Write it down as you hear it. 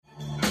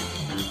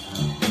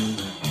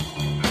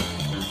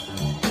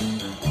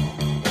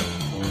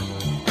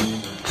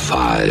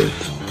5,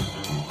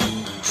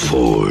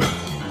 4,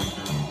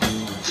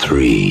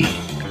 3,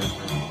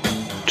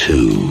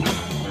 2,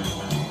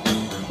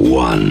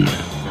 1.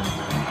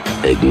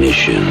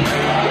 Ignition.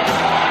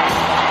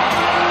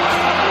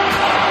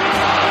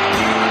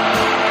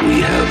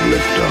 We have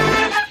liftoff.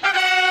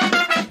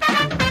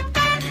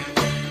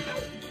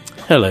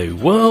 Hello,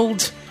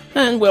 world,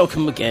 and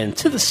welcome again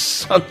to the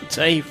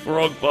Sunday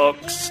Frog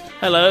Box.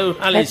 Hello,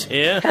 Ali's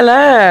here.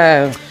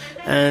 Hello.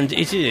 And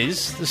it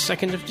is the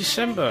 2nd of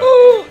December.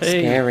 Ooh,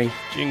 scary.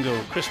 Jingle,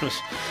 Christmas.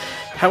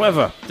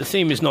 However, the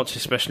theme is not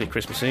especially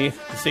Christmassy.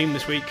 The theme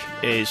this week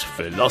is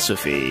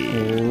philosophy.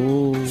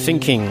 Ooh.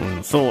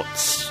 Thinking,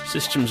 thoughts,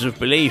 systems of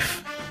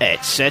belief,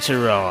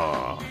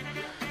 etc.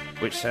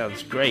 Which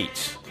sounds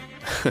great.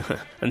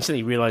 Until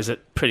you realise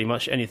that pretty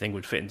much anything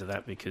would fit into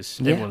that because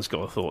everyone's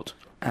got a thought.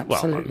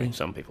 Absolutely. Well, I mean,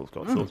 some people's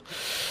got a thought.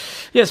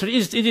 Yes, but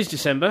it is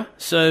December,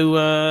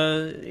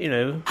 so, you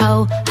know.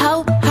 Ho,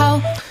 ho, ho.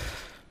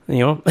 You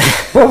know.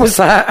 What was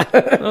that?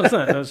 What was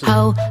that? That was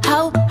Ho,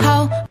 ho,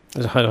 ho. That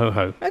was a ho, ho,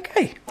 ho.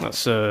 Okay. That's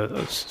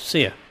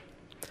Sia,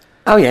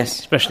 Oh, yes.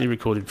 specially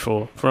recorded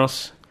for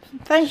us.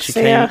 Thanks, She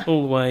Sia. came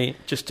all the way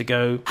just to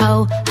go.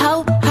 Ho,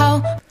 ho,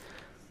 ho.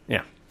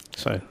 Yeah,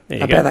 so there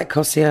you I go. bet that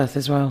costs the earth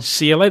as well.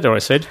 See you later, I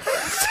said.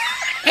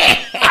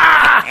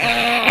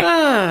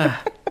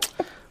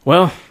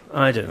 Well,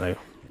 I don't know.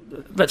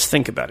 Let's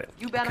think about it.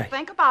 You better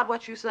think about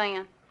what you're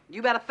saying.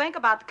 You better think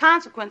about the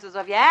consequences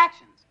of your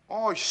actions.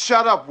 Oh,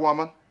 shut up,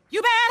 woman.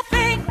 You better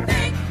think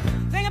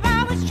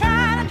about what you're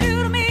trying to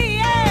do to me.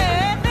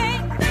 Yeah,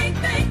 think.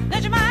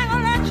 Let your mind go,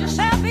 let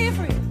yourself be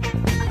free.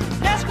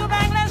 Let's go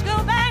back, let's go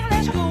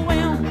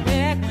way on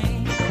back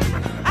way.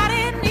 I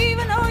didn't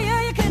even know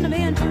you couldn't have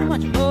been too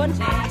much more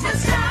than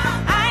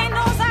I ain't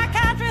no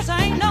psychiatrist,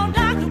 I ain't no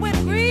doctor with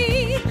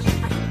degrees.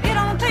 It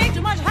don't take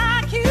too much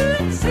high IQ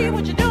to see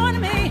what you're doing to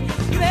me.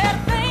 You better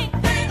think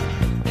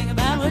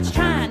about what you're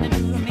trying to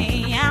do to me.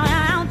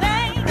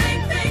 Think.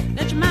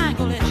 Let your mind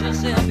go, let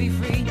yourself be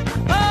free.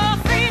 Oh,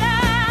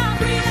 freedom,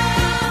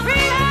 freedom,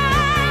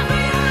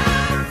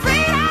 freedom,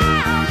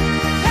 freedom,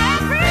 that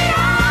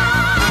freedom,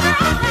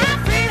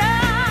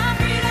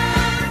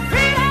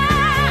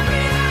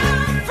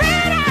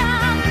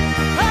 freedom,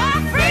 oh,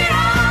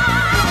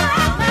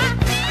 freedom.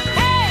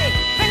 Hey,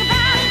 think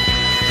about it,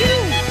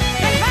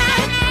 think about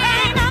it. There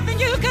ain't nothing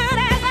you could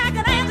ask, I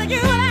could answer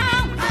you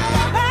alone.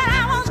 But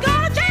I won't go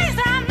to change,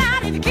 I'm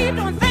not if you keep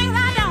doing things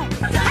I don't.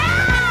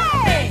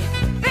 Hey,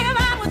 think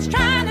about what you're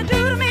trying to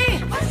do to me.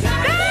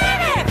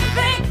 Baby,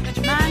 think that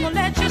your mind will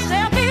let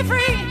yourself be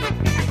free.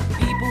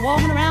 People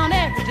walking around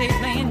every day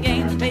playing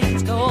games and taking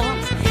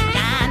scores,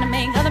 trying to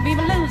make other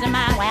people lose their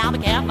mind. Well, be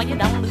careful you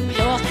don't lose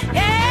yours.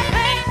 Yeah,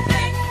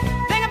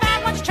 think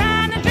about what you're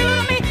trying to do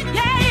to me.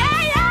 Yeah.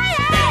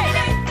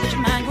 Let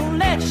your mind go,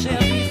 let yourself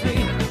be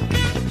free.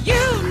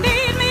 You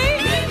need me,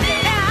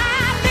 and I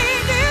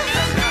need you.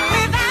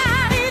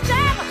 Without each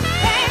other,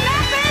 ain't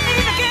nothing we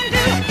can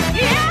do.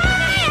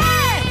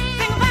 Yeah.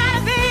 Think about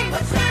it, baby.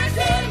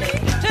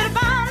 To the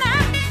bone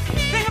now.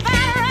 Think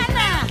about it right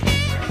now.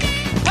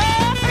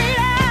 Oh,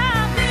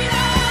 freedom,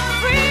 freedom,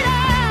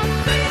 freedom,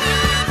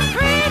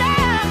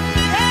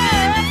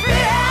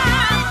 yeah,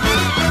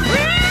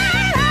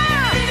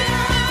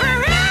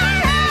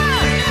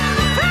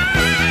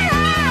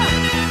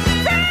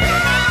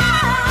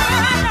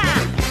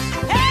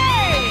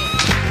 Hey,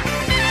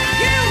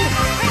 you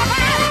think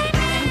about it.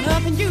 Ain't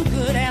nothing you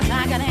could ask,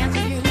 I can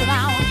answer you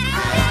without.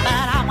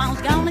 But I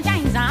won't go to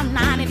change, I'm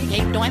not if you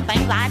keep doing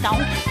things I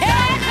don't.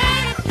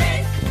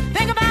 Hey,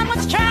 think about what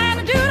you're trying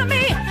to do to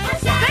me.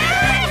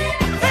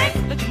 Think,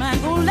 let your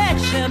mind go, let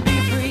yourself be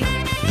free.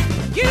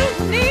 You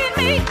need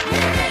me,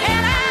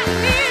 and I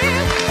need you.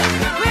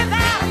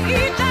 Without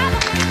each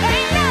other,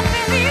 ain't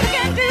nothing we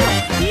can do.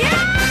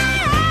 Yeah,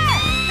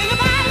 think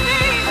about it,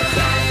 baby.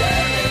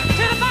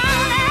 To the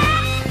bone now.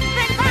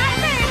 Think about it,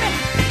 baby.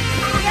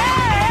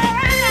 Yeah,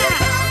 right now.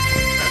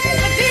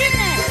 The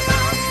deepness.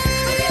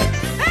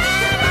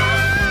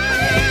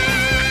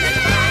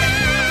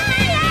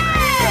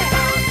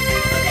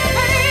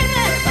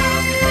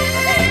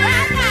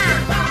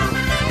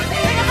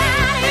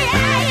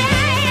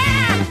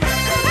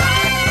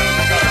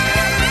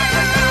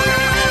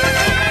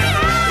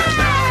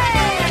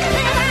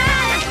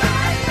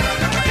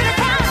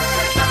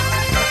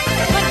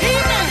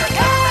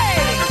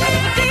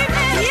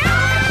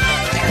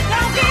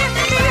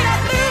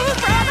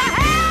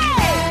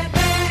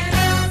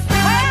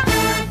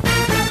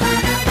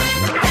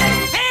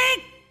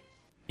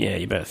 Yeah,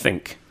 you better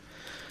think.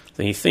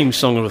 The theme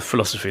song of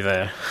philosophy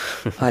there.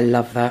 I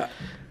love that.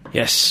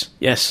 Yes,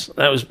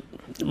 that was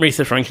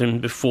Aretha Franklin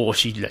before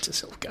she let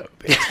herself go a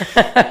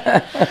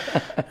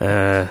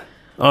bit.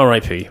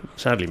 R.I.P.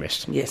 Sadly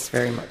missed. Yes,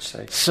 very much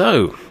so.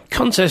 So,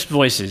 contest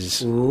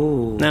voices.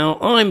 Ooh. Now,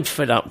 I'm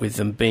fed up with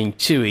them being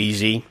too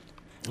easy,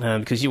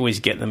 because you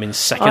always get them in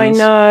seconds. I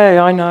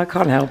know, I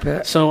can't help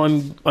it. So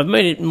I've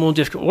made it more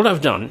difficult. What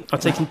I've done, I've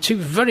taken two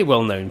very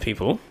well-known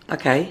people,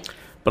 Okay.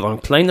 but I'm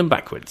playing them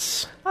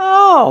backwards.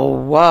 Oh,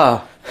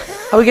 wow.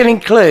 Are we getting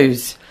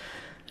clues?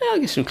 I'll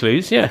give some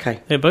clues, yeah. Okay.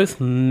 They're both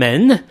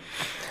men,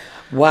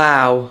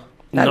 Wow.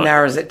 That Not-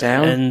 narrows it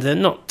down. and they're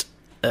not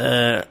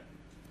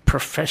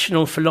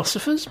professional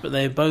philosophers, but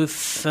they're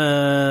both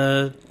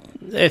they're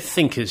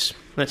thinkers.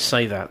 Let's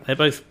say that. They're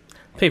both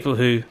people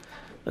who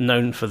are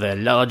known for their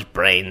large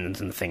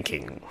brains and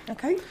thinking.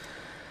 Okay.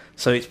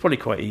 So it's probably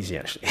quite easy,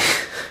 actually.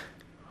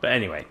 But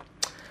anyway,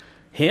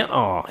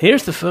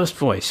 here's the first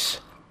voice,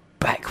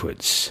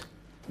 backwards.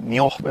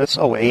 Njorpes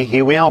away,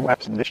 here we are,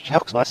 wraps in the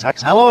shells,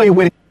 hello, you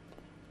winning.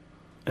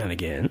 And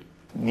again.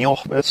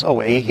 Njorpes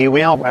away, here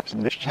we are, wraps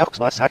in the shells,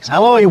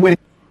 hello, you winning.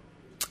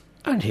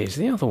 And here's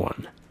the other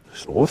one.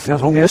 Så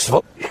färdong är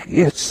svart,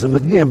 som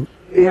en hem,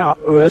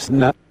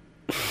 ösna.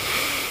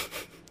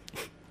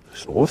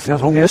 Så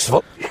färdong är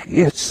svart,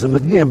 som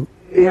en hem,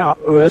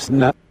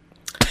 ösna.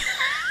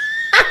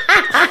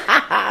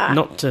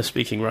 Not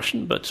speaking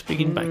Russian, but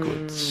speaking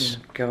backwards.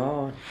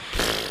 God.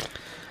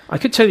 I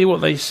could tell you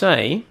what they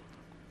say,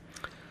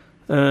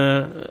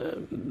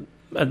 and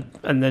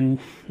then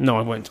no,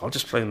 I won't. I'll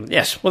just play them.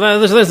 Yes, well,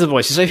 those are the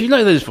voices. So if you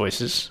know those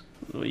voices,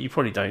 well, you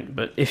probably don't.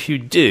 But if you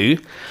do,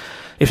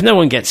 if no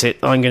one gets it,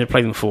 I'm going to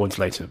play them forwards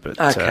later. But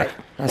Okay.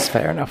 That's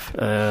fair enough.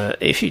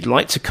 if you'd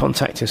like to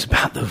contact us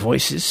about the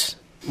voices,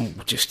 or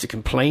just to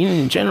complain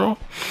in general,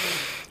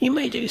 you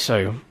may do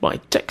so by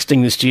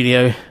texting the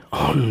studio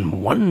on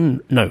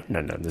 011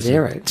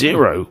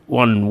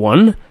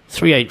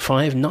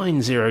 385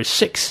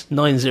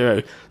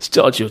 90690.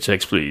 Start your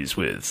text, please,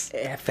 with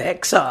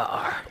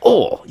FXR.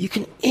 or you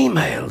can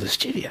email the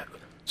studio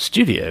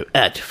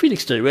at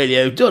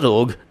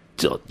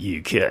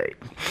felixstoyradio.org.uk.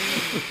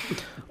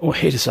 Or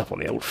hit us up on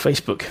the old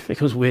Facebook,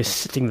 because we're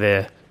sitting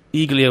there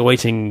eagerly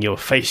awaiting your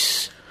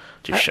face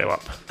to show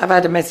up. I've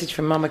had a message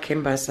from Mama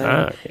Kimbo saying,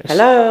 Yes.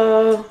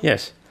 hello.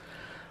 Yes.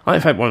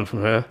 I've had one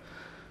from her.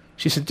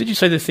 She said, "Did you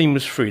say the theme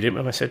was freedom?"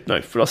 And I said,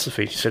 "No,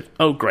 philosophy." She said,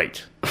 "Oh,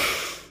 great."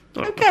 Oh,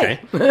 okay.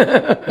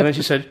 And then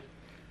she said,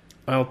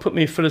 "I'll put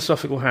my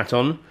philosophical hat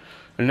on."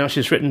 And now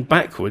she's written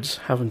backwards,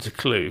 haven't a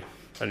clue.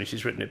 Only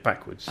she's written it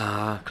backwards.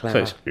 Ah, So clever.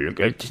 it's...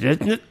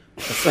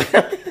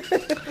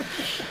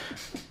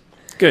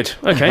 Good.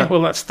 Okay,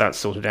 well, that's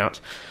sorted out.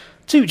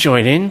 Do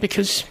join in,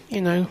 because,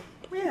 Yeah.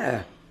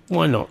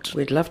 why not?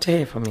 We'd love to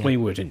hear from you. We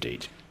would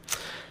indeed.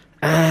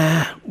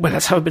 Well,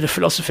 let's have a bit of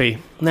philosophy.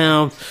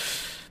 Now,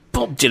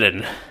 Bob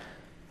Dylan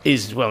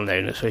is well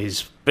known for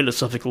his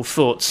philosophical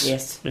thoughts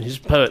Yes. and his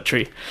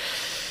poetry.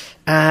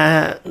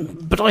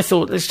 But I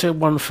thought, let's go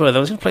one further.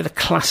 I was going to play the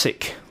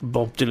classic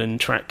Bob Dylan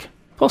track.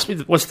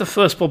 Possibly was the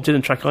first Bob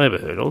Dylan track I ever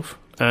heard of.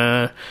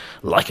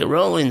 Like a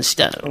Rolling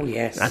Stone. Oh,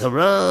 yes. Like a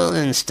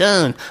Rolling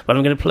Stone. But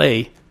I'm going to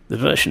play the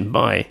version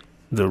by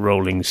the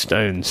Rolling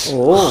Stones.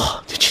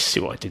 Oh. Did you see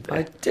what I did there?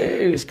 I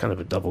do. It's kind of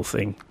a double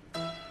thing.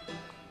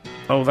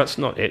 Oh, that's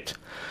not it.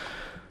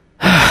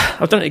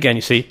 I've done it again,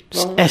 you see.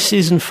 Well-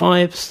 S's and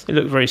fives, they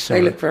look very They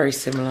similar. look very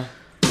similar.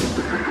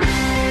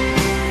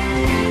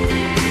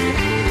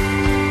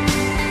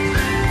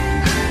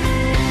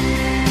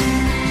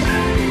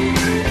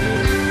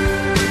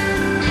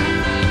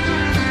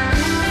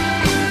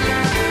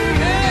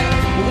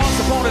 Once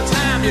upon a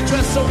time, you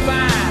dressed so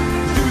fine,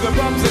 through the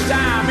bumps of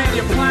dime and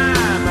you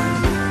climb,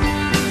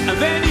 and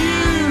then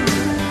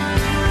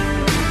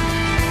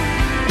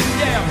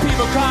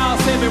people call,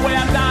 say me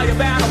where down, you're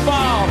bound to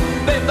fall.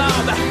 They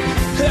thought that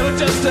they were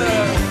just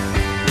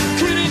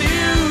kidding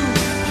you.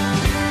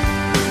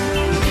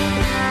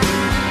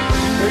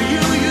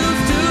 You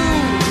used to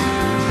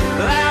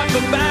laugh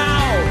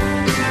about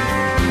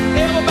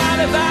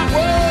everybody that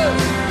was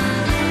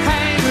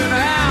hanging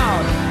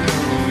out,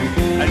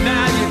 and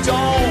now you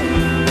don't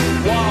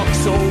walk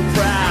so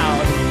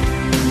proud.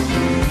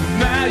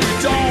 Now you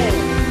don't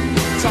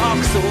talk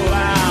so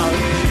loud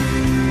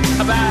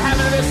about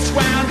having this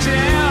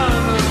scrounging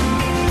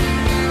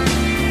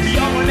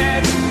your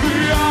next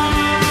beyond.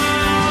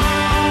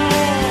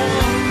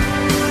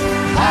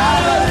 How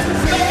does it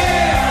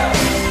feel?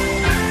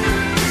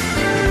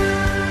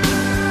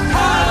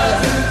 How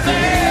does it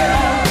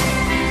feel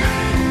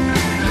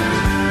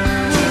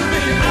to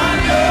be on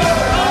your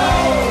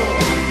own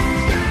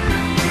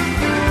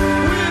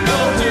with no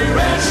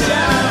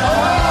direction?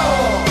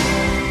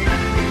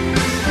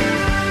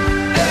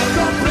 And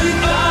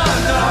complete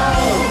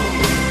unknown,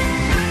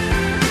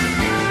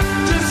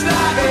 just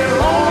like a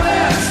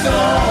rolling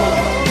stone.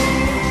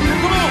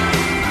 Come on.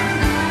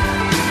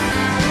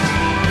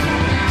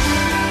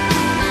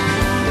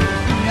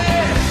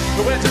 Yeah.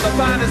 We went to the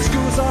finest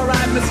schools,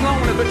 alright, Miss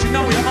Lonely, but you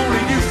know you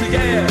only used to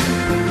get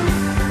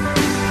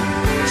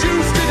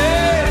juice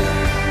today.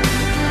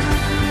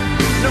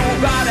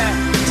 Nobody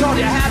taught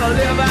you how to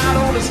live out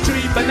on the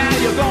street, but now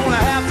you're gonna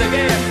have to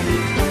get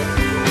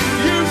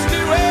used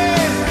to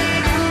it.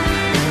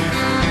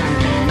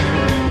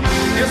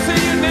 You see,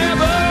 you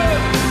never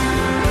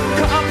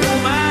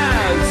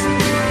compromise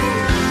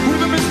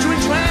with a mystery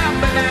tramp,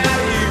 and now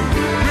you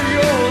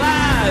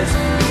realize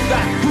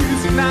that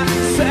he's not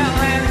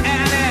selling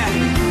any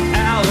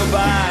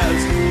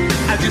alibis.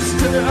 As you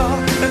stare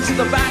into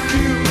the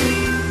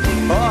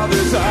vacuum of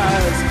his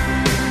eyes,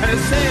 and he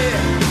said,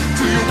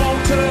 do you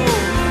want to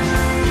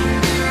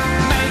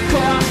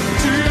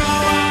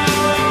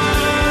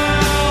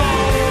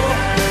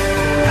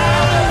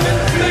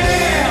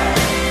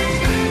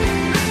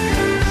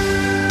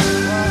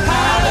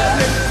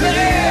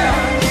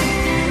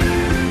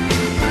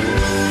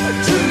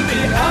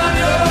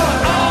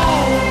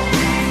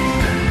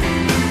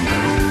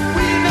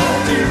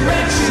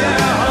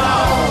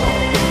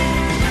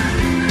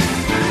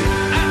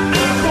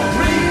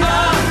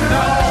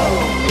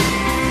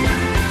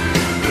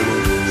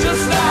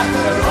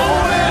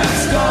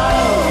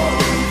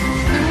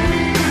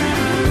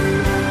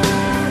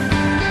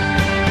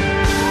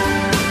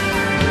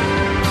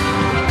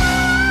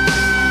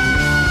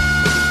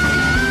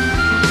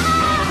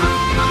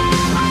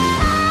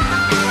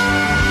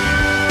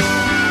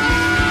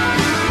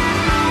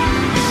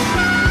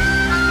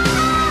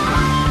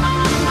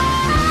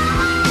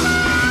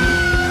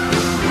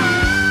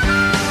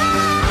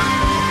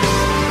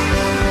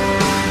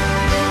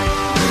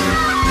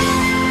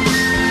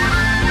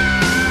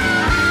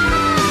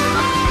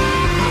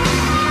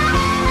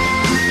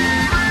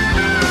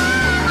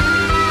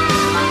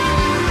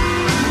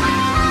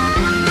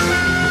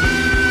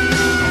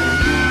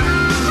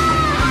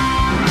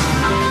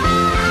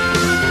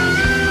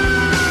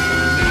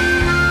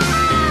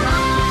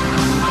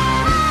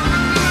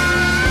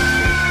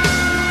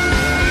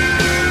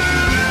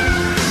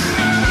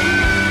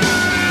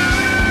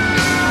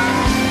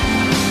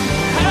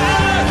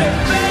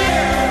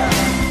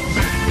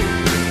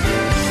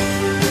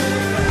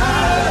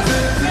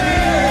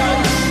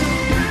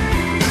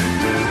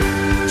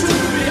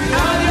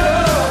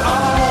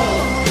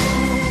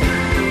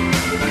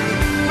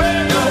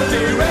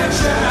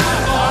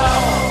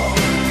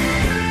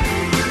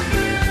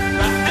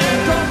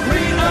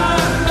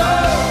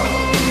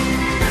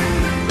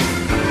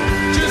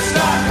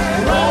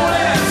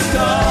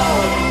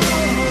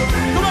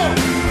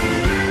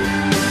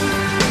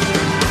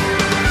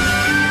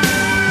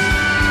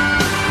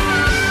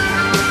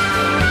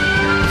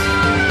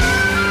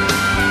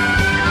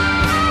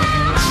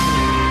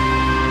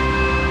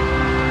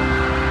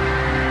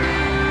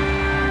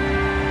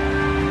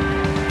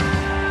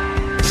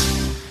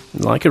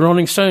like a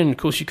Rolling Stone. Of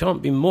course, you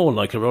can't be more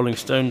like a Rolling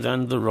Stone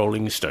than the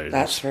Rolling Stones.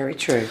 That's very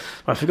true.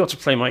 I forgot to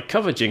play my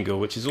cover jingle,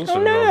 which is also Oh,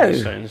 the no. Rolling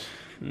Stones.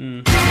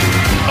 Undercover,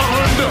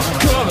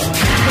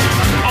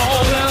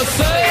 all they'll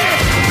say.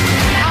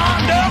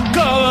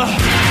 Undercover.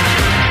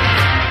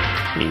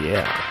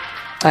 Yeah.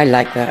 I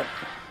like that.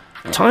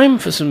 Time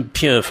for some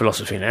pure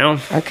philosophy now.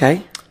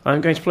 Okay.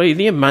 I'm going to play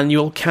the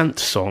Immanuel Kant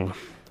song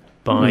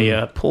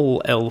by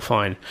Paul L.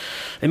 Fine.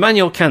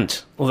 Immanuel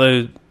Kant,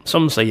 although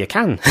some say you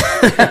can.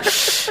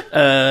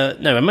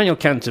 No, Immanuel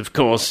Kant, of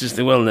course, is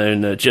the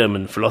well-known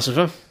German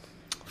philosopher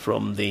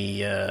from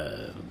the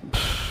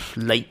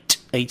late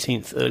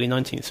 18th, early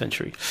 19th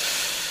century.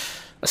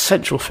 A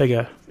central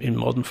figure in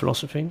modern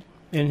philosophy,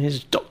 in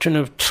his doctrine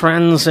of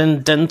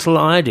transcendental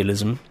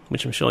idealism,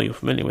 which I'm sure you're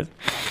familiar with.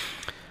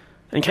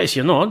 In case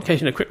you're not, in case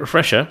you need a quick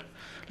refresher,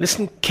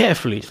 listen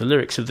carefully to the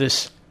lyrics of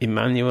this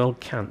Immanuel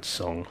Kant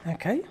song.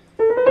 Okay.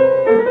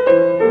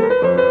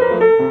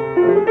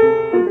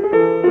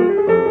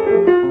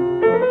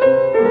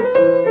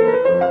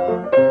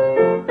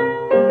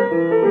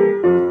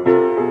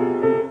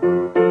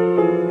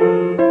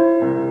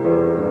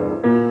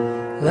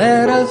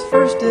 Let us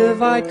first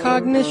divide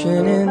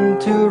cognition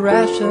into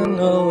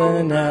rational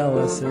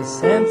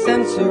analysis and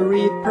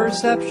sensory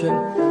perception,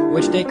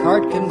 which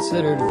Descartes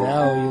considered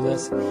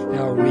valueless.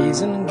 Now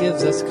reason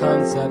gives us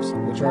concepts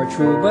which are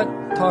true but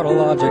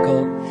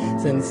tautological.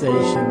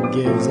 Sensation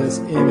gives us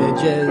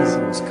images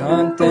whose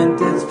content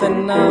is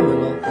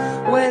phenomenal.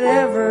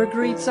 Whatever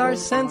greets our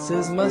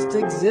senses must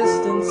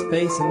exist in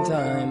space and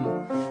time,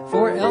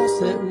 for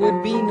else it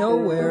would be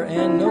nowhere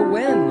and no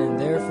when, and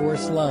therefore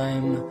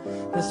slime.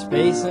 The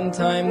space and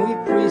time we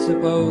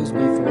presuppose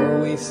before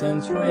we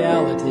sense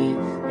reality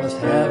must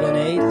have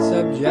innate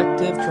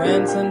subjective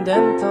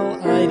transcendental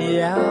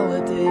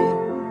ideality.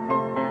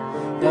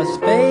 The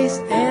space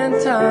and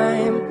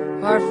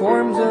time are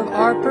forms of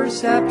our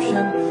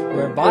perception,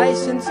 whereby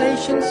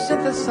sensations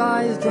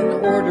synthesized in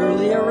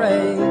orderly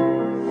array.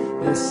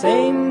 The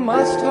same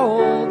must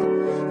hold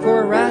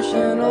for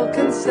rational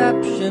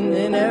conception.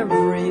 In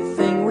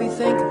everything we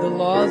think, the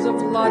laws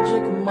of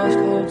logic must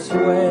hold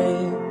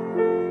sway.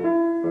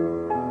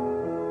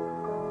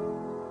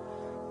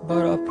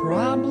 But a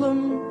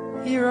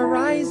problem here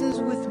arises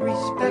with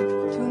respect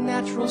to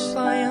natural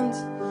science.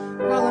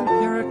 While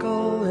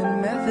empirical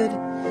in method,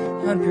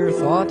 on pure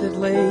thought it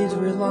lays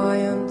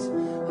reliance.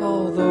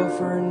 Although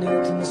for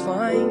Newton's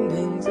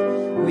findings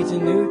we to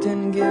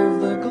Newton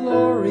give the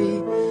glory,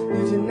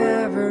 Newton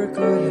never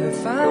could have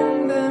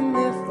found them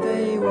if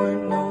they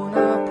weren't known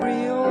a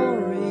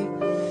priori.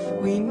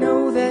 We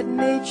know that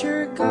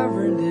nature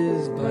governed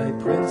is by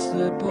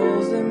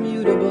principles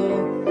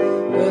immutable,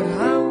 but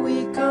how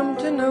we come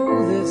to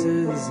know this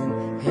is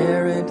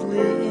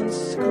inherently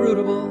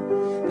inscrutable.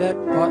 That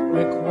what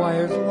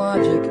requires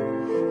logic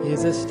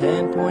is a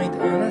standpoint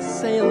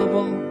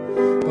unassailable,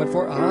 but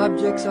for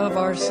objects of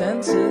our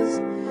senses,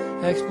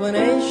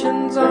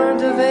 explanations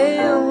aren't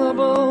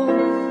available.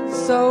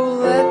 So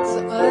let's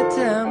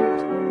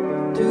attempt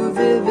to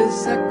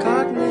vivisect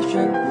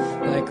cognition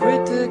by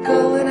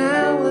critical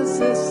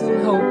analysis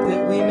and hope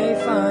that we may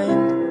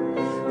find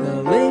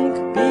the link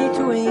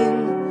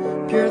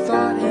between pure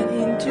thought and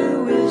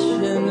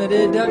intuition. A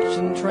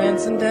deduction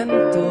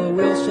transcendental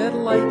will shed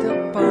light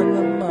upon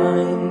the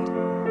mind.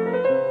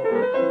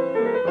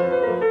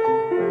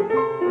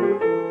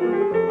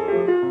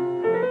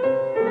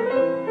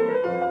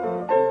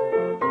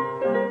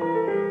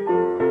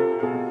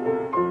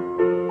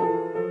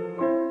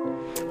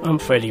 I'm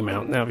fading him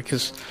out now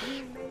because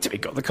we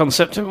got the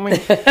concept, haven't we?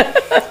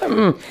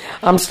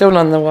 I'm still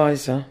none the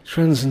wiser.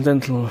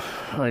 Transcendental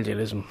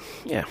idealism.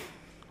 Yeah.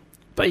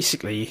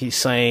 Basically, he's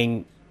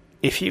saying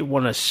if you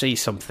want to see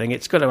something,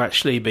 it's got to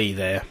actually be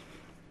there.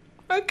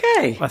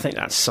 Okay. I think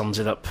that sums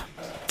it up.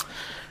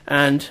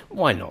 And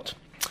why not?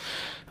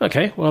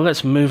 Okay, well,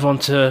 let's move on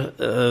to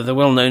the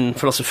well-known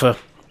philosopher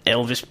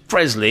Elvis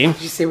Presley.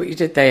 Did you see what you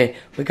did there?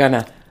 We're going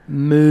to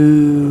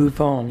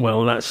move on.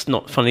 Well, that's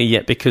not funny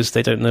yet because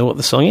they don't know what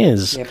the song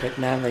is. Yeah, but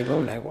now they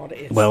will know what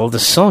it is. Well, the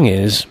song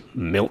is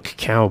Milk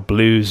Cow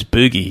Blues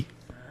Boogie.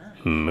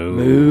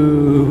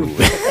 Moo.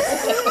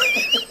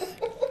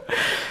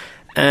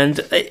 And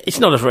it's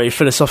not a very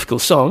philosophical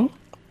song.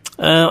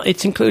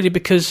 It's included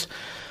because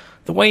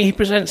the way he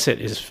presents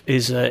it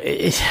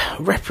it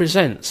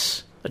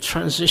represents a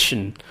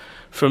transition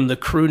from the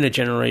crooner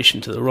generation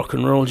to the rock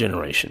and roll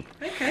generation.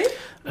 Okay.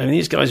 I mean,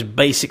 these guys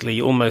basically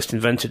almost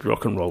invented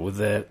rock and roll with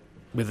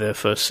their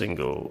first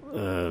single.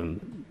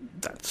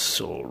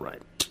 That's all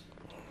right.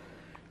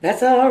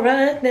 That's all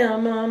right now,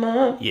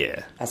 Mama.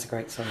 Yeah, that's a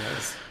great song. That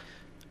is.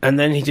 And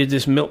then he did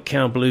this Milk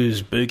Cow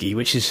Blues Boogie,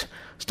 which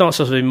starts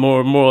off as a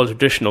more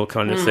traditional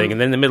kind of thing,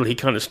 and then in the middle he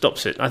kind of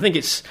stops it. I think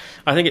it's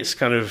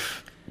kind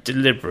of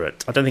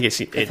deliberate. I don't think it's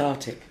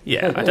cathartic.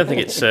 I don't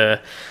think it's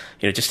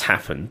just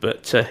happened,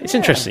 but it's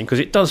interesting because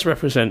it does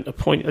represent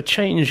a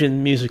change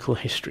in musical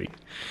history.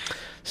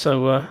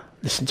 So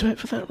listen to it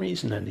for that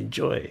reason and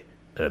enjoy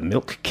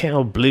Milk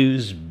Cow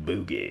Blues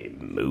Boogie.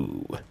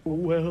 Moo.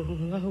 Well,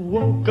 I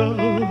woke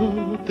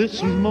up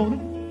this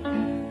morning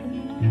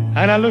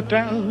and I looked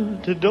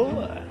out the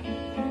door.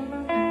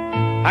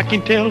 I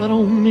can tell that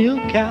old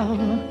milk cow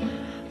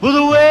with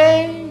the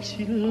way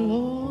she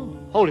looks.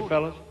 Hold it,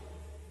 fellas.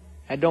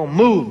 That don't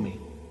move me.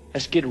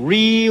 Let's get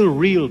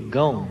real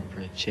gone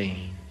for a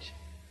change.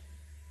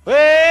 Well,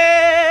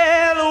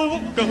 I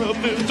woke up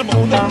this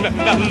morning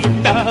and I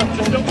looked out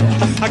the door.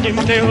 I can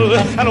tell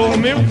that old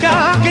milk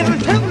cow. I can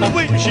tell the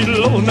way she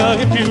looks. Now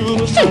if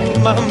you see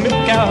my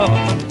milk cow,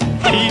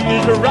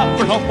 he's a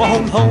rapper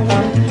on home.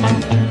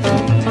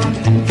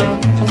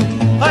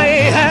 I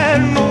ain't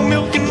had no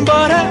milk and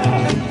butter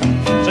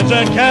since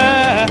that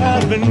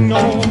cow's been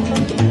gone.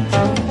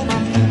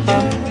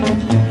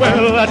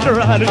 Well, I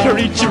try to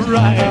treat you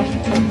right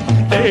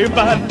day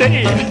by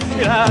day.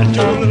 Get out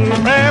your little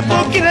prayer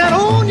book, get out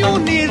on your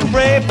knees and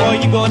pray for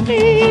you gonna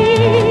need.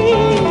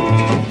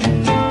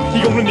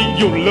 You're gonna need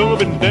your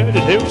love and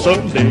daddy's help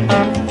someday.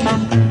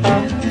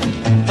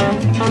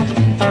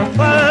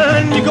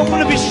 And you're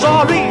gonna be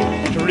sorry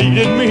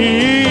treating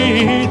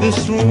me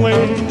this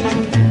way.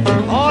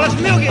 Oh, let's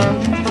milk it.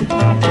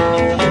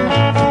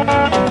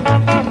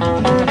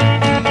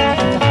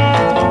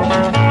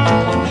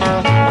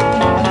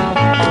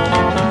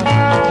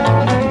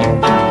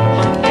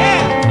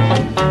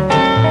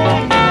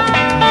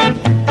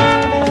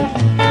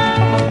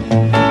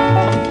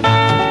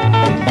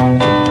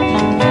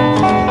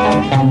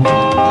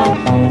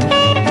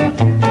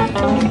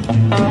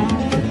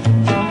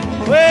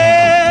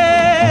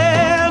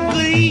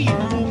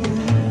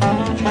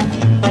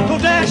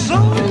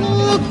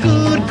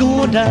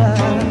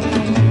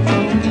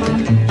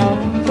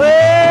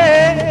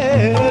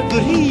 Well,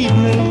 good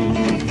evening.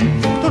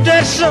 Don't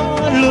that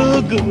sun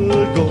look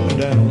good going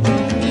down?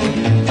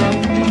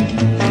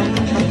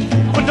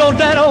 But don't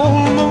that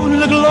old moon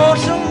look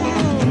lonesome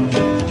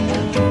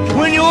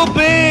when your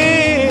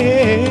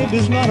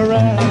baby's not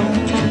around?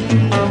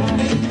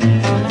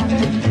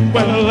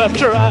 Well, I've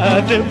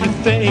tried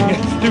everything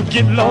to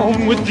get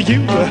along with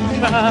you.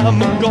 I'm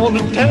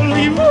gonna tell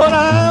you what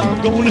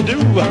I'm gonna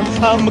do.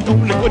 I'm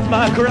gonna quit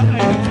my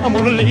crying. I'm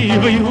gonna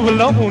leave you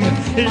alone.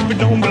 If you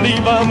don't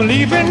believe I'm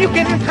leaving, you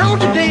can count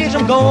the days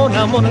I'm gone.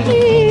 I'm gonna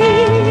leave.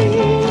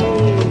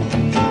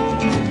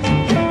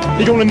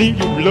 You're gonna need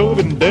your love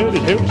and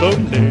daddy's help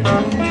someday.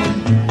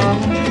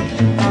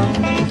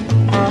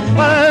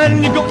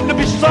 And you're gonna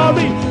be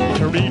sorry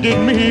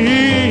treating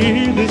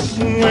me this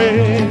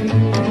way.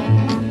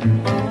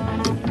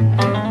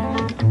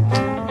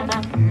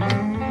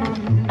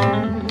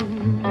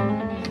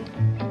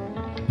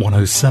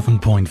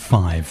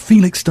 107.5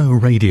 Felixstowe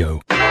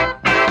Radio.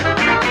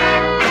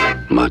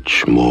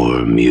 Much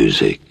more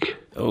music.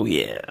 Oh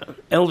yeah,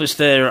 Elvis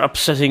there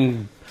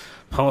upsetting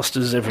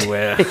pastors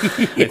everywhere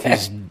with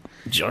his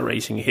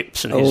gyrating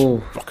hips and his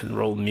rock and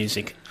roll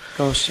music.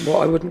 Gosh,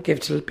 what I wouldn't give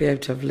to be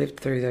able to have lived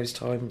through those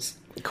times.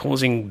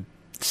 Causing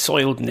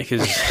soiled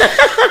knickers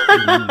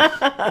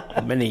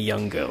in many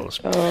young girls.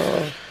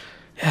 Oh.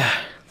 Yeah,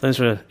 those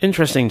were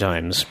interesting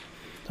times.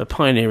 The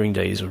pioneering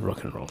days of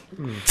rock and roll.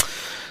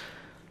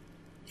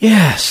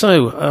 Yeah,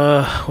 so,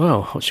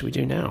 well, what should we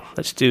do now?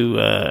 Let's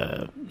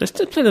play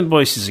the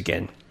voices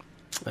again.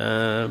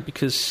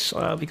 Because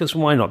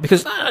why not?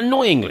 Because,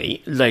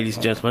 annoyingly, ladies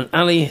and gentlemen,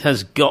 Ali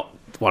has got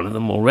one of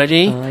them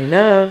already. I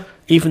know.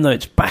 Even though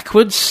it's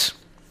backwards.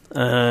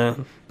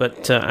 And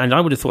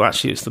I would have thought,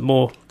 actually, it's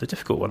the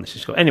difficult one that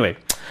she's got. Anyway,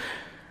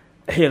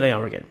 here they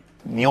are again.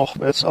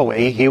 So,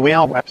 here we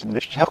are, Raps in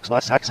this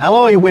Sax. How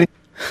are you, Winnie?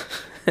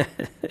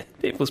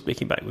 People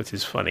speaking backwards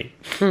is funny.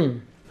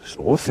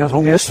 Så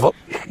förhånges vad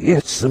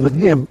som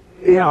hem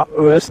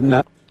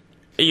ösna.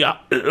 Yeah,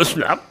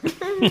 snap.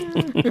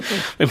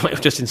 We might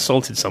have just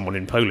insulted someone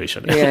in Polish.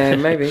 Yeah,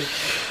 maybe.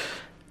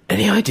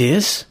 Any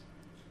ideas?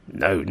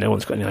 No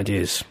one's got any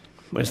ideas.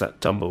 Where's that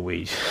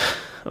tumbleweed?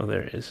 Oh,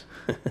 there it is.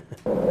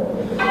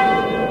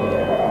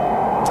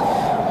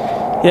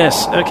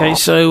 Yes, okay,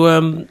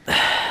 so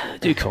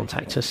do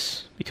contact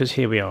us, because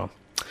here we are.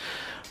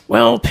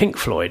 Well, Pink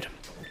Floyd.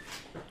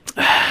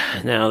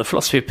 Now, the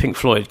philosophy of Pink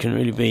Floyd can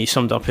really be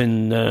summed up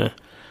in,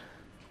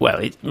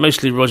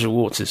 mostly Roger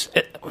Waters.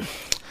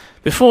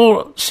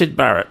 Before Syd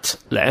Barrett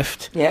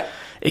left,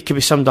 it could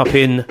be summed up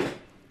in,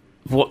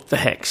 what the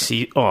heck's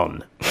he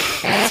on?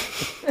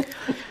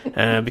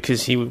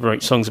 Because he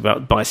wrote songs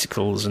about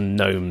bicycles and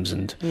gnomes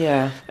and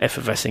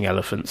effervescing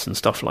elephants and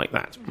stuff like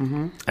that.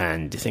 Mm-hmm.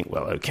 And you think,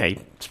 well, okay,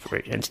 it's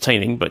very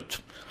entertaining, but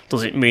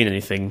does it mean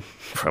anything?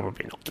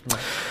 Probably not. Mm.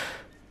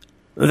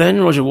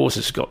 Then Roger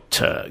Waters got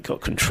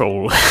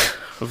control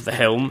of the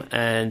helm,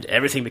 and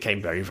everything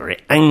became very, very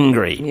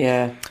angry.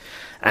 Yeah.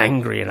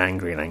 Angry.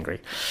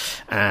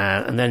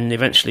 And then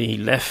eventually he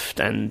left,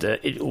 and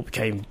it all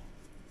became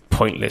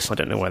pointless. I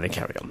don't know why they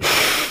carry on.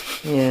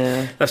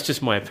 Yeah. That's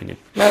just my opinion.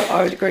 No,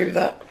 I would agree with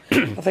that.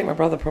 I think my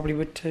brother probably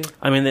would too.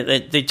 I mean,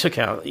 they took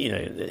out,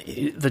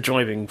 the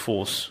driving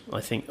force, I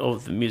think,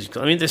 of the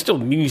musical. I mean, they're still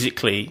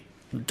musically,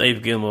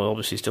 Dave Gilmour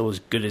obviously still as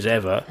good as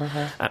ever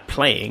at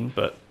playing,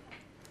 but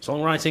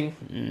songwriting?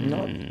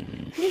 Not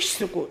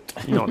so good.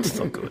 Not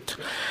so good.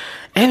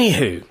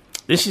 Anywho,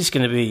 This is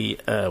going to be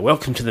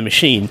Welcome to the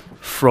Machine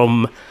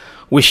from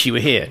Wish You Were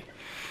Here.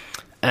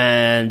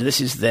 And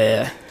this is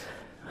their...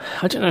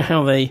 I don't know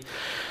how they...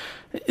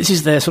 This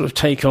is their sort of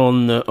take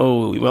on,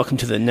 welcome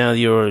to the... Now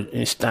you're an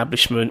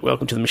establishment,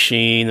 welcome to the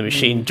machine,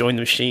 join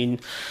the machine,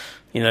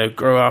 you know,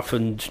 grow up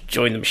and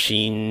join the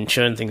machine,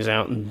 churn things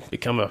out and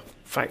become a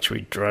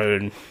factory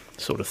drone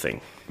sort of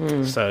thing.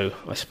 So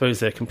I suppose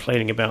they're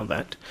complaining about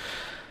that.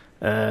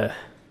 Well,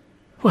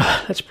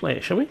 let's play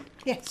it, shall we?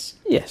 Yes.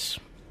 Yes.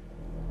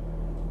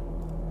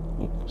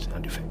 Ooh,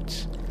 sound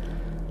effects.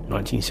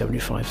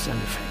 1975 sound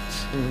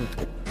effects.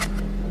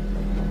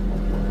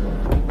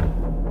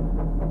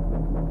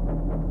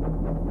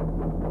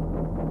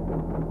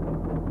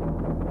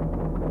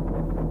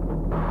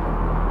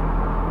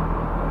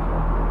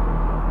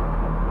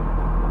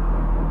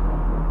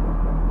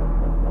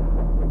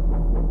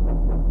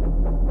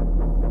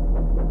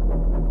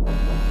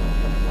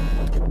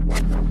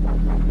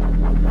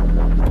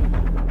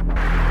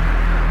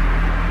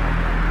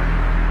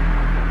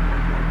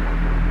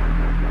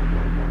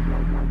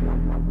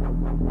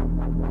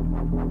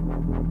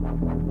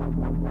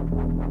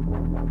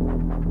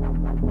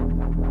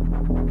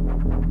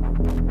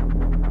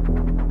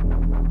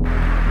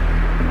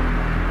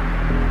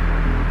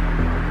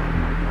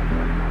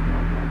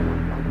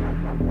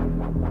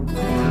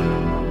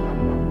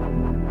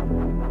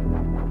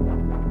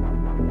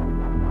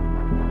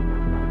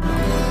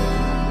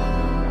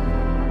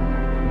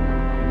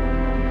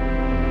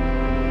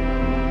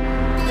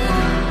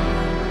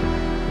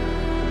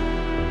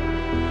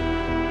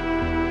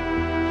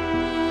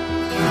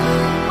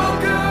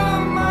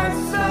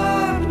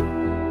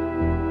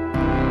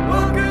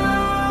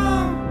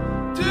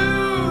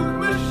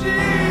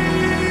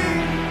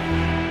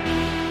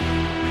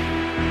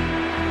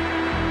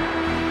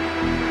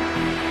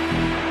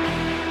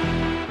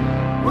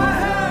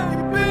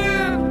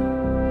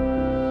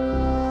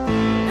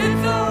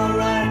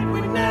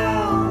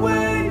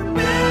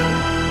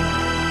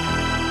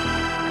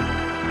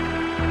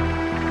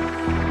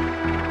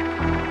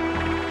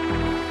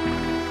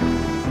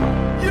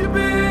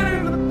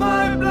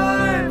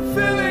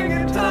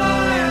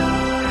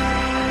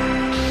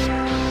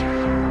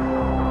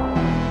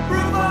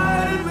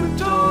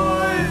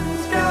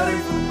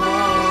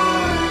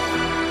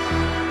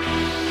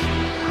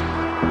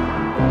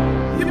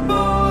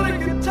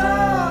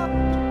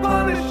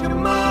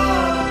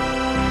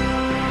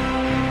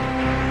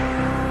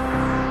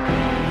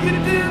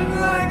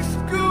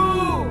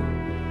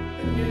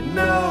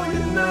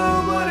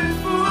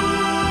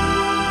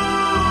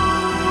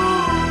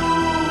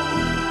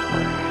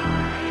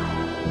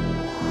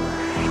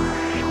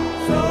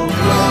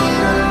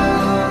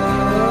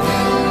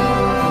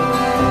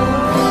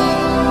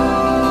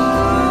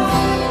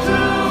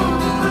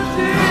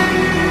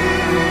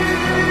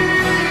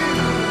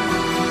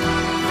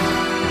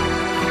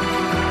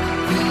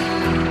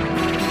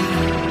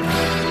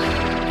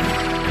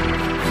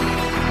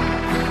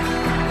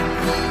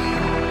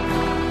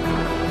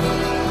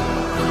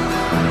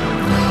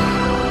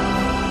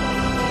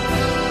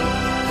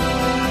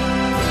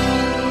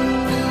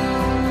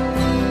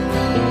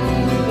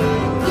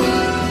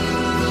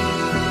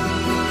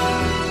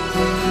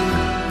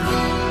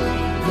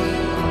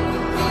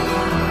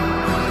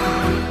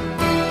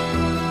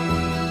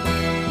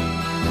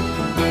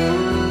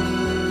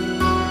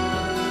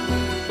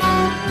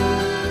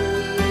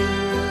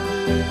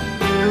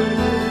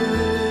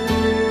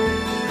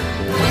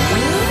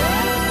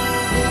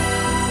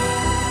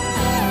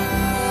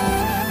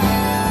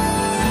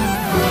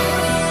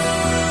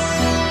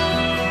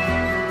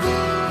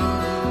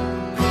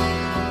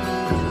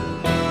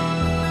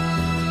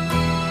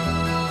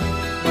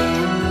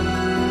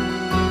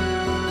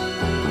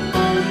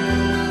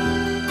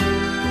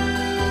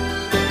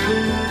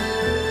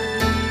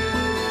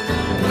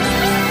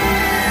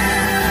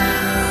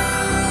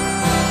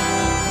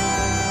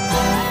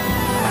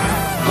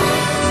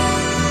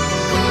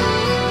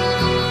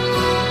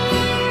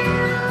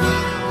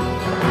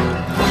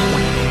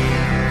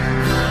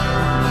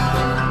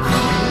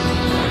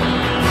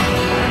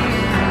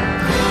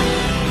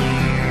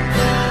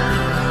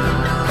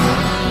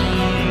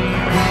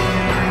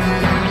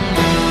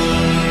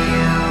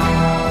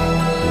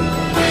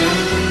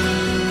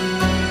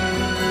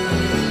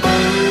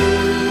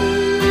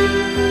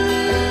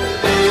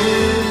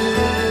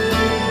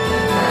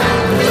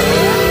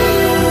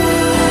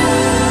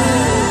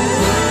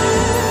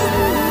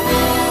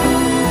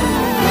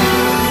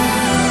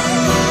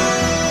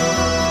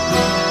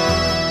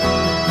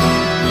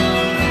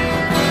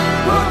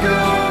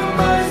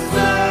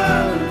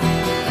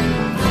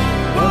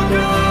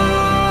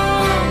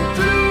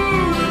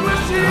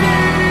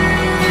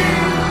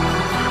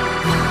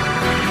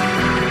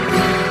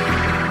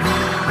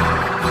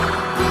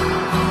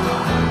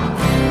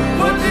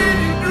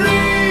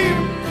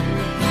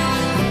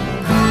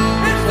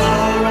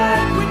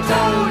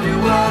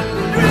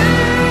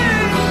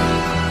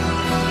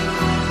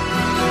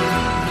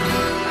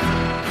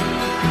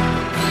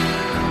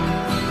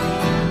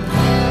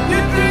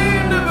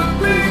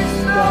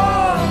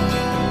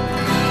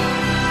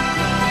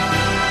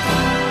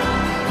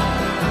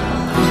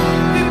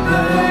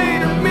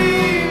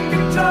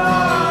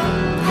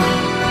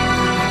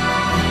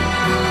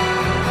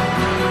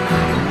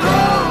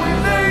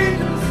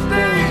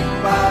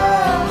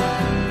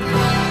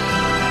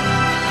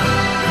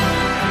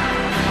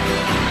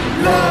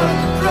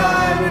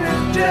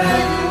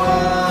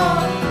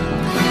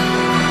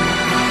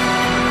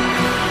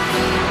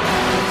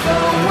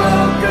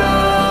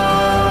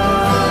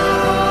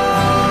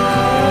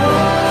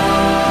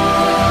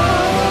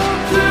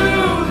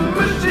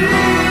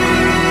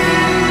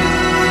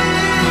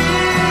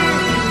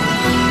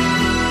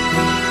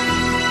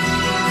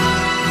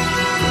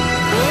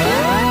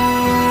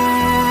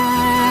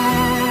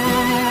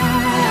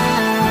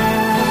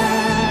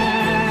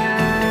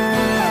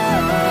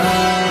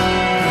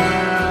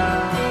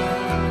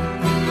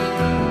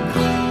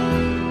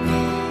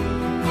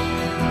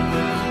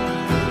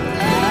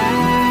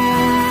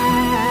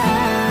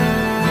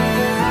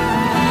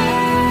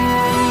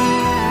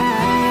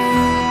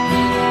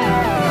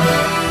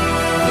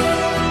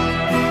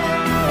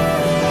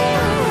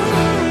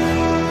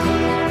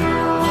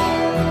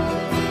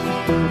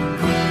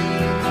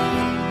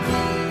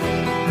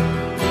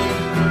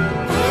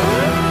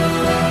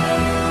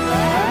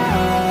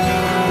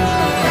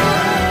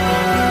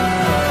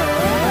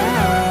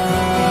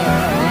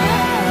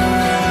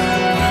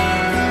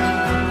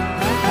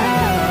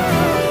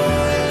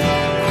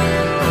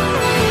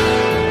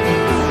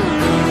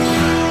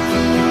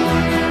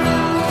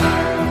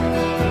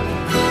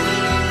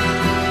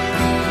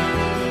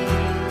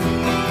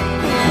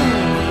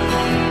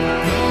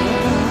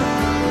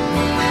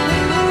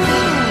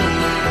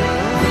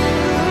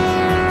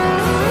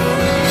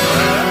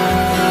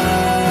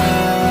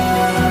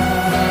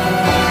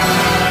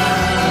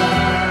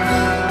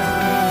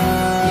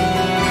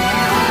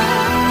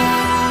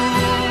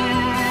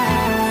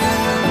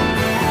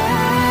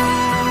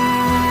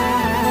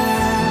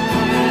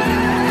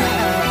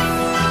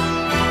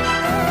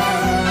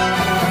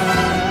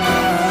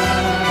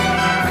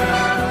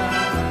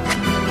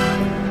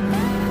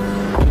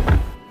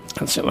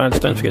 That's it, lads.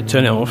 Don't forget to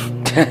turn it off.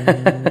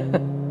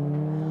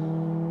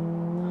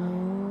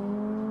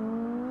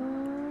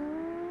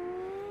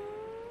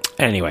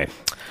 Anyway,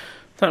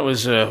 that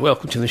was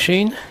Welcome to the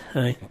Sheen.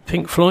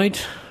 Pink Floyd,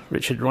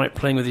 Richard Wright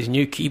playing with his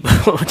new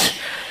keyboard.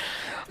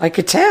 I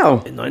could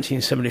tell. In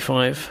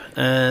 1975.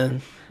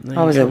 And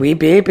I was a wee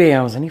baby.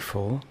 I was only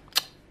 4.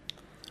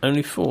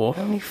 Only 4?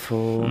 Only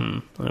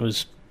 4. I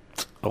was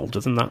older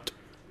than that.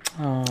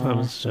 Oh. I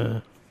was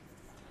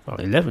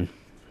 11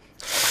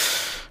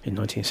 in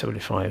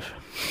 1975.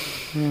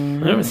 I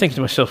remember thinking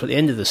to myself at the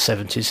end of the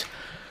 70s,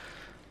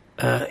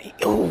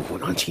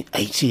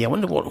 1980, I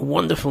wonder what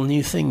wonderful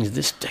new things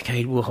this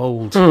decade will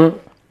hold.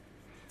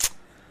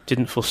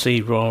 Didn't foresee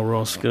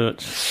rah-rah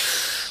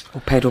skirts.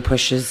 Or pedal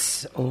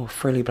pushers, or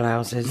frilly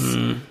blouses.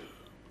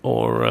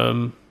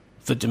 Or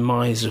the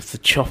demise of the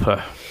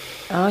chopper.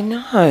 I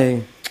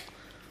know.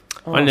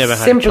 I never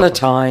had simpler a chopper.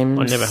 times.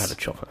 I never had a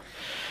chopper.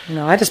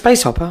 No, I had a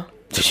space hopper.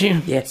 Did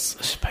you? Yes.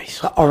 A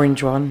space The hopper.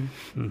 orange one.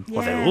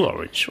 Well, they're all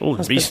orange. All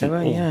I suppose they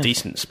were, yeah.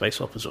 decent space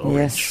hoppers are orange.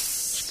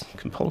 Yes.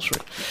 It's compulsory.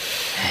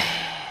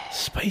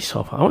 Space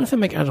hopper. I wonder if they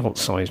make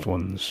adult-sized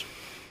ones.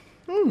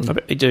 I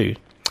bet they do.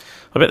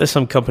 I bet there's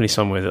some company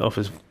somewhere that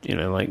offers,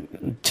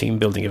 like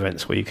team-building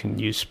events where you can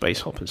use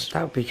space hoppers.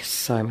 That would be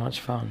so much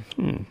fun.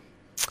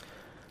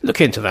 Look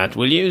into that,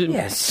 will you,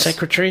 Yes.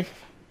 Secretary?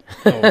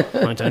 Oh,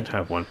 I don't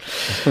have one.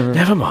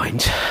 Never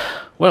mind.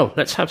 Well,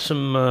 let's have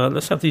some.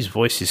 Let's have these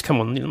voices.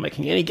 Come on, you're not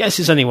making any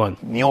guesses, anyone?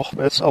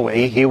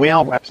 Here we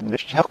are, Raps and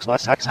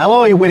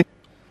Hello, you Willie.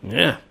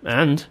 Yeah,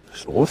 and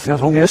Så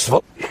förhånges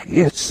vad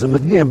som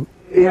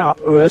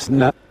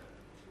ösna.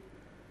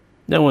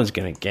 no one's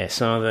going to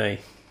guess, are they?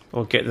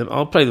 I'll get them.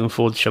 I'll play them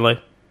forwards, shall I?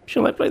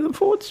 Shall I play them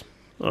forwards?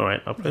 All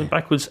right, I'll play them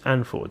backwards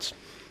and forwards.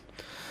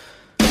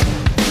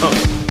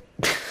 Oh.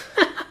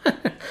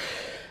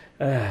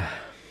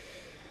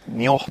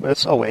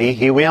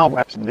 Here we are,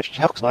 Raps and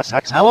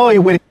Hello,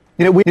 you Willie.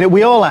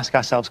 We all ask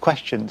ourselves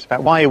questions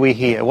about why are we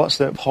here? What's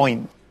the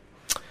point?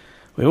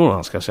 We all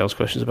ask ourselves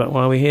questions about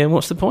why we're here and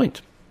what's the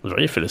point.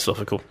 Very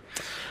philosophical.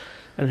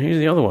 And who's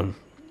the other one?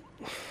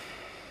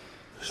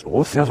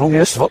 Så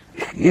förhånges vad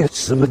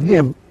som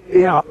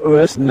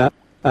ösna.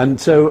 And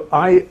so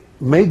I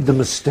made the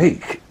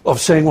mistake of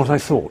saying what I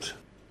thought.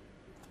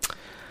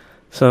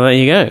 So there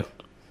you go.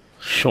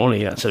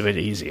 Surely that's a bit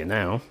easier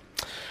now.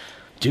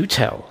 Do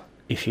tell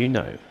if you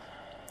know.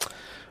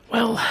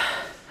 Well,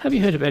 have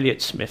you heard of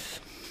Elliott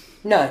Smith?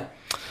 No.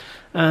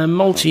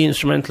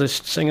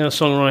 Multi-instrumentalist, singer,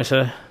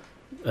 songwriter,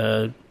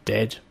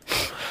 dead.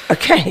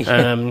 Okay.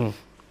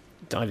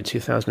 Died in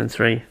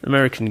 2003.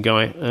 American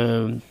guy.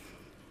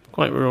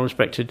 Quite well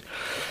respected,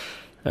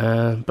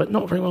 but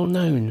not very well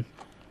known.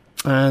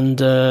 And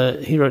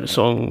he wrote a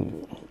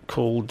song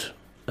called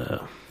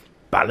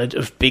Ballad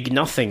of Big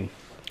Nothing.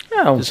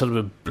 Oh. It's sort of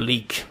a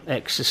bleak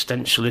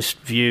existentialist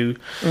view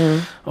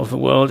of the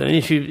world. And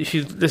if you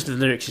listen to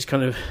the lyrics,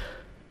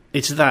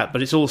 it's that,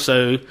 but it's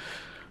also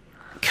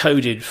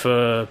coded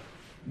for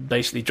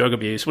basically drug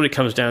abuse. What it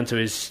comes down to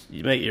is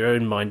you make your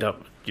own mind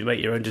up, you make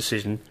your own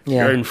decision,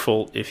 your own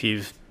fault if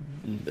you've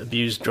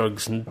abused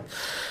drugs and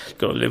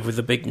got to live with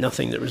the big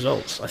nothing that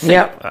results. I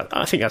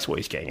think that's what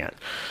he's getting at.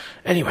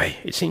 Anyway,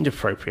 it seemed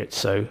appropriate.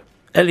 So,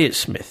 Elliott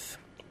Smith,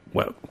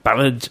 well,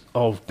 Ballad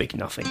of Big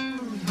Nothing.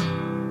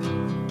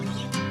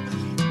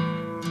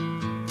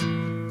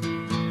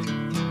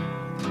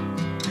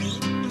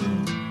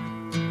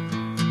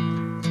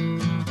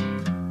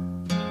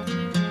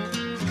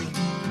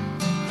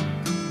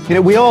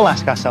 We all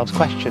ask ourselves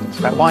questions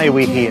about why are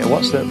we here?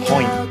 What's the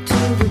point?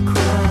 Having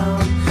had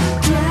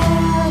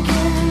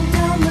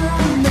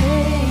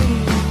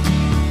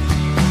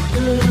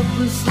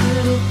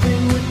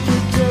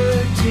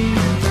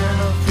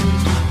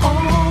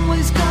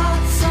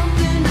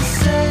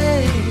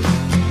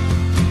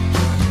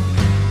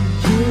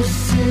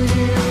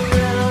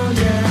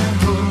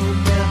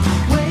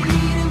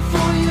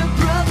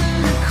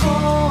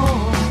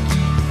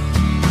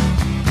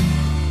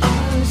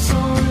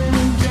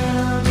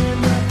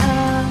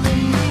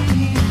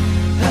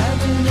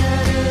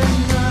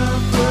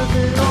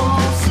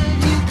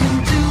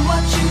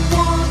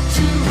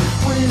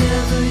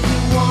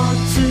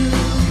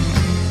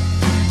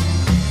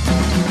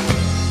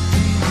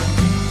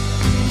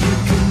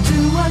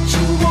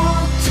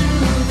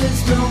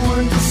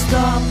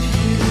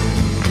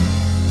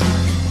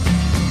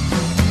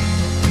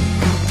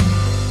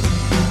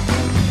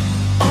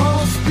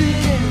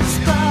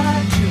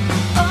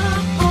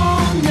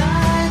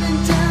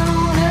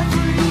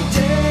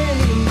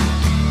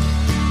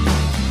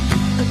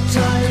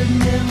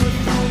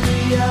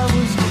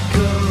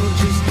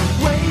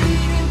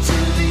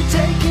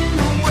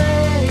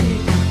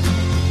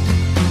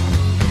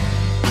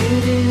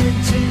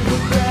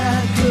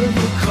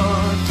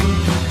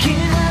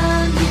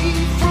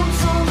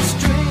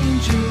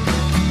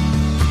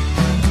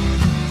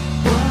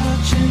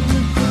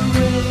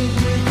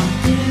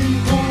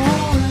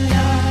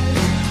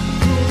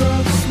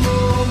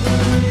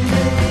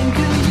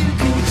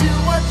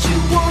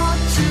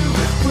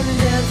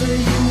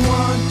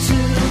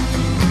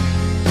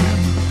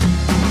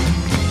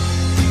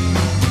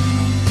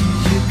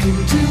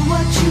can do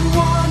what you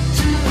want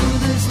to,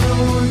 there's no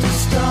one to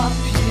stop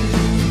you.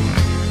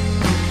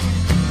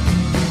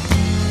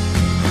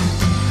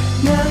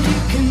 Now you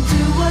can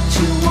do what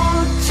you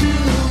want to,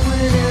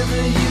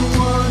 whenever you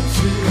want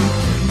to.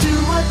 Do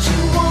what you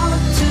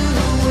want to,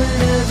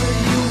 whenever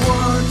you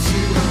want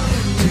to.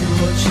 Do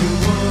what you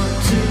want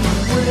to,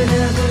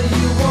 whenever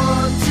you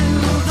want to.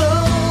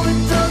 Though it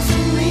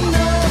doesn't mean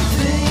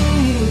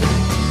nothing,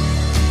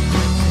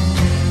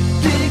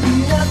 big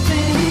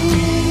nothing.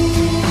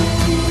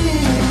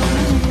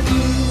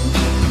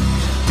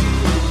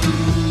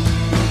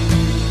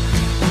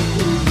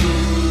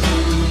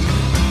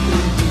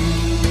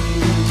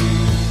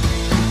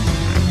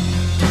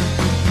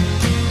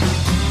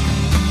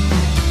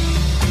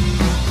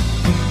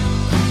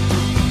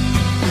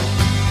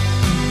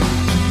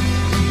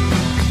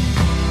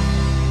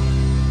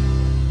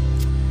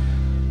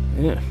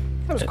 Yeah.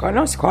 That was quite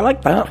nice. Quite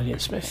like that.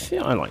 Elliot Smith.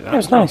 Yeah, I like that. That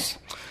was nice.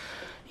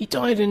 He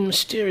died in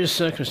mysterious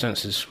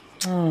circumstances.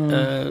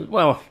 Oh.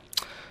 Well,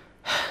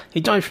 he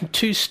died from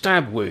 2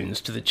 stab wounds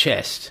to the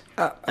chest.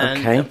 Okay.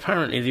 And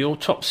apparently the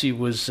autopsy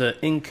was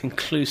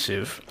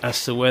inconclusive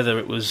as to whether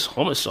it was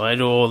homicide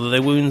or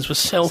the wounds were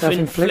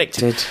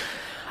self-inflicted.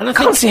 And I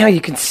can't see how you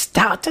can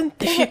stab.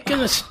 If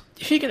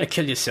you're gonna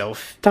kill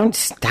yourself, don't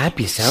stab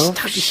yourself.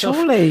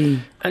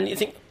 Surely. And you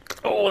think,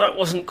 oh, that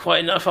wasn't quite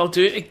enough, I'll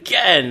do it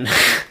again.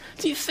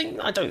 Do you think?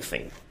 I don't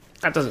think.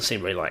 That doesn't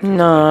seem very likely.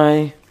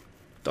 No.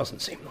 Doesn't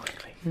seem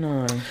likely.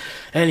 No.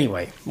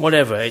 Anyway,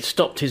 whatever. It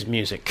stopped his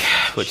music,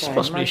 which is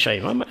possibly a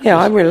shame.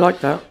 I really like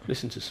that.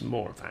 Listen to some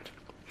more of that.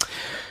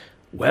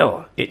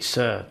 Well, it's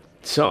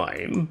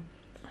time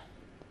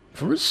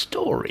for a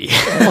story.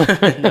 No,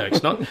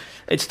 it's not.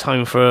 It's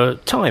time for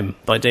Time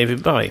by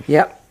David Bowie.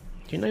 Yep.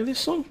 Do you know this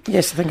song?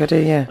 Yes, I think I do,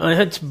 yeah. I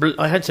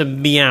had to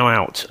meow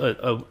out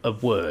a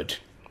word.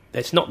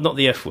 It's not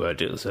the F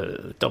word, it was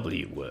a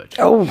W word.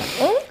 Oh.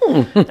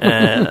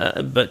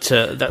 But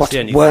that's the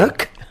only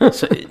work?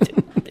 So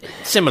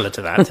similar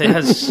to that. It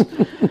has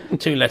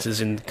 2 letters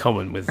in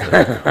common with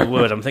the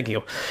word I'm thinking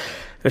of.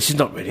 This is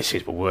not really a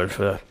suitable word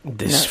for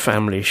this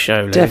family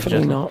show.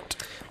 Definitely not.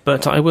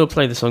 But I will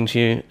play the song to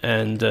you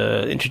and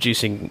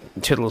introducing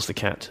Tiddles the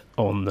cat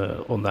on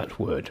that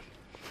word.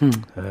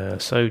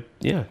 So,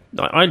 yeah.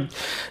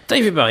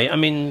 David Bowie, I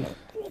mean,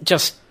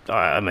 just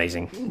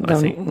amazing, I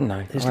think. No,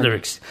 his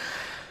lyrics.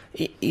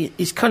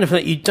 It's kind of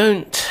like you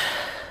don't...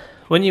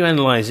 When you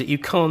analyse it, you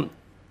can't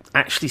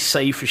actually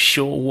say for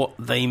sure what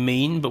they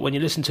mean, but when you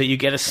listen to it, you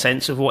get a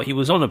sense of what he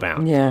was on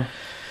about. Yeah.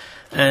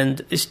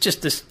 And it's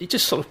just this... It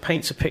just sort of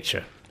paints a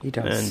picture. He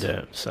does.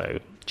 And so...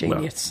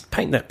 Genius. Well,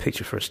 paint that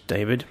picture for us,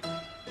 David.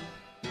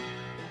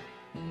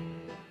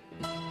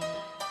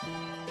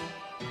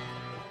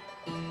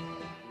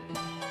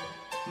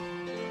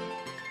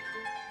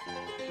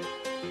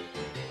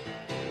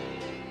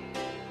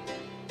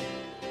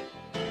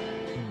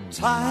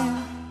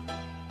 Time,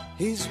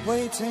 he's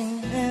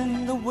waiting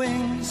in the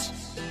wings.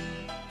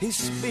 He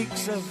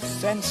speaks of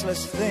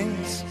senseless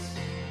things.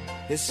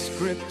 His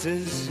script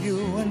is you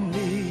and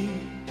me.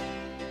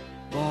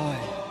 Boy,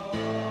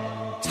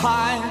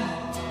 time,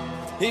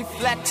 he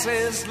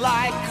flexes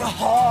like a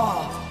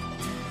whore,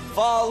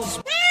 falls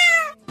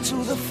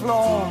to the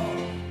floor.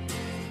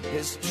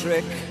 His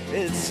trick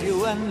is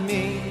you and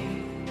me.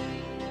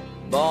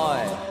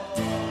 Boy,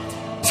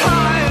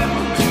 time,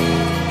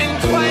 in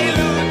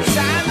quaaludes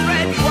and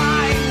red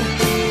wine,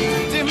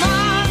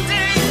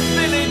 demanding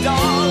Billy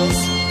dolls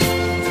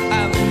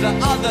and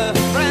other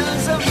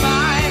friends of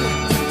mine.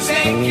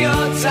 Take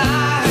your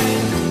time.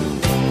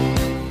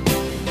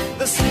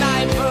 The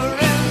sniper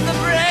in the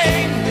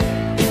brain,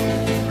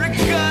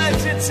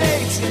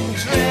 regurgitating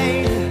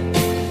drain,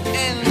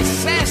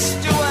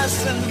 incestuous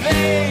and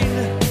vain,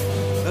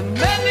 and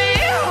many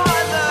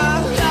other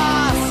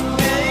last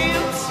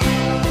names.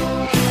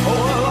 Oh,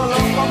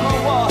 look on the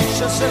watch,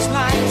 it says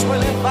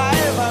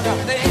 9:25, and I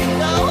think,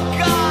 oh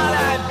God,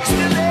 I'm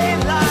still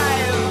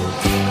alive.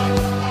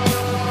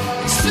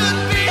 Should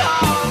be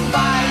home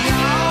by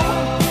now.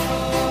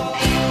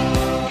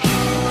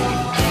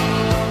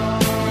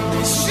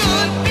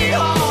 Should be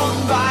home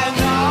by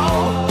now.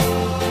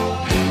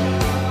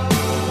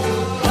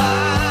 La,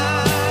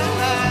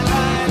 la,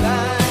 la, la,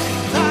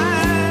 la,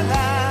 la,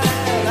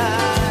 la,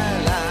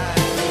 la.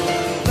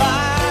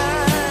 La,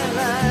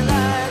 la, la,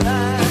 la, la, la,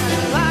 la,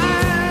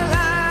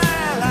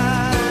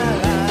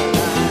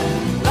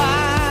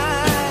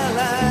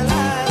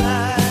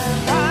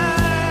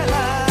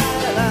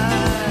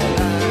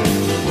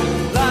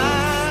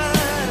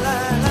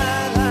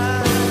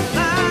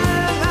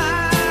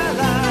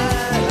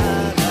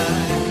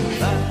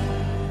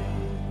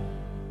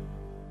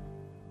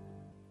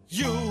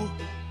 You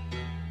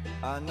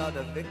are not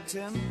a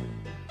victim.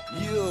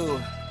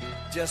 You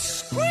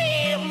just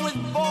scream with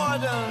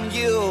boredom.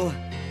 You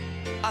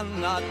are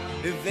not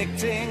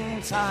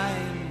evicting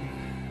time.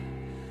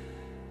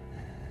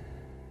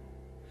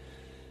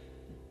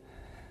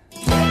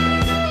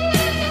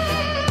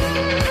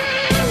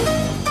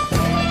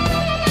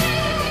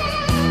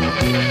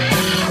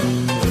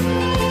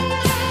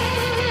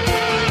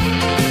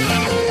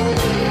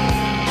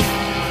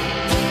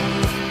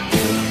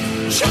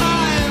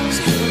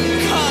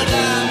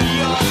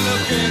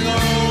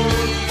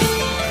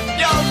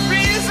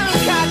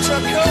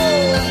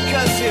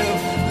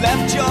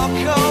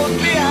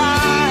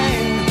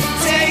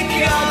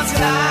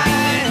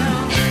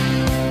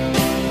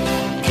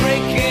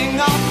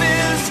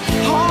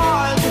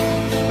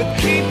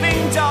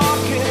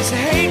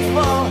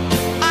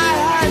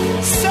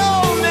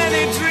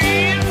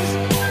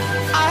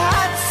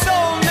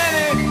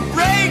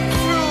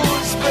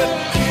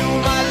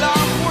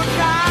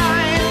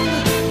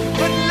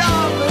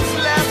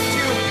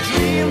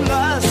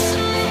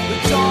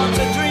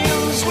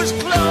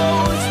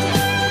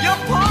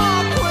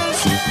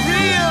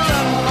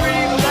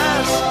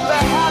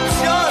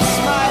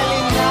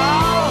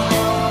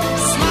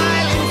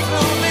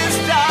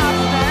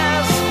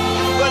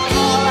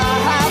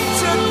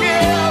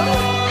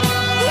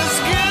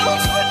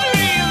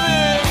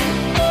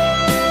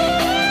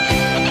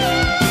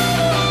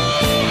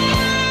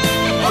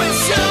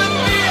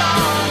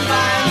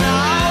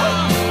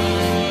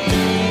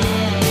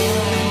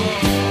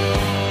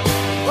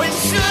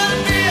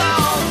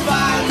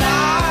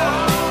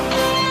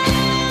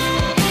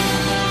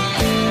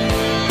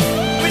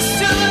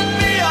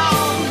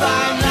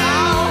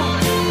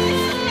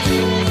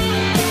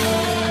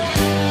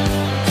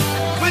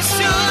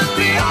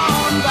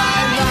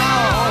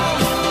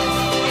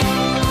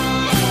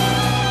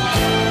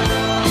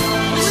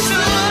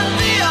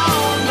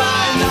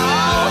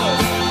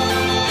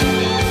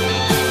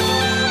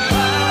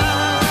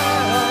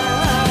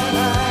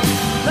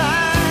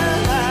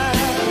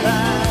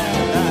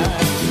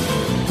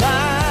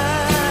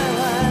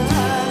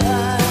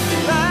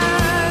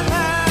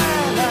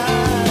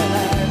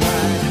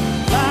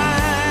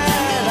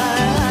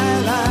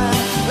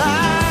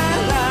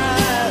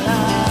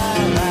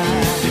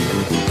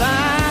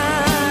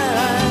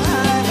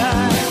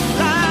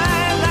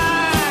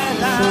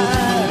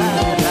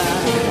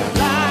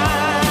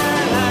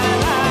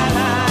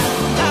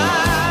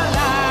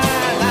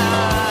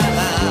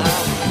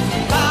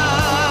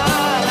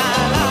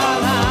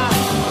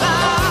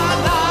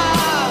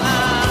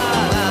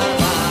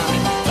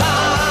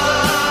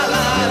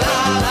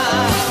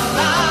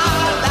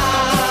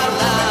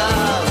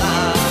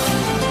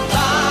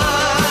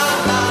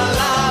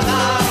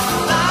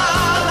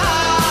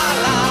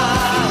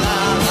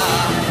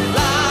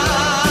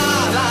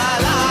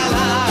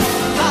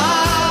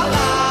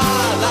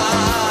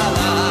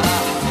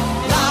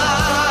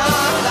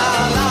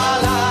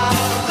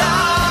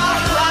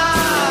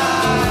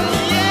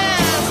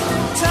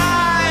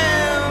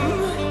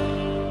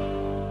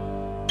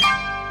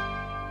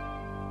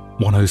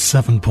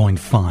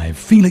 107.5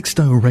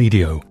 Felixstowe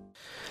Radio.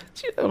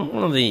 See,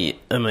 one of the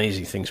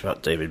amazing things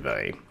about David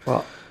Bowie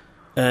What?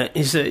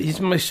 is that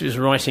he's most of his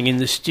writing in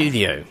the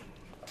studio.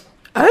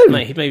 Oh.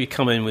 He'd maybe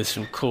come in with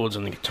some chords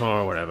on the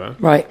guitar or whatever.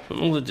 Right. But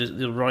all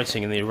the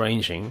writing and the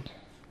arranging,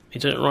 he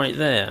did it right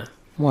there.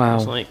 Wow.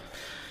 It's like,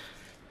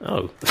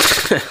 oh,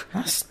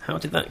 how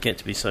did that get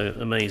to be so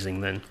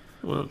amazing then?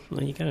 Well,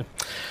 there you go.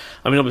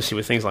 I mean, obviously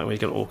with things like when he's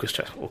got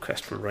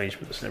orchestral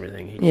arrangements and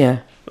everything, he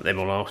put them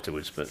on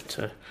afterwards.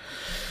 But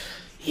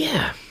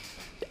yeah,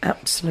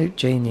 absolute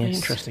genius. Very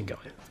interesting guy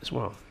as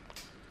well,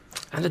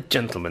 and a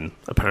gentleman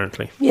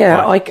apparently.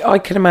 Yeah, I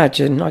can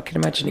imagine. I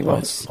can imagine he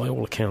was. By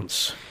all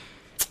accounts,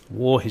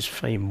 wore his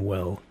fame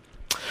well.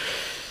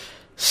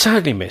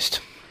 Sadly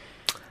missed.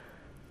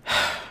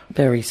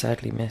 Very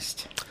sadly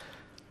missed.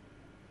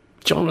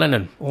 John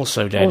Lennon,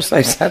 also dead.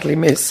 Also sadly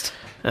missed.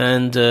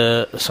 And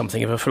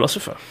something of a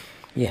philosopher.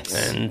 Yes.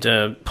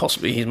 And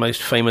possibly his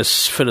most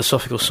famous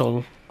philosophical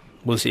song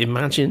was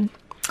Imagine,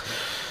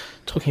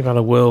 talking about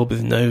a world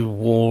with no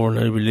war,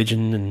 no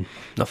religion, and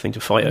nothing to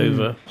fight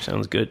over.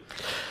 Sounds good.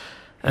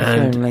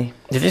 And only.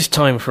 It is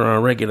time for our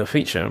regular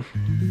feature.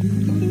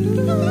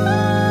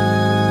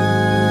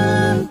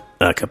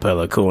 A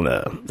cappella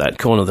corner. That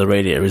corner of the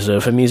radio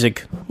reserved for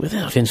music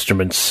without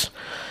instruments.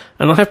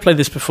 And I have played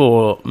this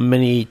before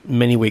many,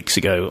 many weeks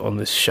ago on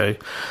this show.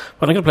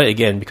 But I'm going to play it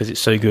again because it's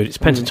so good. It's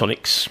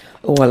Pentatonics.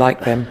 Oh, I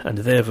like them. And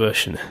their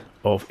version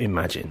of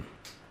Imagine.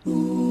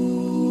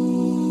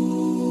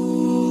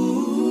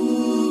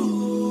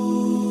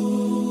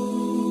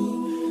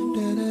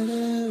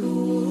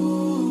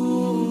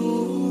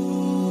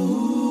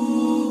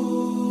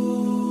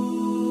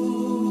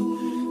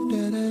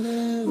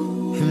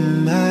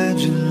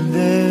 Imagine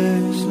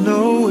there's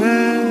no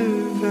heaven.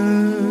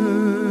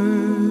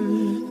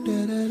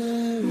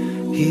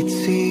 It's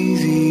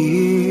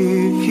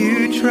easy if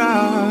you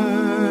try.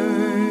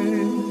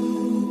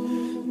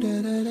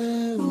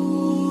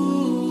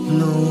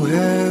 No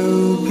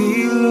hell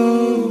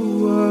below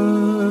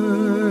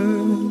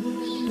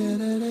us.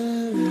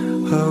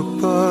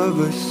 Above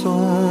us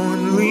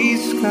only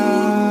sky.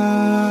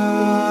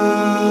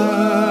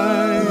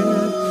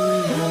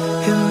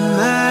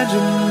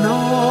 Imagine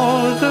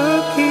all the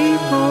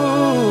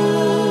people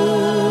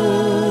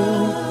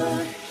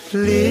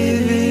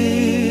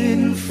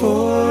living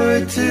for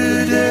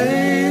today.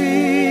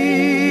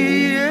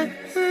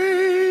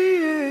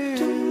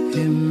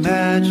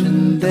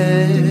 Imagine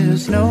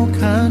there's no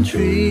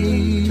country.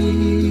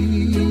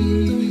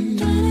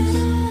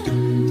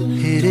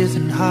 It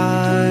isn't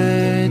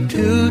hard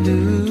to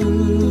do.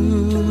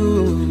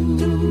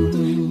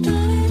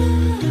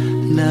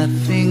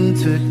 Nothing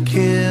to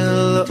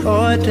kill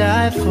or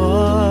die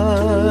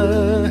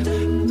for.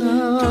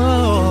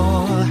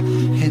 No,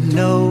 and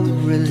no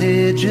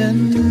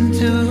religion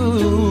too.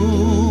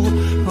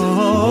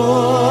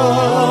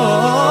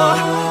 Oh,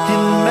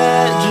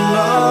 imagine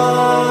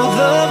all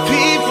the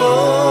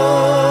people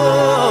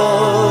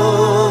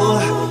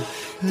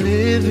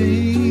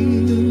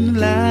living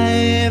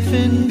life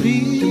in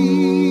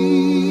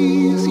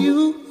peace.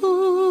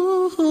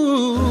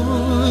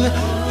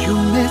 You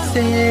may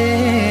say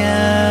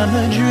I'm a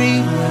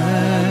dreamer,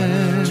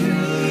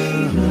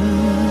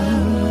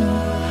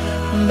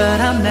 but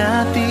I'm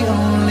not the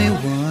only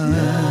one.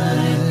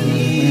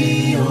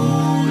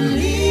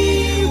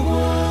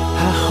 I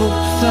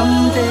hope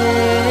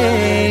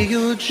someday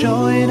you'll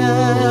join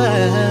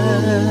us,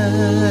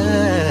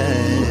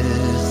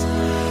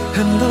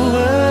 and the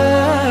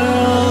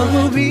world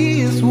will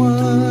be as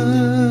one.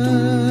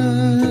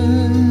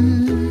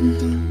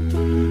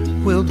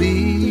 We'll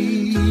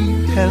be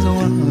as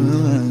one.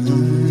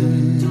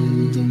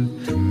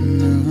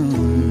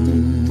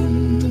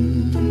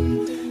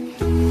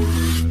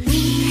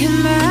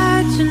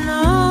 Imagine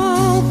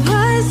all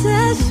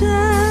possessions.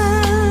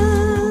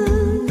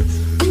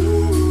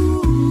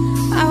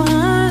 I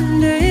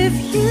wonder if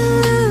you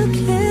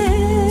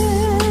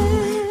care.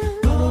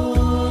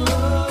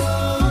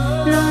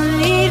 No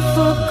need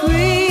for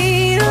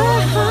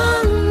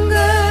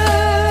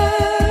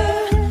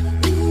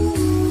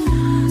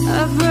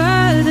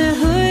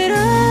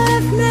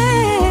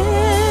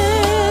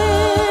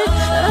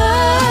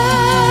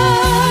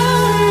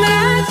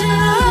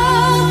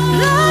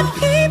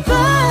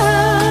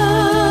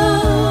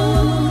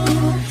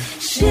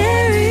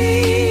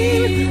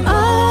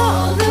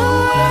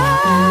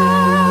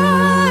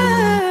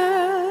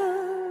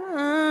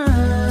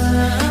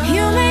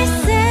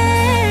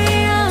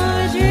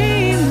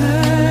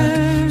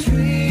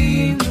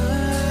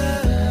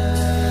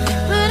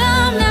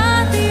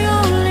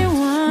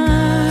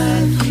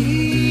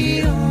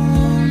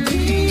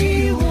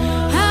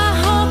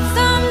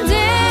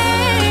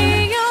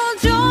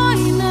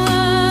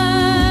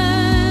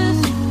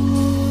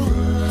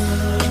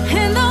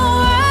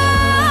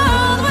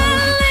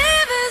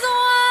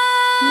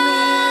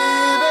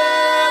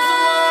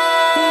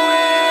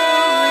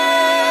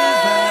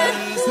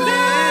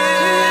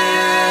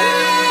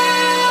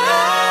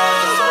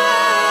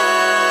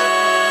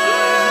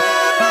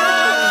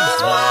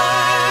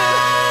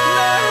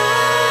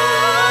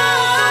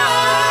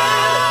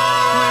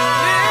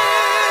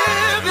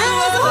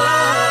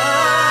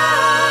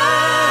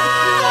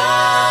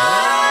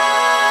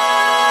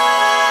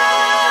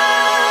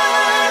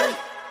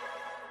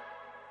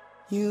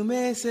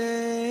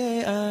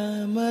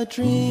a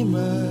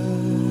dreamer,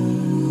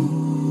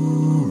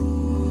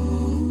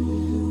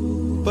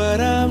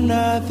 but I'm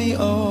not the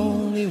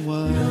only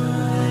one.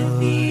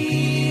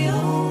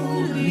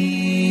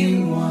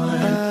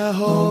 I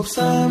hope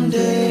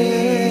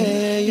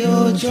someday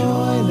you'll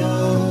join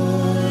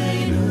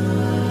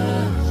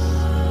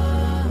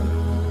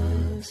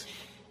us,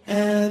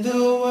 and the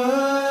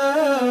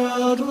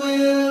world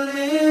will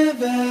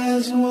live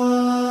as one.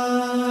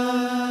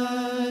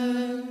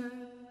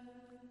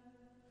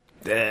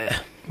 There.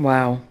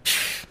 Wow.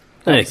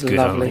 They're That was good,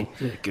 lovely. aren't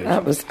they? They're good.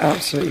 That was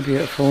absolutely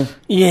beautiful.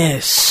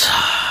 Yes.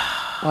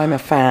 I'm a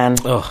fan.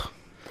 Oh,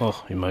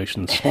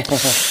 emotions.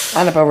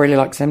 Annabelle really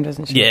likes them,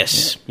 doesn't she?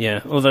 Yes, yeah.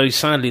 Although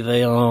sadly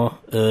they are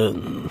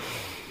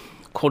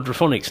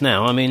quadraphonics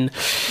now. I mean,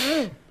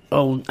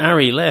 old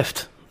Ari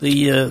left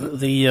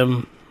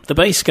the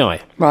bass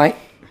guy. Right.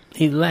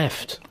 He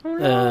left. It's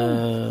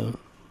a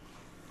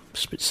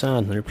bit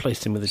sad. They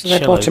replaced him with a So cello.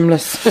 they're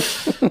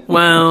bottomless.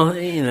 Well,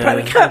 you know. But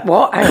we can't,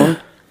 what? Hang on.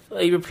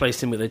 He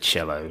replaced him with a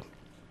cello.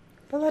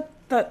 Well,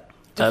 that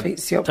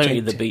defeats the Tony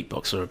object. the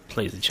beatboxer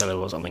plays the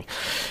cello or something.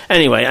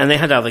 Anyway, and they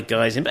had other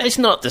guys in, but it's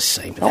not the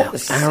same without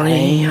the Ari.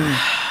 same.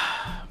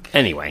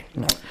 Anyway,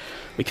 No.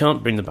 we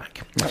can't bring them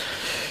back. No.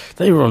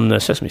 They were on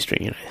Sesame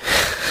Street, you know.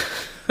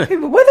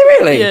 Were they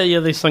really? Yeah,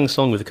 they sang a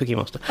song with the Cookie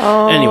Monster.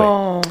 Oh,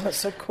 Anyway, that's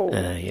so cool.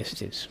 yes,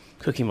 it is.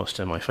 Cookie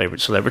Monster, my favourite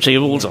celebrity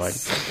of all time.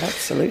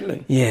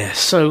 Absolutely. Yeah,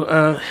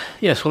 so,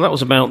 yes, well, that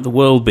was about the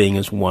world being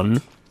as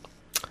one.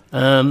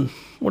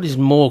 What is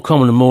more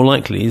common and more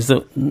likely is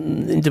that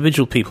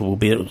individual people will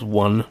be as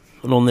one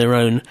and on their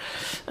own.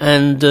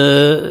 And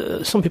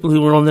some people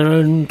who are on their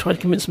own try to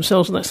convince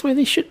themselves that that's the way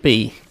they should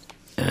be.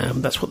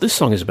 That's what this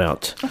song is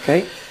about.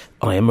 Okay.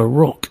 I Am a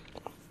Rock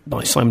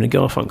by Simon and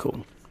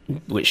Garfunkel,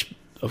 which,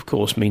 of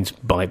course, means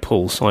by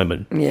Paul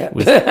Simon. Yeah.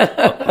 With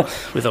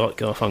Art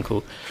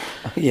Garfunkel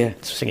Yeah.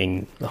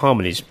 singing the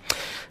harmonies.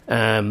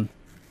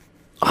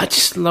 I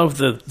just love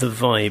the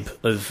vibe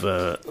of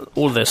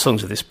all of their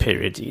songs of this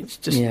period. It's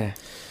just, Yeah.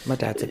 My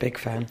dad's a big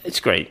fan. it's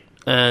great.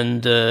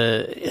 And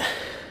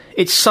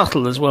it's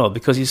subtle as well,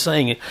 because he's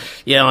saying,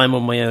 yeah, I'm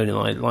on my own and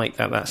I like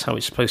that, that's how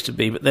it's supposed to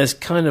be. But there's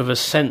kind of a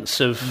sense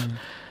of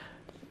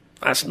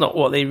that's not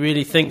what he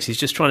really thinks. He's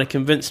just trying to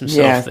convince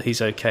himself that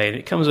he's okay. And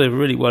it comes over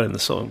really well in the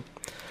song.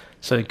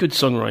 So good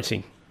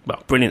songwriting.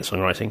 Well, brilliant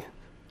songwriting.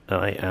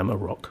 I Am a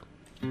Rock.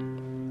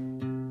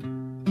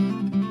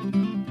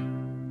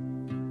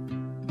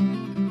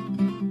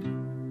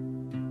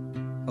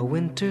 A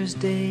winter's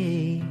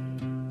day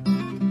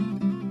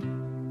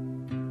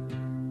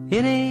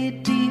in a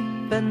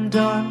deep and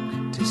dark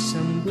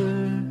December,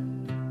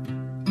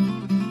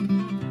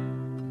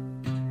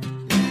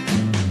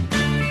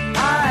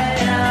 I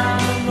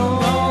am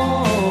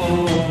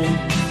alone,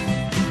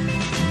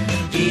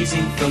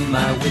 gazing from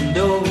my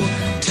window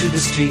to the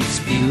streets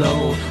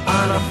below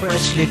on a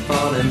freshly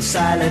fallen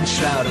silent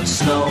shroud of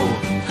snow.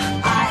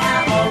 I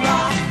am a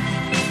rock,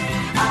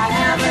 I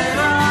am an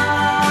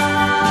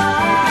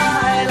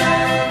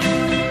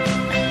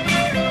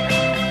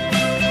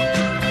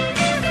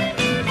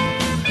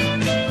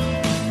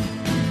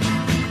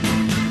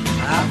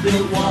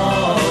built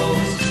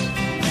walls,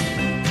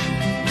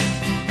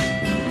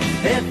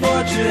 a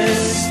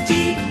fortress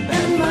deep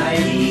and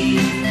mighty,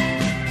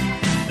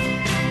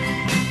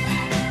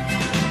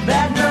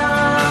 that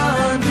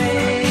none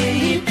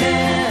may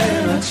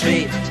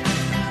penetrate.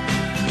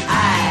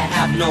 I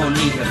have no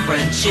need of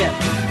friendship.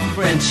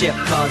 Friendship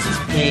causes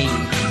pain.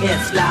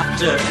 It's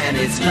laughter and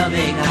it's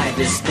loving I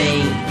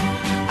disdain.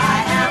 I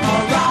am a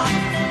rock.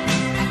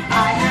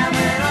 I am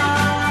an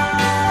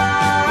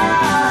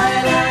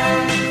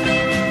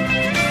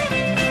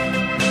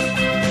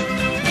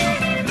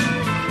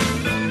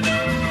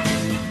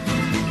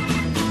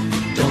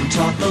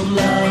talk of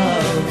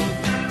love.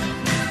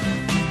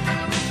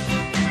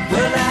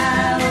 Well,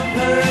 I've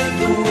heard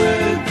the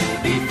word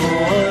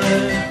before.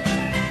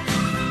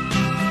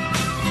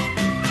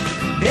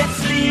 It's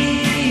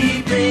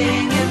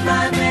sleeping in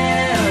my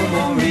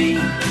memory.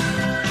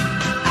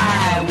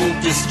 I won't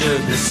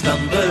disturb the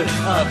slumber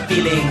of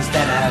feelings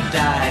that have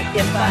died.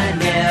 If I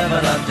never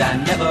loved, I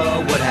never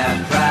would have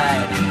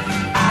cried.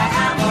 I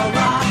am a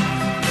rock.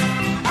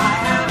 I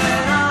am an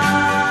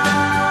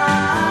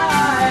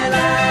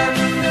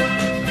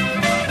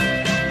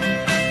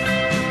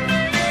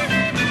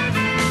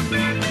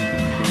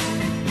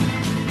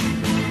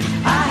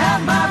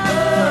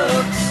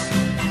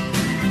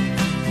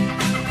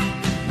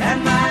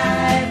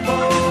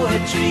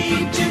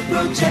to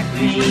protect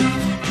me.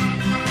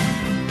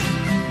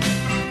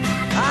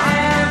 I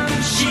am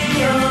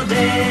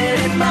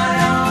shielded in my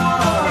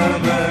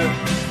armor,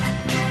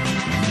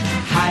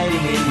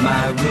 hiding in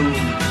my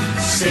room,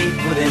 safe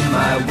within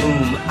my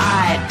womb.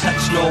 I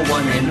touch no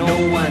one and no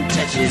one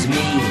touches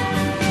me.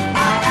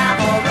 I am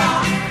a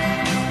rock.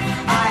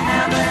 I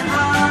am an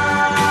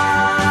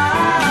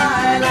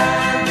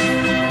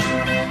island,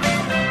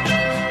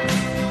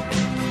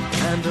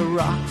 and a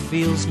rock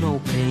feels no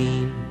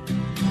pain,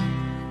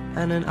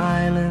 and an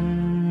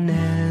island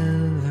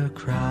never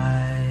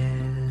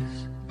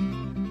cries.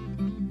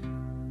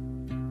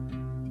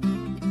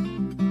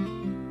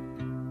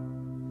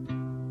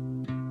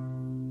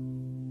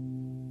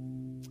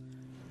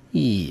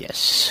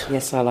 Yes.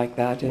 Yes, I like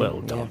that.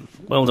 Well done.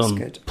 Yeah, Well that's done,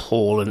 good.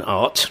 Paul and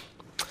Art.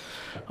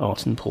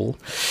 Art and Paul.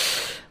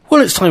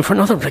 Well, it's time for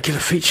another regular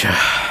feature.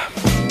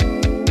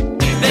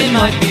 They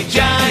might be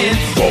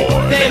giants.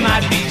 They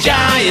might be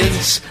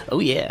giants. Oh,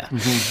 yeah.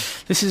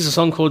 This is a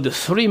song called The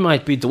Three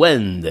Might Be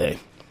Duende.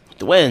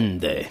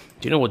 Duende.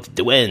 Do you know what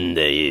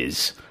duende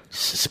is?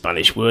 It's a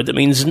Spanish word that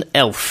means an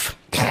elf.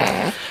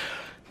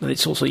 But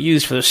it's also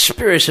used for the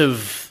spirit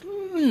of,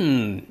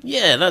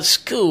 yeah, that's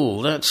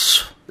cool,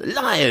 that's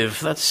alive,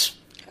 that's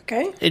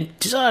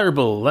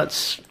desirable,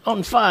 that's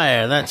on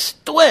fire, that's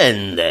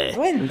duende.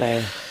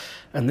 Duende.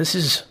 And this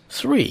is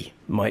Three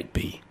Might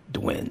Be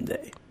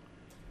Duende.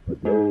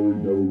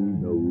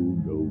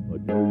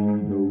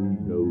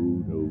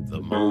 The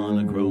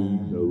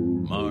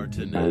monochrome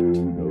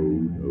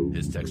martinet.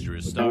 His texture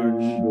is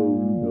starch.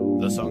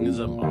 The song is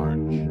a march.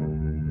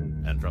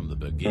 And from the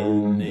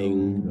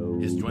beginning,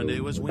 his duende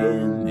was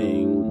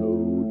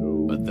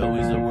winning. But though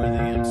he's a worthy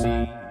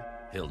MC,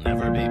 he'll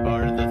never be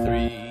part of the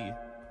three.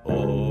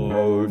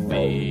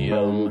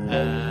 Orpheum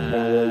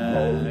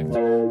hacked,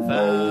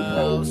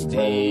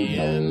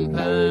 Faustian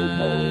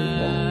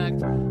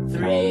pact.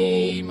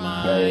 Three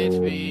might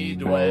be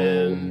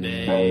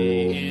duende,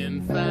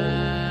 in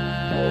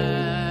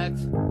fact.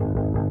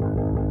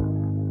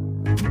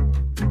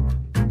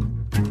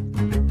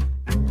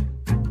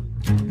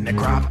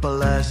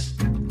 Necropolis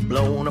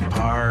blown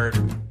apart,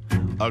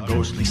 a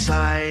ghostly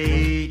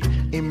sight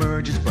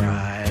emerges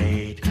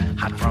bright.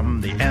 Hot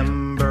from the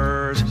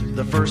embers,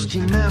 the first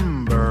team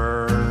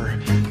member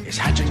is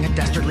hatching a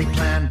dastardly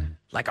plan,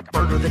 like a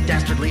bird with a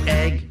dastardly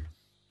egg.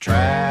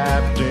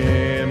 Trapped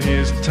in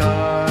his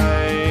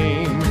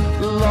time,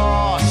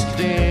 lost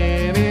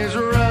in his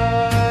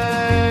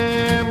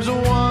rhymes,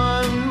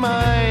 one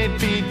might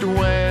be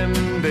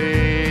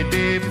duende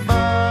defined.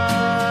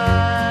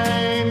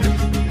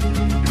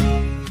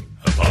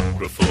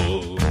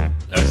 Apocryphal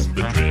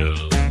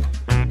espadrille,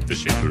 the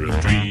shaper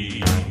of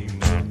dreams,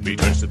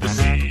 returns to the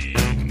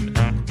scene.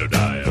 No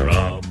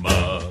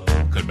diorama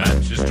could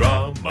match his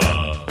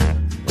drama.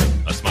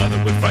 A smile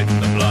that would frighten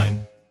the blind.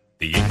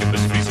 The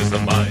incubus freezes the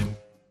mind.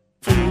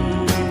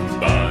 Fooled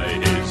by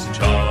his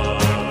charm,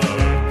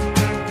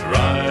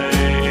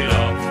 right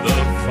off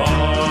the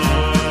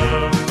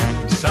farm.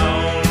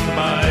 Sound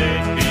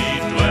might be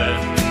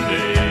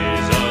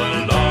duende's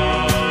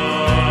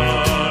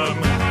alarm.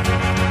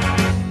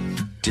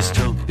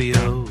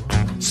 Dystopio,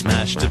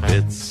 smashed to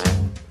bits.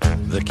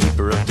 The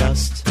keeper of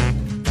dust,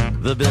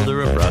 the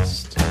builder of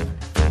rust.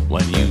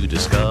 When you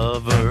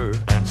discover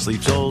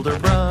sleep's older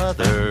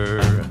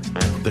brother,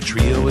 the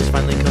trio is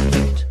finally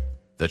complete.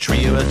 The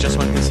trio has just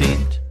one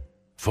conceit.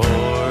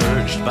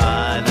 Forged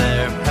by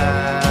their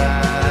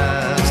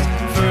past,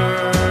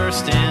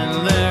 first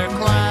in their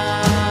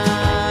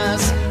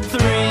class.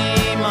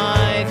 Three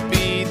might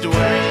be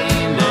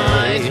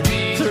duende.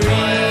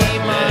 Three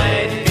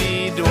might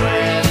be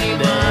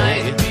duende.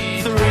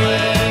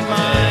 Three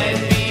might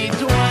be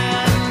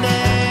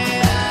duende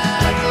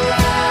at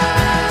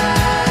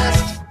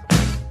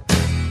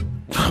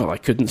last. Well, I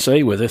couldn't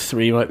say whether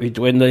three might be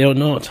duende or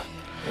not.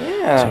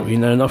 Yeah. So we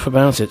know enough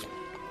about it.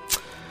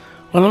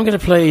 Well, I'm going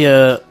to play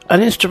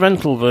an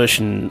instrumental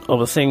version of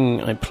a thing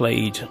I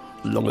played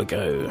long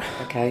ago.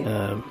 Okay.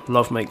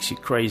 Love Makes You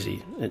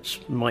Crazy. It's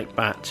Mike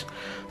Batt.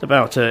 It's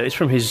about. It's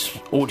from his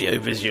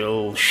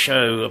audiovisual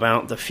show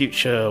about the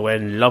future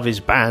when love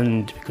is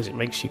banned because it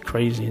makes you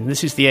crazy. And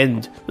this is the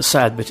end, the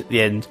sad bit at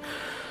the end.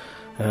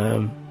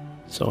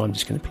 So I'm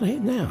just going to play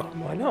it now.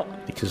 Why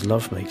not? Because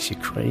love makes you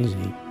crazy.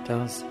 It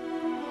does.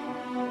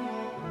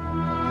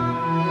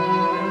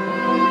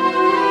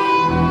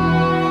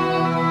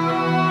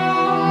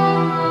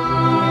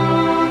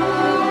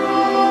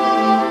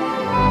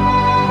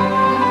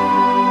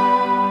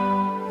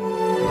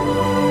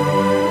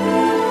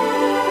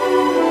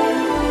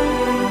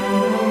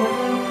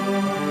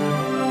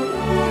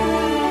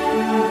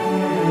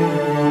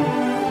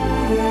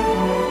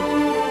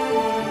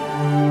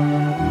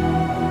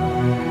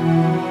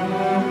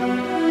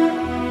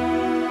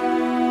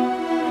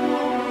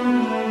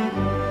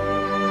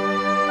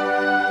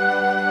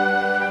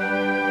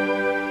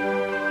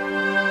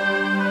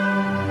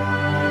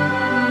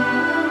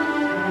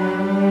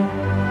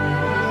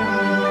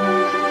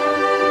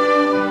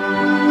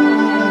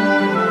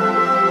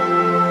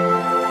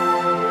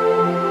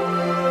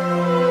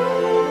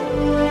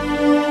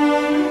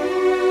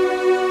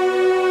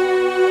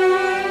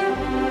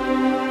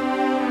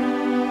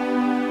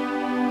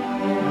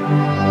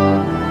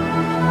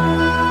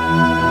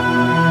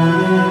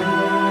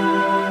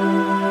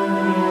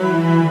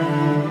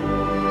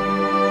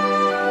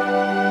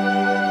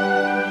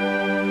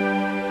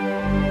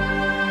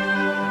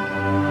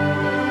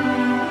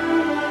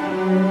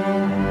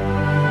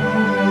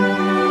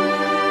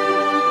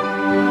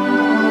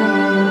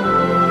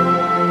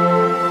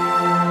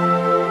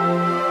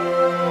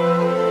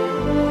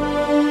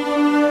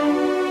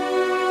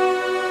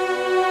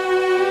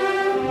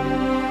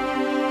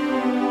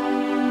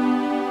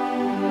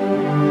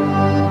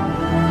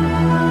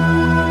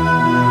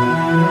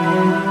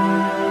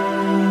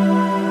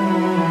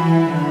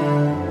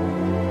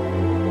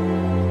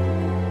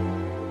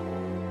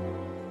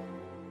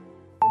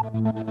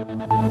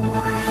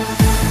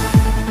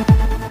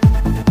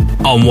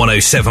 on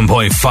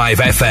 107.5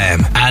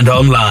 FM and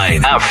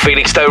online at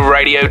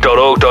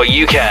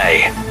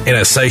felixstoweradio.org.uk. In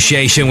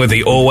association with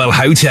the Orwell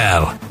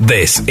Hotel,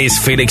 this is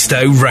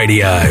Felixstowe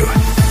Radio.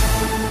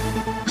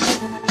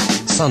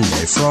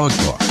 Sunday Frog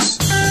Box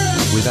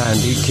with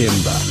Andy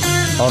Kimber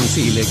on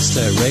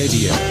Felixstowe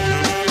Radio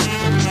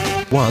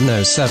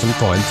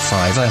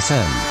 107.5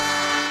 FM.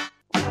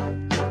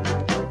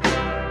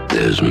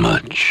 There's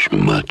much,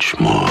 much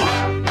more.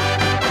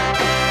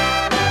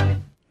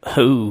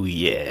 Oh,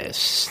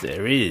 yes,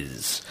 there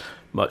is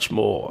much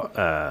more.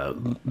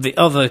 The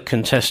other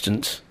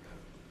contestant,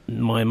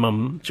 my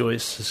mum,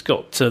 Joyce, has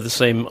got the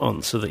same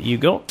answer that you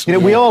got. You know,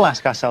 we all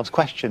ask ourselves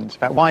questions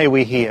about why are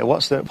we here?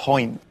 What's the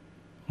point?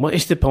 What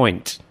is the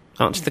point?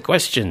 Answer the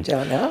question.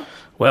 Don't know.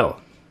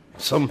 Well,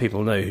 some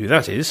people know who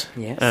that is.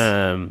 Yes.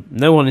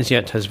 No one as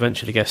yet has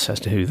ventured a guess as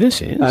to who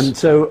this is. And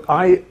so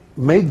I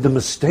made the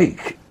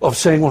mistake of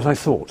saying what I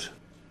thought.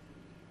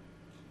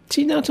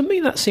 See, now to me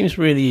that seems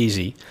really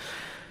easy.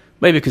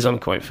 Maybe because I'm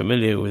quite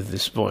familiar with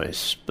this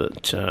voice,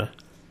 but, yeah,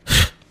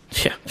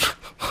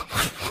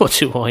 what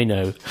do I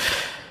know?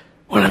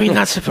 Well, I mean,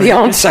 that's a very the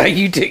answer,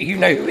 you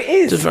know who it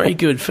is. It's a very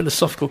good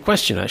philosophical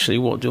question, actually.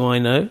 What do I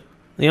know?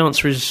 The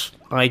answer is,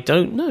 I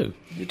don't know.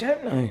 You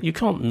don't know. You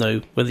can't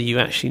know whether you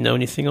actually know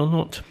anything or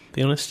not, to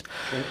be honest.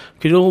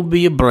 Could all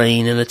be a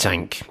brain in a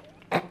tank.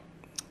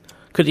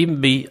 Could even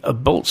be a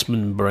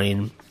Boltzmann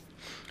brain.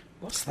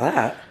 What's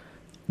that?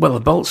 Well,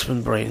 a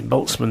Boltzmann brain,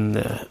 Boltzmann,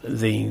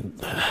 the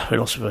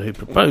philosopher who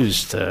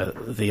proposed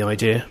the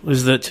idea,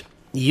 was that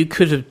you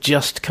could have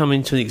just come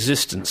into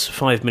existence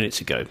 5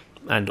 minutes ago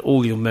and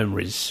all your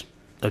memories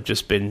have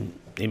just been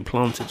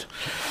implanted.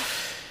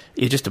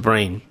 You're just a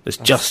brain that's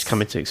just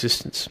come into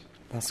existence.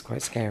 That's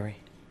quite scary.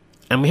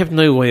 And we have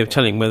no way of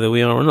telling whether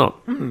we are or not.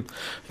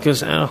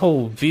 Because our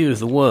whole view of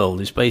the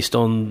world is based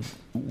on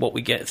what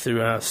we get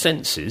through our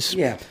senses.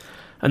 Yeah.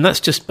 And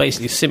that's just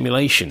basically a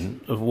simulation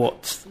of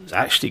what's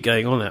actually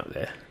going on out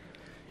there.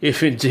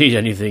 If indeed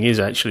anything is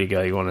actually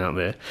going on out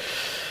there.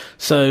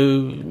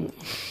 So,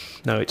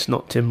 no, it's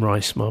not Tim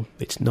Rice, Mum.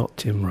 It's not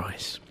Tim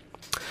Rice.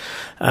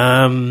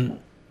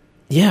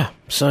 Yeah,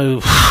 so,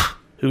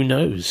 who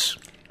knows?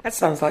 That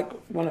sounds like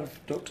one of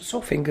Dr.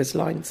 Sawfinger's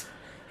lines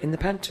in the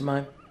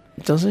pantomime.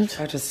 Does it?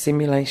 About a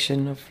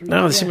simulation of...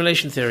 No, the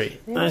simulation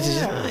theory. Yeah.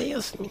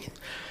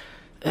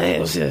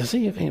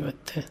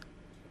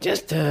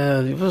 Just,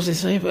 what was it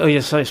say? Oh,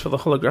 yes, it's for the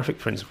holographic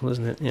principle,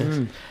 isn't it? Yes.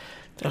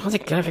 The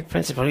holographic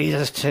principle leads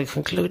us to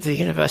conclude the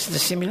universe is a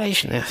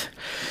simulation. Yes.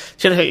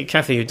 Should I look at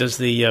Kathy, who does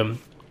the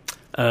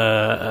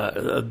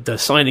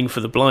signing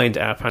for the blind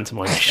at our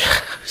pantomime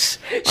shows.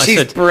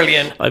 She's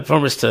brilliant. I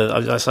promised her,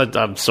 I said,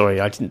 I'm sorry,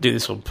 I didn't do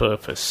this on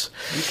purpose.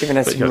 You've given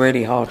us some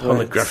really hard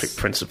holographic words.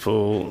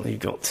 principle,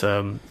 you've got,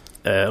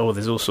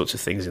 there's all sorts of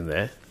things in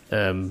there.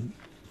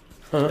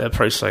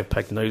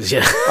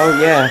 Prosopagnosia. Oh,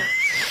 yeah.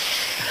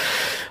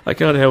 I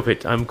can't help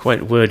it. I'm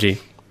quite wordy.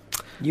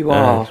 You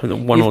are.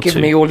 You've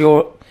given me all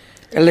your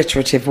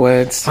alliterative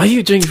words. Are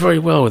you doing very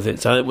well with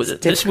it?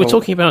 We're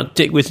talking about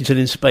Dick Whittington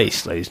in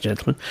Space, ladies and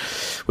gentlemen,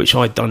 which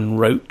I done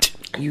wrote.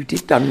 You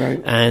did done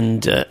wrote.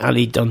 And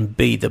Ali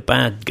Dunby, the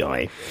bad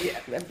guy,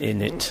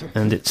 in it.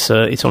 And it's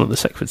on at the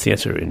Seckford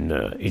Theatre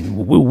in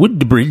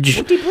Woodbridge.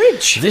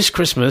 Woodbridge. This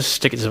Christmas.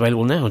 Tickets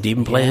available now.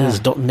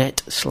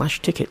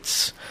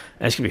 DemonPlayers.net/tickets. It's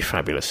going to be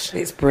fabulous.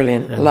 It's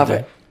brilliant. Love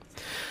it.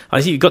 I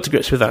think you got to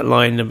grips with that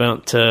line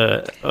about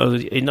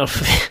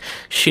enough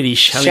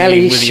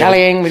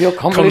shilly-shallying with your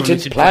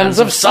convoluted plans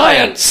of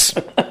science.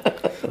 I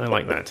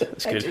like that.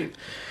 That's good.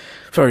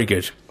 Very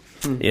good.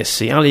 Yes,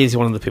 see, Ali is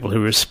one of the people who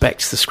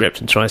respects the script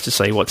and tries to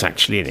say what's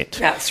actually in it.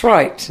 That's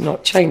right,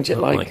 not change it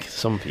like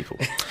some people.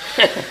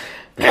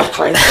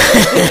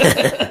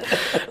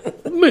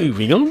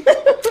 Moving on.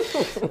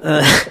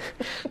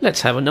 Let's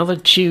have another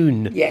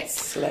tune.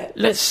 Yes,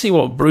 let's see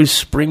what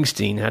Bruce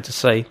Springsteen had to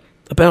say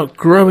about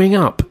growing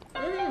up.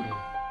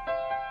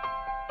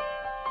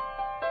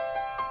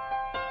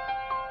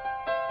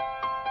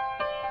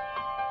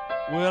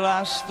 Well,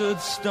 I stood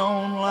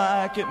stone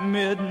like at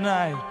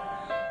midnight,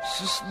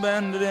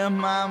 suspended in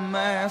my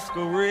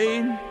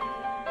masquerade,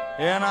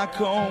 and I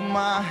combed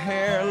my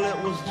hair, it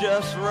was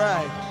just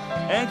right,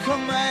 and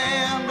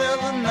commanded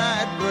the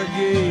night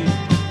brigade.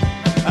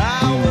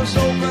 I was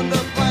open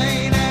to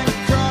pain and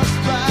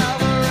crushed by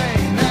the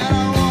rain, and I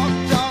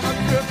walked on a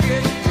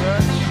crooked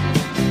crutch.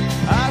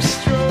 I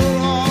strode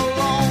all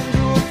along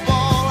to a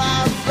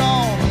fallout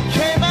dawn,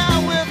 came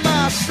out with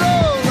my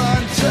soul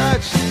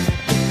untouched.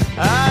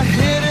 I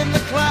hid in the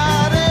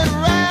cloud and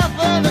wrath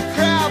of the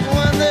crowd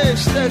when they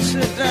said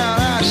sit down.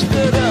 I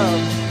stood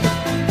up.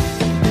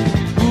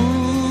 Ooh,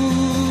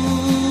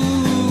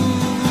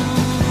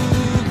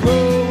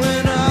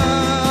 growing up.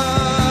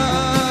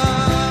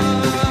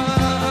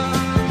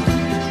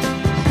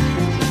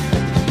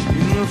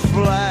 The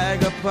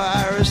flag of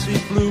piracy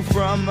flew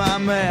from my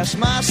mast.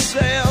 My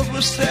sails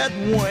were set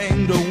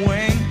wing to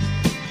wing.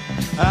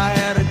 I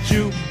had a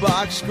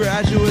jukebox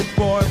graduate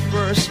for a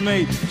first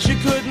mate. She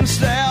couldn't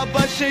sail,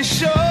 but she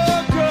sure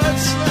could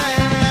sing.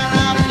 And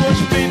I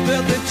pushed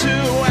B-52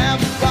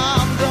 and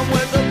bombed them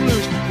with a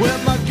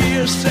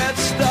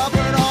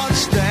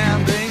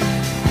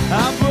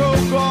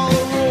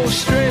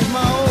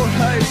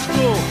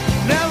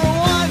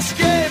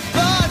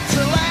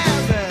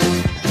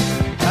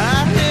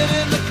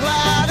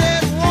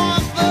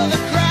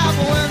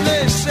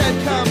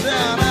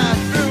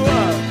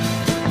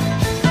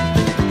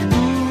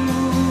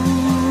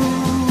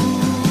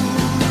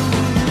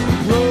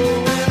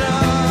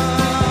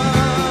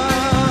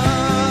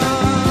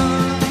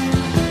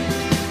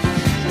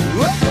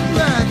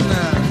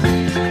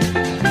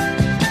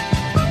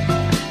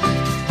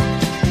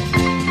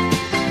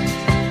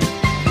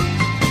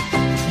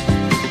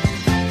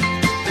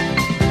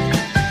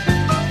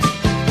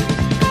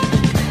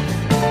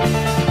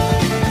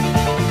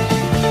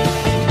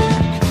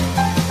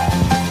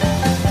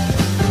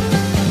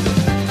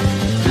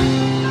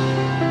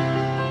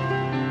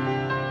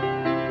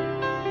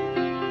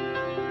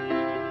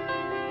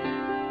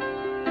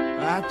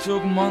I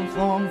took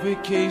month-long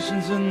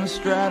vacations in the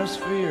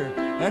stratosphere,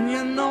 and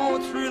you know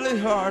it's really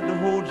hard to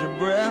hold your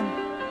breath.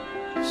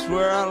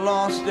 Swear I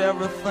lost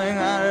everything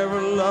I ever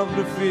loved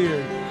or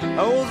feared.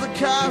 I was a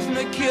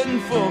cosmic kid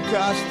in full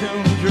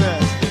costume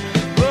dress,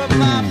 but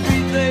my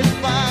feet, they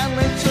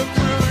finally took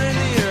root in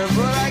here.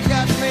 But I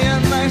got me a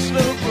nice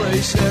little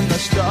place in the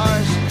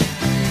stars,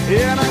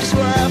 and I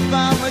swear I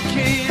found the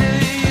key to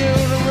the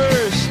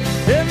universe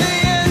in the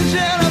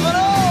engine of an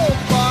old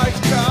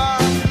parked car.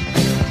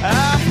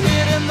 I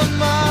hid in the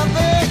mud,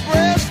 they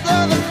breast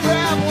of the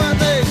crowd. When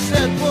they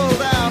said pull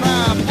down, I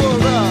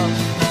pulled up.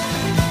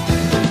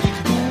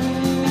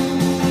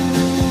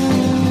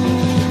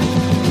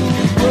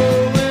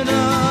 Rolling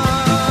up,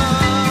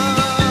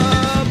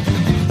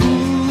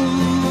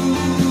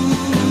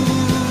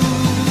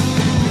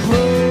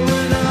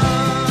 rolling up.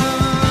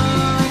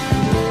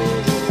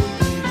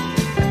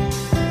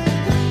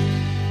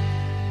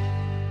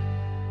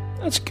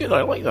 That's good,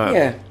 I like that.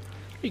 Yeah.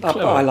 Very I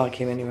clever. like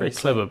him anyway. Very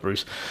clever,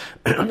 Bruce.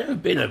 I've never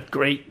been a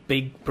great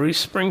big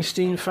Bruce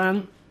Springsteen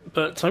fan,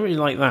 but I really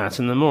like that.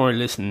 And the more I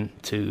listen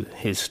to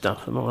his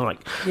stuff, the more I like.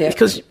 Yeah.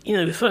 Because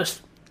the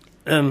first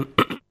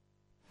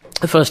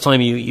time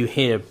you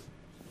hear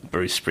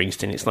Bruce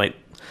Springsteen, it's like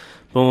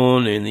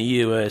Born in the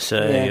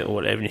USA or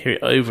whatever, and you hear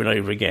it over and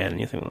over again, and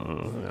you think,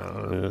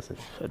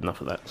 enough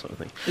of that sort of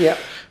thing. Yeah.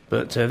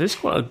 But there's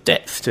quite a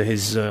depth to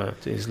his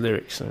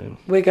lyrics. So.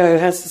 Wiggo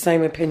has the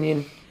same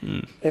opinion.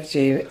 Mm.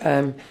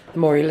 The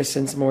more he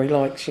listens, the more he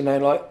likes.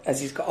 Like as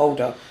he's got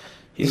older,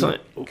 he's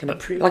like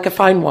a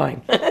fine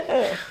wine.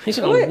 He's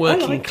a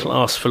working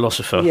class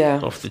philosopher Yeah.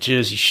 off the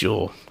Jersey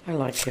Shore. I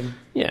like him.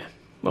 Yeah,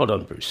 well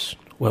done, Bruce.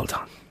 Well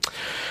done.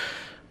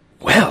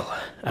 Well,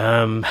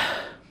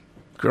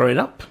 growing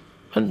up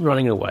and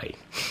running away.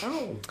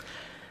 Oh.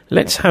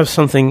 Let's have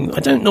something. I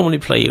don't normally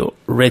play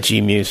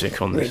reggae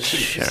music on this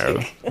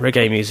show,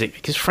 reggae music,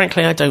 because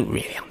frankly I don't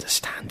really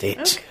understand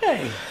it.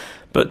 Okay.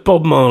 But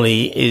Bob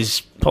Marley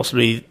is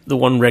possibly the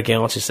one reggae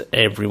artist that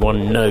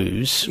everyone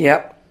knows.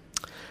 Yep.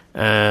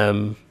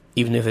 Even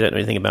if they don't know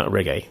anything about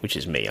reggae, which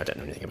is me, I don't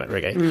know anything about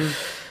reggae.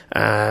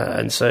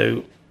 And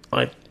so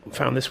I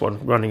found this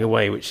one, Running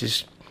Away, which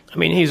is,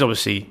 he's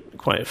obviously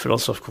quite a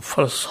philosophical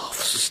person.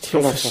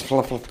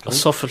 Philosophical.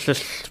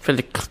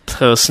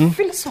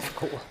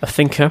 A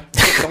thinker,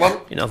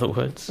 in other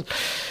words.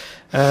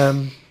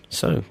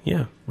 So,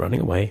 yeah,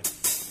 Running Away.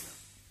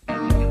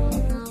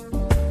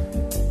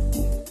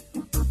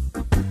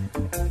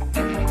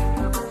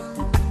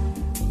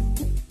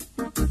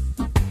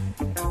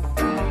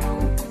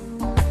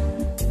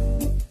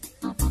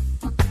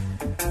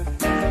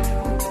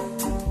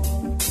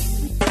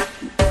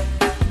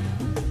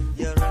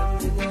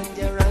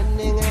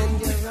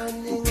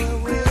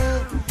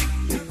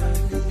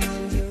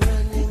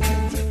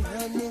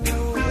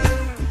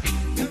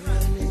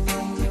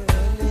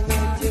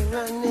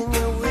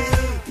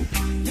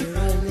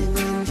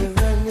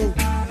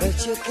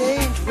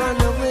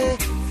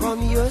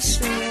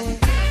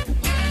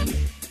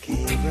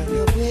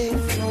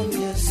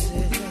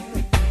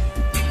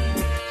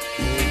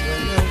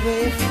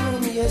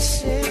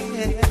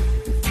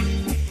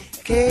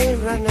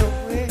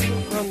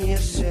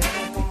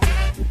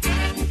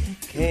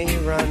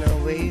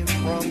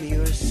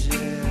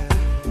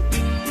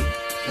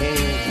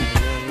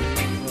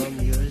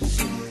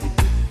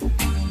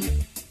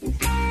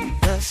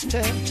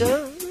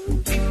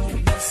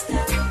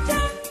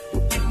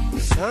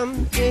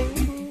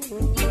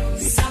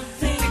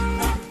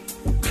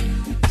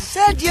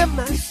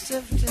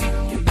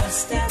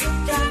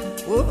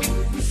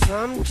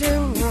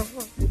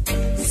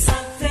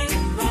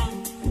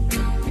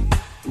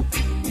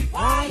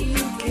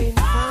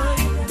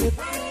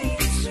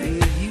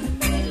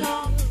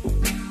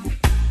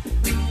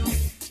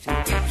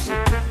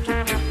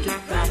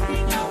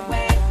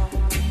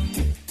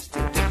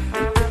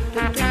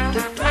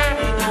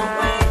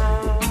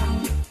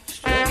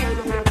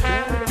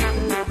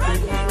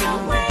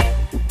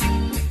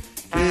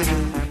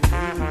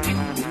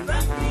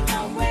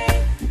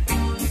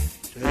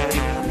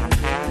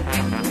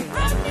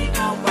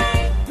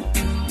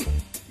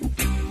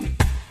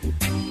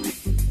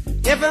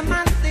 Every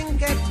man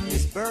thinketh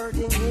his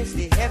burden is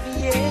the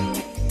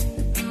heaviest.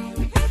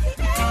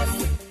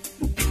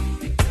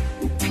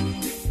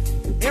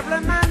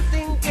 Every man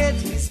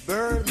thinketh his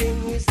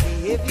burden is the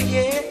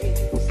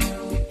heaviest.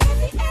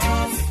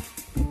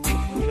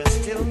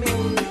 Just tell me,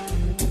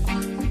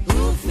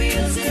 who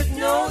feels it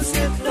knows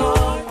it,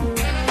 Lord?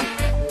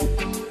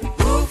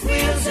 Who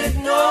feels it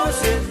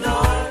knows it,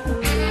 Lord?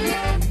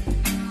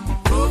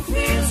 Who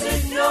feels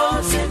it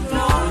knows it,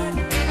 Lord?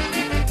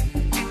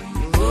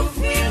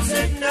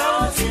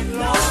 Knows it,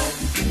 Lord.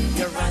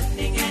 You're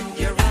running and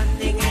you're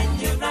running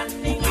and you're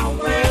running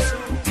away.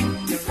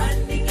 You're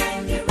running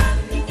and you're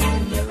running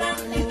and you're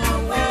running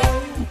away.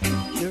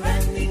 You're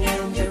running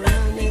and you're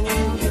running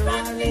and you're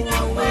running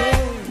away.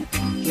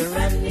 You're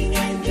running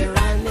and you're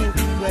running,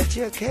 but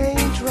you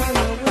can't run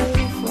away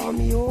from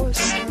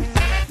yourself.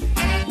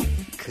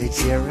 Could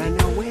you run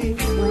away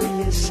from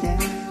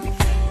yourself?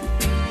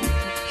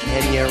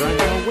 Can you run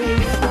away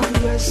from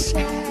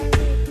yourself.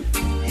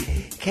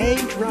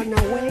 Can't run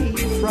away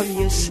from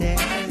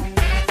yourself.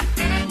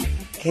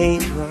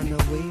 Can't run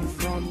away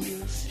from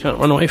yourself. Can't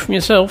run away from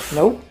yourself.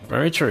 Nope.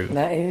 Very true.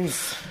 That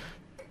is.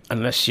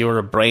 Unless you're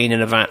a brain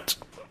in a vat.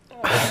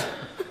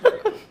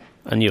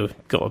 And you've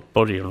got a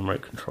body on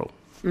remote control.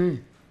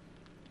 Mm.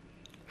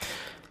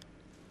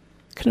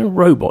 Can a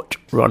robot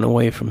run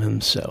away from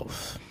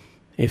himself?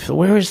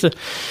 Where is the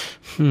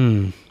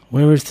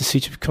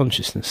seat of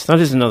consciousness? That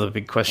is another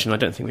big question. I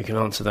don't think we can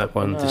answer that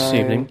one this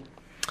evening.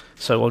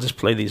 So I'll just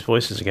play these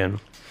voices again.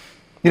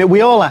 You know,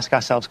 we all ask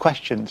ourselves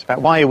questions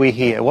about why are we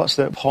here? What's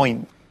the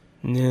point?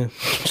 Yeah,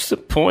 what's the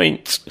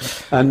point?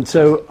 And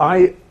so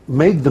I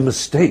made the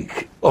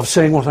mistake of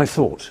saying what I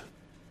thought.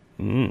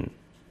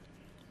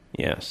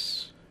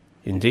 Yes,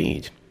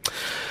 indeed.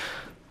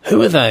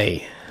 Who are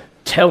they?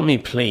 Tell me,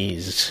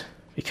 please,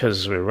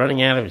 because we're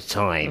running out of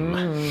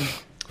time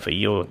for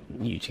you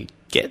to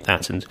get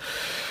that. And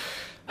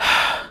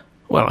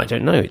well, I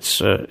don't know.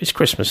 It's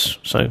Christmas,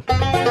 so.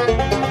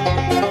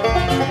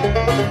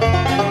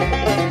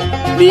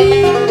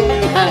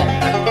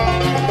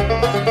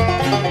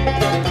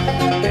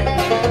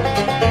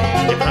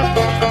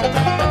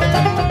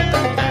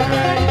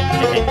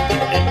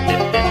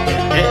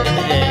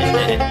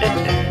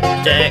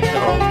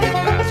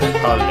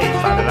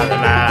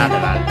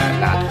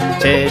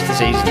 Tis the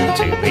season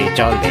to be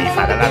jolly,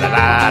 fa la la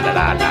la la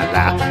la la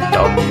la.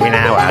 Don we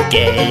now our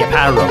gay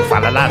apparel, fa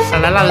la la la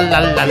la la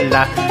la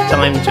la.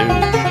 Time to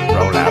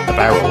roll out the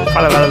barrel,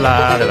 fa la la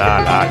la la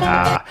la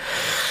la.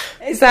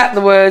 Is that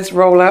the words?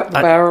 Roll out the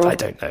barrel. I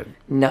don't know.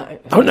 No.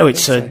 Oh no,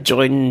 it's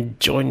join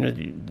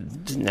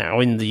now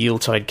in the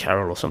Yuletide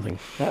Carol or something.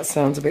 That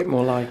sounds a bit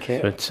more like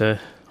it. But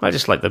I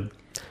just like the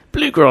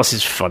bluegrass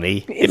is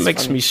funny. It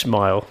makes me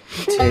smile.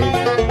 Me too.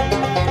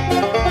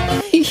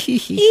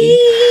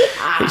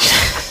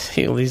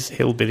 All these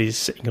hillbillies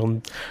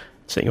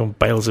sitting on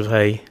bales of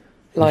hay,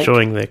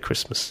 enjoying their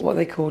Christmas. What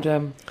they called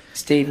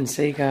Stephen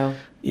Seagal.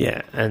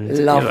 Yeah, and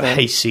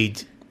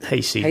Hayseed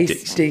Dixie.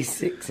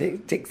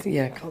 Dixie,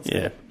 yeah, I can't say.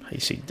 Yeah,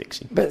 Hayseed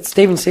Dixie. But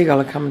Stephen Seagal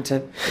are coming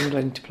to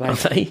England to play. Are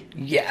they?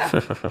 Yeah.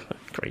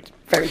 Great.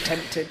 Very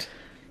tempted.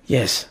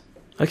 Yes.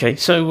 Okay,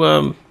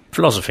 so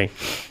philosophy.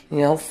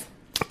 Yes.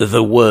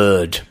 The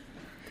Word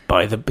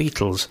by the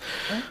Beatles.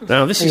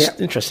 Now, this is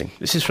interesting.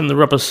 This is from the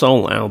Rubber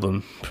Soul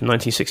album from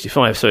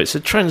 1965, so it's a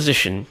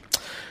transition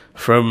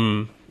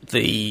from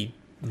the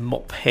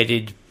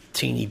mop-headed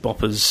teeny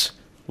boppers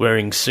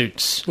wearing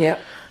suits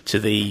to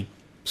the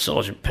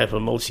Sgt. Pepper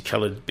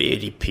multicoloured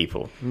beardy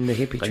people. The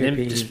hippie and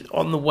then just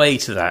on the way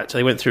to that,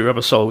 they went through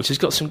Rubber Soul, which has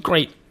got some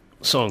great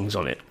songs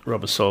on it.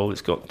 Rubber Soul, it's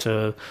got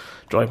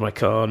Drive My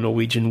Car,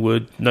 Norwegian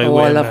Wood,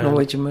 Nowhere I love Man,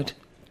 Norwegian Wood.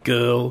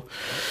 Girl,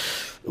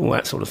 all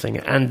that sort of thing.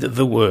 And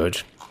The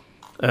Word,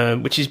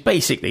 which is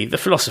basically, the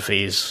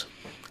philosophy is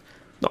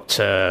not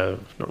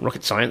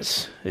rocket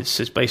science.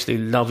 It's basically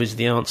love is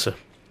the answer.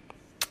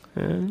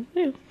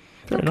 Yeah,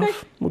 fair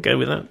enough. We'll go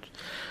with that.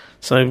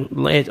 So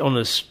lay it on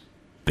us,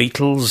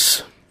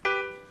 Beatles.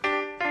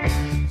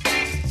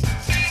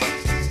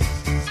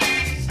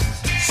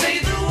 Say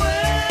the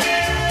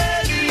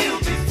word, you'll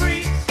be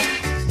free.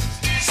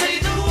 Say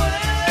the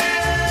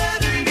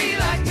word and be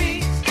like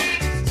me.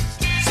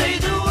 Say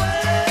the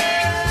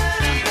word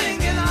I'm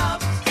thinking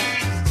of.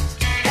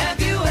 Have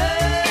you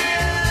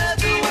heard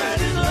the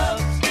word is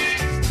love?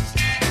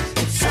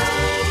 It's so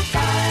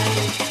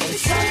fine,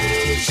 it's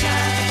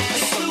sunshine.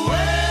 It's the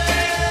word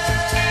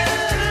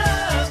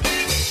love.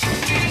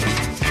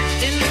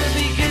 In the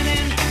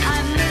beginning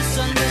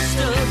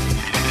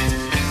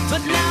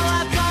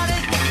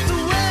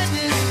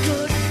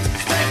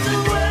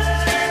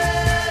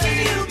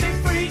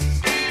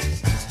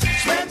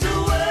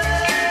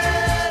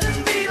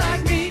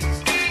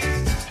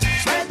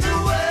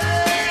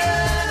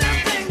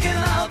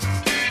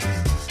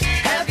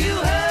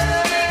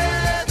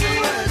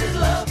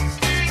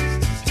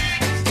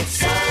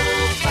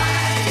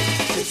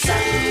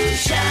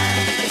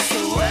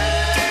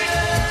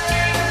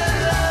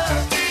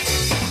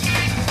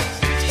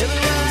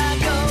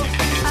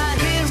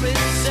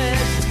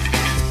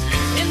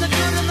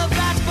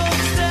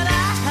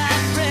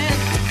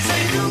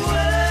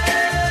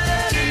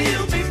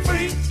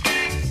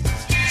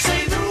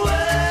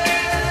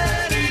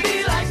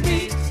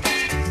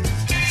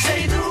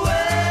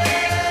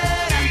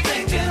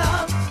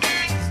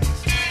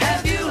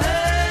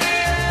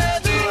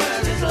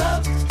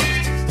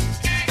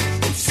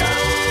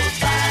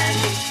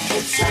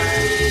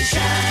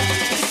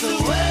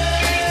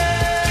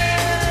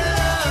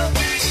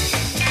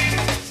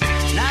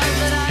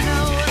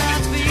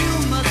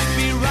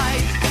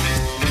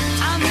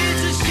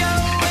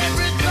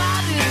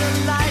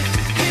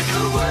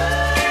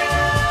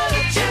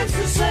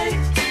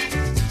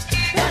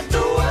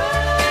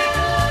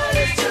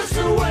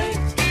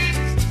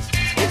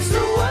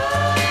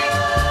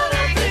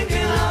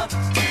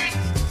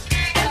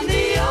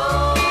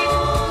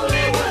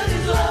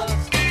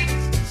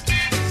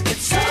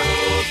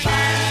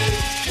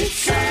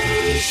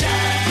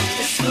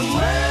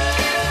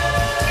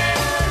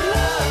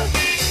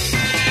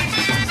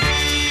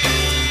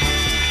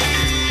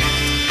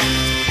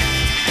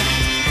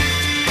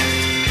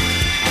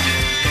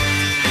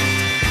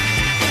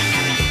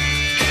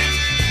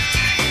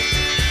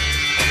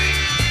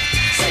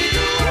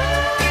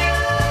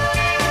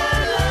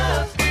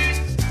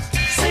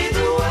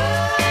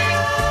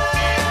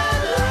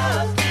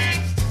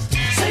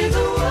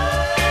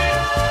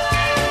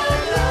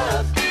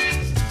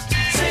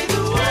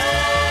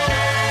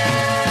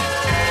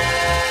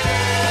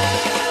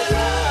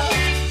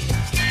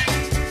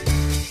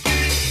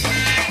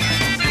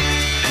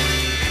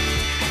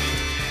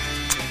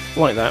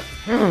like that.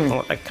 I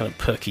like that kind of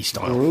perky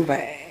style.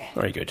 Groovy.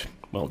 Very good.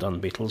 Well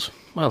done, Beatles.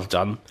 Well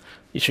done.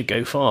 You should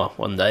go far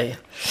one day.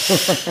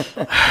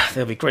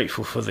 They'll be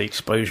grateful for the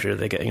exposure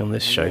they're getting on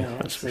this show. Yeah,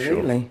 that's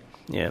absolutely.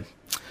 for sure. Yeah.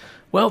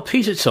 Well,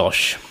 Peter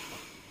Tosh.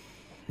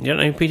 You don't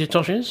know who Peter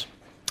Tosh is?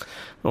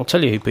 I'll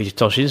tell you who Peter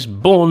Tosh is.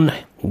 Born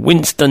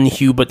Winston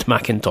Hubert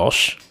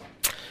McIntosh.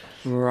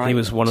 Right. He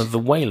was one of the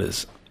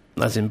Wailers,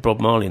 as in Bob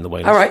Marley and the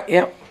Wailers. All right,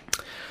 yeah.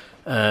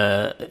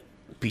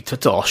 Peter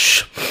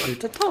Tosh.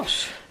 Peter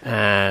Tosh.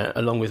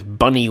 Along with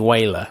Bunny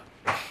Wailer.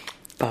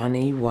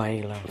 Bunny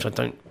Wailer. Which I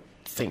don't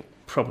think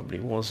probably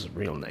was a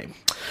real name.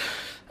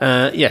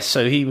 Yes,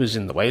 so he was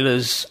in the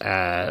Wailers,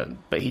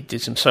 but he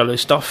did some solo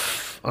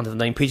stuff under the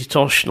name Peter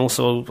Tosh and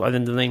also under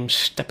the name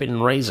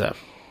Steppin' Razor.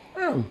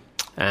 Oh.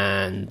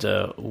 And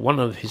one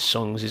of his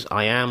songs is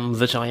I Am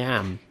That I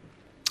Am,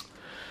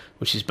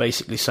 which is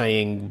basically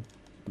saying,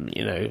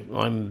 you know,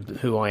 I'm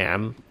who I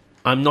am.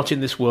 I'm not in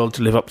this world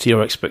to live up to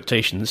your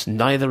expectations.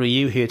 Neither are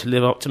you here to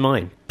live up to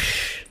mine.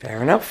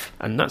 Fair enough.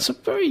 And that's a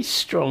very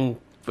strong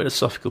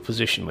philosophical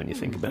position when you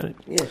think about it.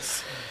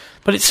 Yes.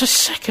 But it's the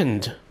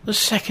second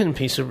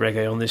piece of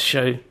reggae on this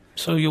show.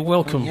 So you're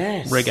welcome,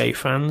 reggae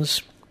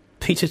fans.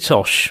 Peter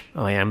Tosh,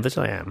 I Am That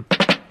I Am.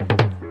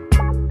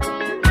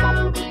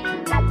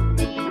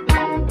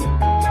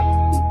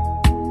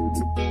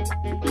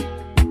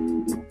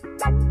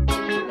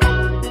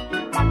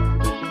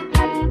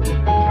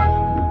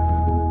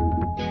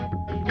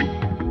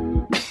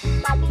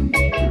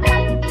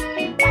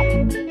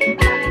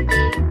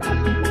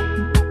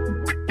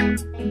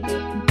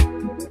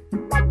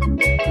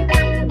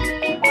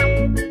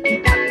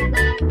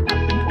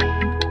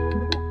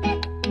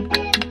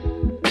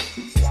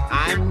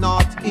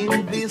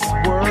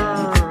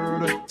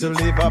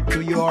 Up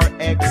to your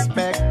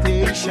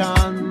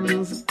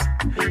expectations.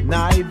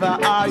 Neither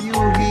are you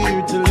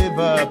here to live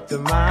up to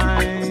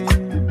mine.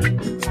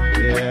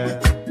 Yeah.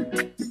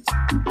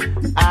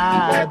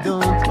 I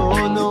don't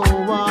owe no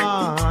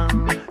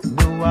one,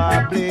 no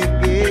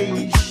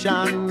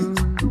obligation.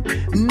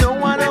 No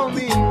one owe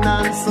me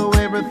none, so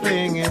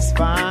everything is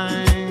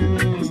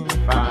fine,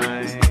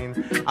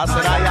 fine. I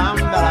said I am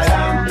that I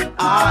am,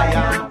 I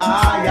am,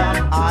 I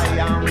am, I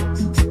am.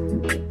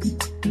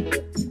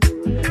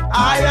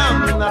 I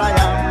am that I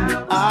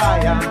am, I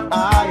am,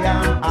 I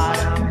am, I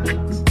am.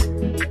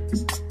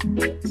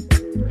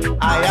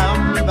 I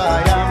am that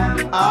I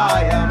am,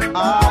 I am,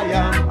 I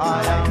am,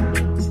 I am.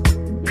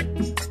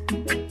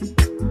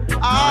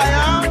 I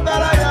am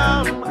that I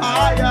am,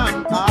 I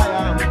am, I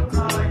am.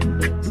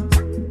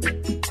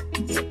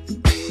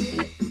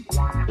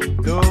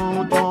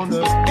 Don't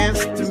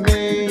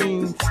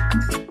underestimate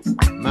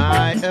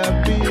my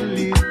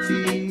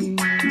ability.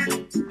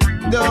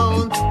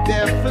 Don't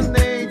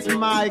definite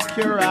my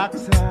character.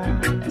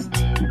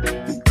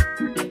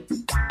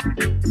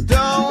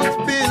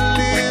 Don't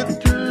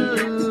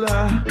belittle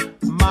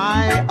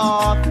my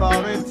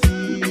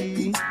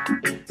authority.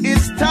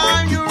 It's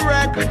time you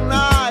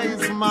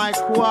recognize my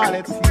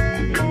quality.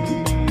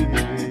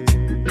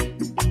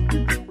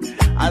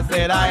 I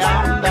said I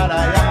am that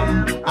I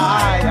am,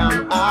 I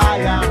am, I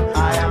am,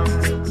 I am.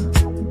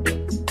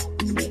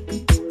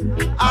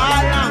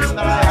 I am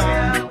that I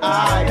am,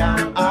 I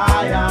am,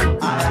 I am,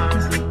 I am.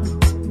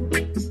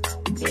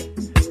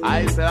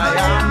 I said I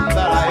am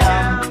that I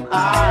am,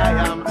 I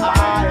am,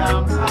 I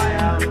am, I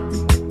am.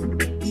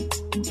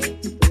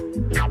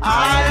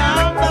 I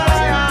am that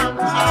I am,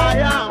 I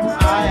am,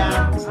 I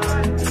am.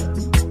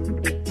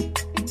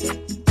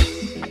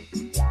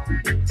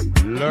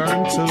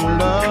 Learn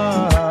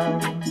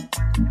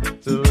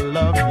to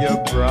love your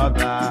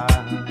brother.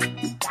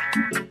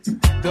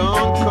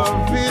 Don't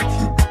covet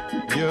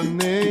your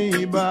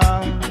neighbor.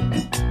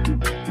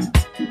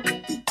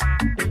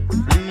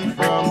 Flee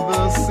from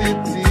the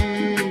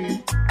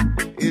city.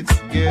 It's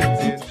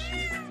getting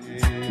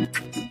shitty.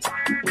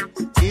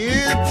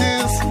 It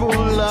is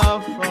full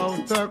of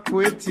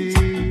autocrity.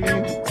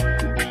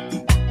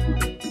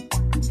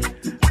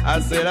 I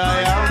said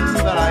I am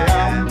that I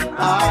am,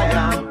 I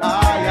am,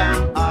 I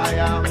am, I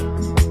am.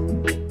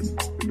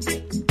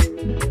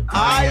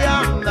 I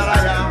am that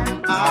I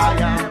am,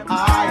 I am,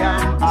 I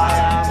am,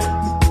 I am.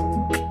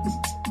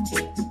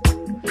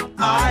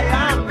 I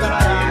am that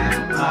I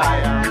am, I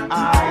am,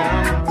 I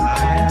am,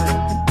 I am.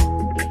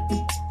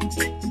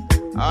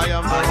 I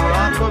am the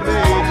rock of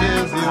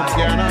ages, you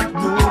cannot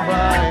move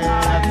by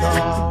at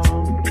all.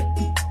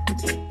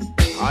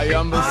 I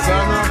am the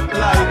son of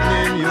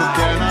lightning, you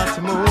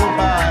cannot move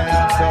by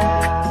at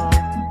all.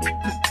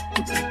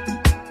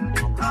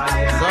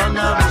 Son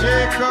of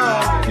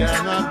Jacob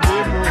cannot be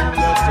moved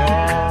at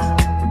all.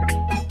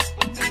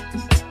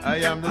 I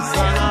am the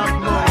son of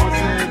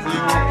Moses,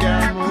 you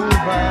can move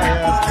by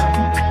at all.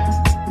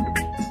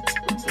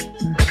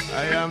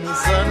 I am the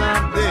son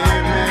of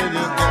David,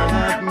 you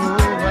cannot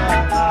move by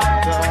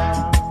at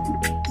all.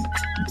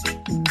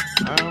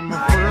 I'm a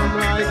firm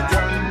like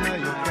thunder,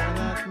 you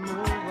cannot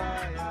move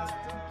by at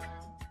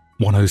all.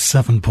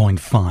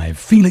 107.5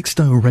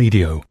 Felixstowe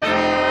Radio.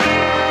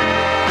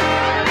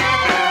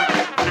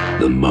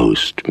 The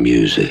most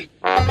music.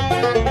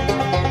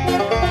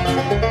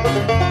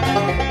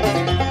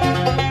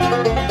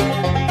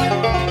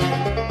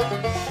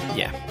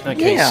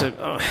 Okay, Yeah. so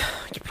I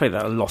could play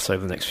that a lot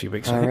over the next few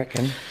weeks. I think.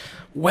 reckon.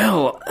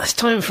 Well, it's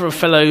time for a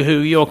fellow who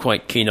you're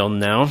quite keen on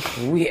now.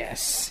 Oh,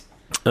 yes.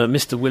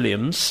 Mr.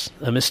 Williams,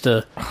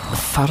 Mr.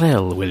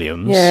 Pharrell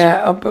Williams.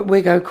 Yeah, but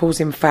Wiggo calls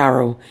him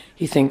Farrell.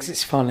 He thinks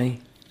it's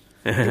funny.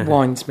 It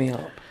winds me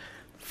up.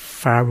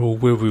 Pharrell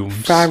Williams.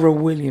 Pharrell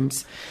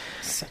Williams.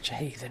 Such a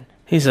heathen.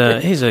 He's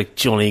a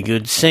jolly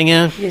good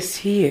singer. Yes,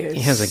 he is.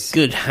 He has a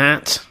good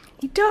hat.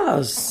 He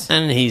does.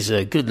 And he's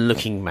a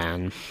good-looking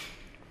man.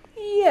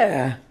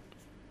 Yeah.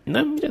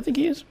 No, you don't think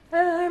he is?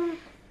 Don't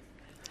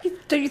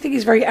you think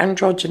he's very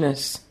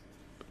androgynous?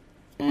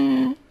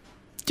 Do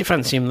you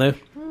fancy him, though?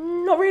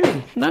 Not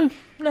really. No?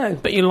 No.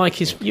 But you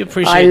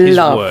appreciate his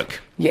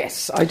work.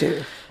 Yes, I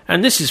do.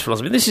 And this is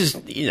philosophy. This is,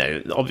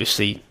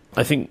 obviously,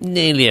 I think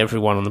nearly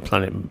everyone on the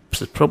planet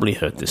has probably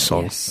heard this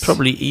song. Yes.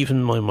 Probably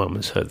even my mum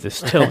has heard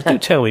this. Do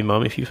tell me,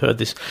 Mum, if you've heard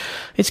this.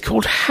 It's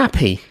called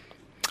Happy.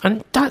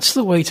 And that's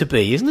the way to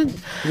be, isn't it?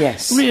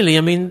 Yes. Really,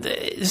 I mean,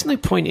 there's no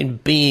point in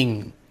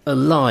being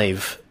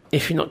alive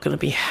if you're not going to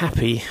be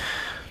happy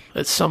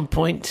at some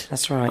point.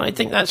 That's right. I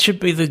think that should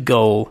be the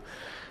goal.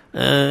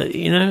 I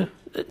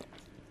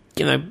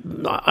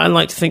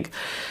like to think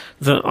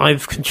that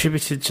I've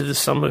contributed to the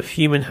sum of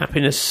human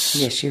happiness.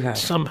 Yes, you have.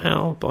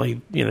 Somehow by,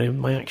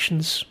 my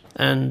actions.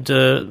 And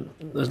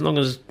as long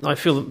as I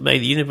feel that maybe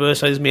the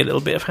universe owes me a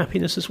little bit of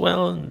happiness as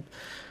well. And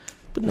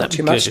wouldn't Not that be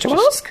too good much if to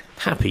just ask.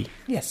 Happy.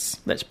 Yes.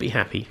 Let's be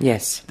happy.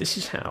 Yes. This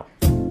is how.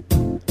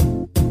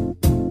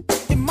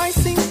 It might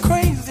seem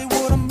crazy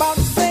what I'm about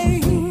to say.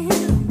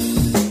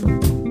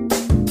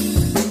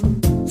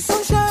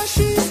 Sunshine,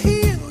 she's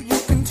here. You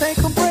can take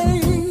a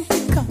break.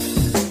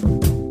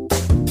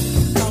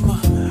 I'm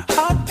a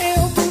hot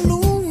air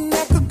balloon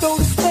that could go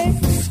to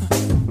space.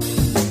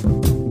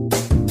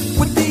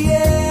 With the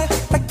air,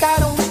 like I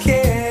don't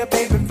care,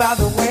 baby, by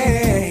the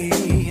way.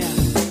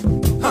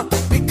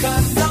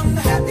 Because I'm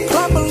happy.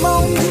 Clap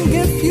along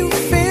if you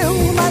feel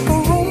like a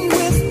room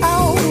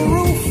without a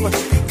roof.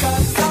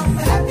 Because I'm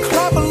happy.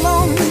 Clap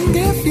along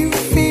if you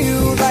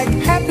feel like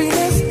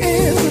happiness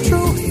is the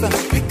truth.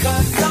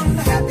 Because I'm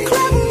happy.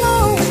 Clap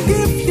along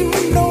if you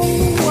know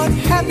what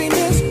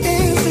happiness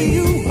is to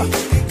you.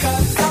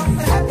 Because I'm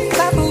happy.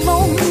 Clap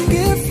along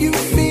if you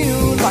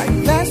feel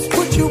like that's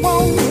what you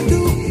want to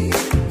do.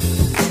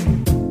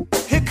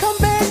 Here come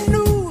bad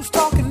news,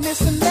 talking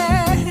this and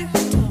that.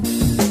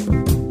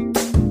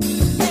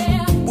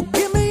 Well,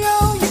 give me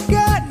all you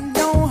got and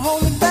don't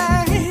hold it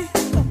back.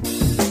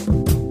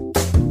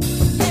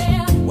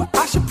 Well,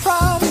 I should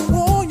probably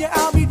warn you,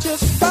 I'll be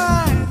just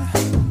fine.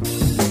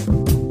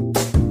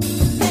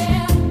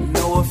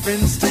 No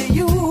offense to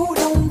you,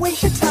 don't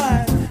waste your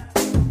time.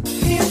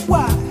 Here's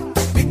why.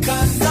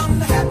 Because I'm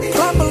happy.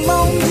 Clap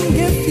along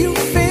if you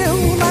feel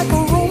like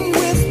a room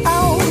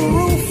without a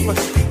roof.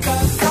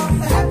 Because I'm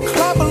happy.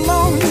 Clap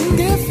along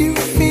if you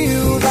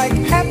feel like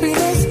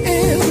happiness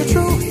is the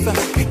truth.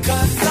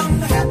 Because I'm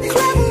happy.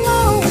 Clap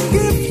along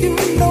if you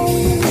know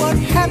what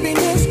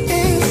happiness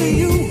is to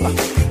you.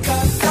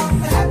 Because I'm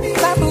happy.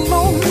 Clap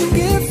along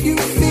if you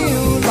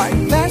feel like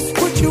that's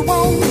what you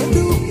want to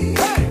do.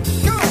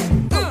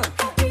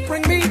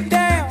 Bring me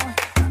down,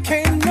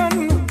 can't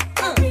none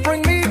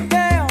bring me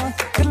down.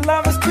 Your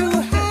love is too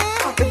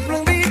high.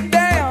 Bring me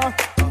down,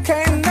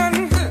 can't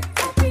none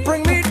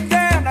bring me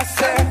down. I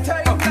said,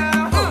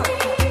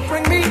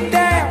 bring me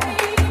down,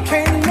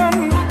 can't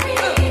none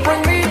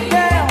bring me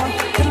down.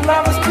 Your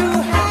love is too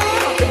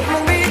high.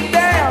 Bring me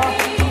down,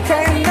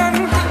 can't none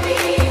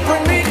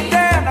bring me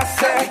down. I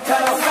said,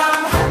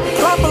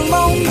 clap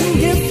along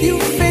if you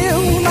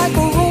feel like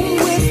a room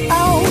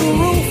without a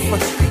roof.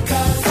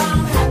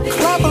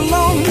 Clap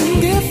along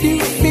if you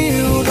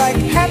feel like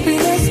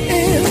happiness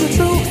is the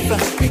truth.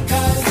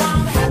 Because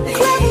I'm happy.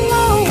 Clap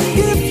along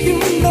if you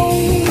know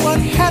what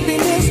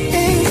happiness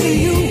is to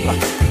you.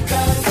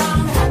 Because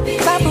I'm happy.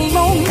 Clap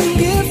along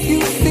if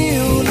you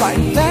feel like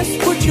that's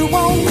what you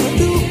want to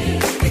do.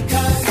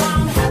 Because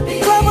I'm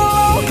happy. Clap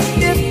along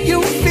if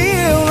you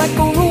feel like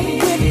a room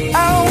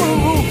without a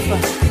roof.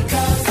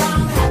 Because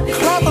I'm happy.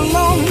 Clap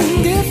along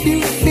if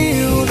you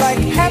feel like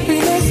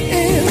happiness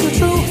is the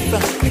truth.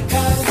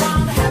 Because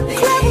I'm happy.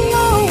 Clap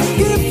along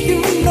if you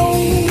know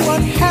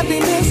what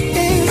happiness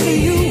is to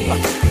you.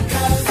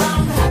 Because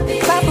I'm happy.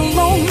 Clap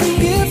along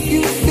if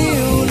you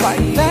feel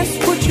like that's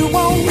what you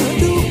want to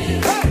do.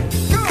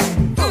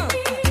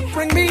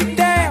 Bring me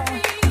down,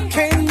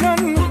 can't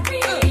none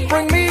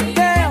bring me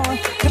down.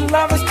 Your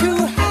love is too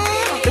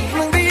high.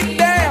 Bring me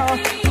down,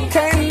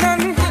 can't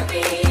none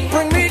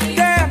bring me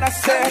down. I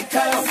said,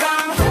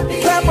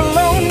 clap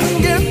along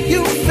if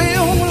you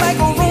feel like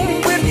a room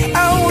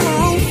without a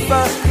roof.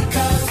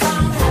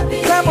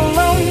 Clap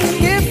along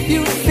if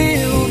you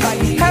feel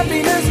like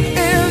happiness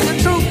is the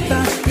truth.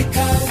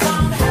 Because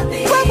I'm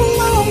happy. Clap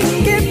along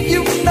if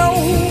you know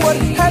what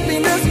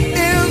happiness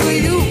is to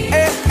you.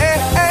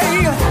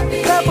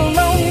 Clap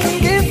along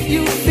if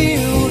you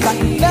feel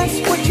like that's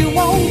what you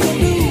want to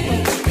do.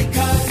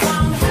 Because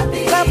I'm happy.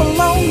 Clap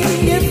along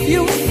if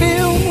you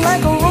feel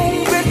like a room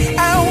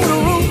without a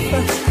roof.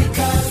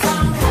 Because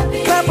I'm happy.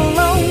 Clap along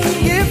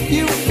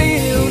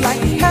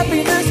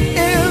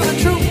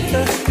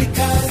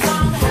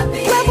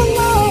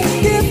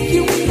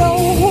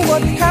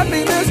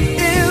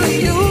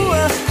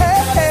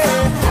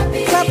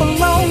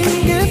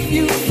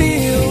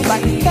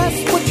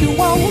that's what you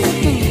want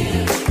to do.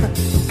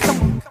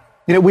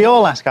 You know, we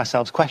all ask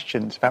ourselves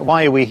questions about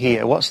why are we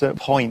here? What's the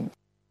point?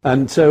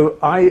 And so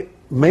I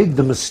made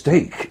the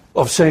mistake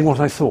of saying what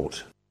I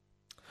thought.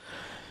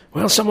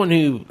 Well, someone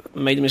who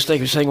made the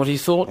mistake of saying what he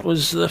thought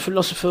was the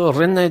philosopher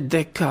René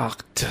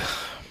Descartes.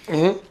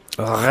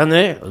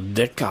 René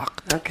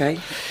Descartes. Okay.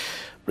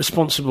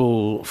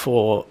 Responsible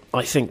for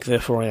I Think,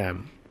 Therefore I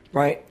Am.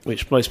 Right.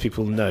 Which most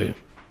people know.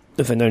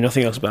 If they know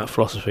nothing else about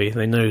philosophy,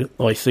 they know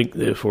I Think,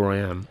 Therefore I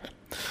Am.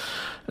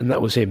 And that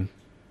was him.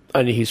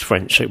 Only he's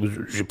French, it was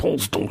Je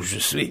pense donc je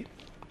suis.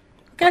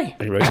 Okay.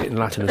 And he wrote it in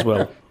Latin as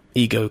well.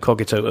 Ego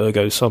cogito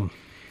ergo sum.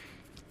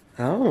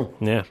 Oh.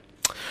 Yeah.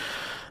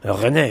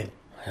 René.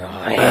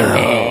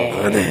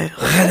 René.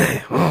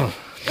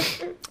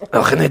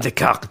 René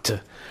Descartes.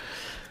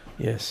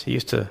 Yes, he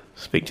used to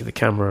speak to the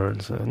camera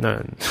and say,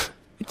 no,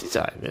 it is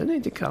I,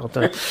 René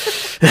Descartes.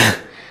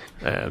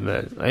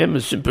 I am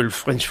a simple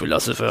French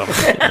philosopher.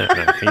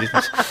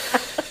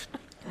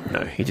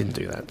 No, he didn't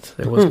do that.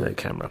 There was no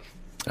camera.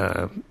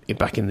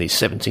 Back in the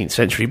 17th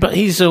century. But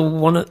he's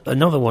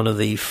another one of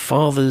the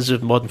fathers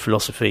of modern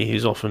philosophy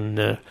who's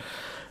often...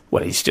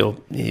 well, he's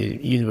still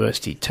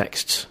university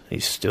texts.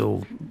 He's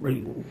still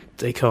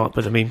Descartes,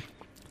 but I mean,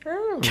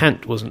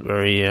 Kant wasn't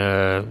very...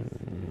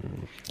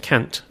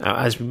 Kant,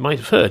 as we might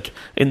have heard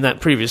in that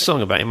previous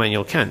song about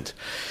Immanuel Kant,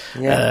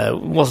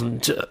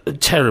 wasn't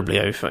terribly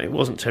au fait,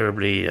 wasn't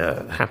terribly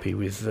happy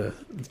with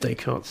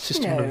Descartes'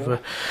 system of...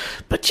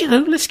 but, you know,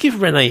 let's give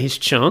René his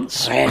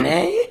chance.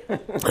 René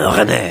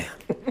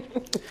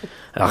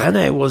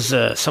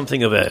was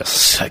something of a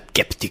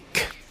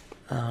skeptic.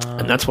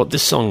 And that's what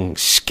this song,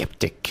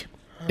 Skeptic,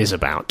 is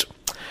about.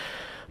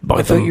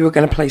 I thought you were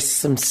going to play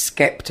some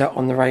Skepta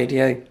on the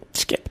radio.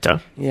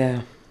 Skepta?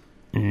 Yeah.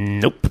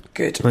 Nope.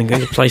 Good. I'm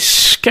going to play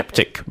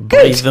Skeptic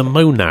by the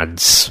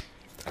Monads.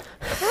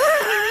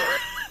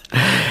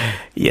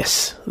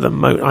 Yes,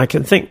 I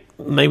can think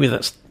maybe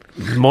that's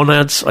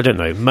Monads. I don't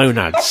know.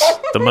 Monads.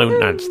 The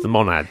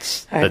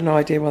Monads. I have no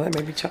idea why that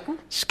made me chuckle.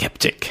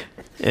 Skeptic.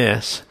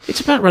 Yes. It's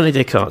about René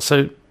Descartes.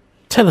 So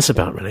tell us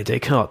about René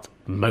Descartes.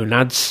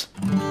 Monads.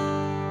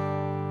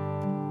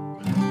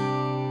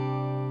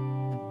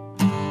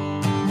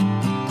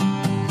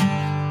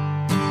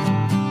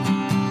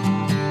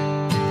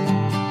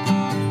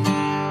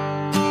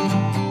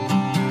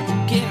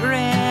 Get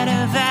rid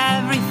of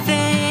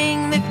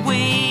everything that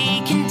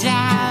we can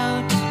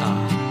doubt.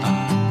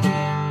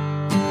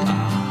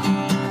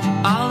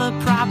 All the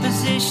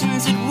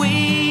propositions that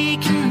we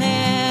can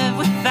live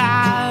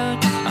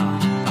without.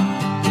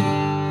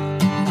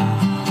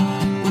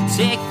 We'll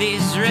take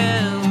these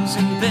rules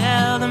and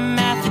build a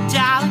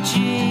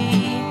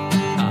methodology.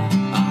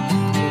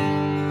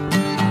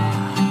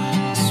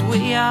 'Cause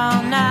we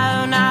all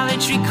know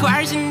knowledge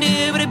requires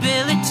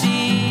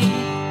indubitability.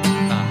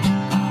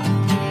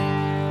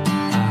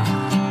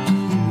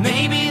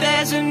 Maybe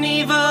there's an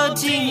evil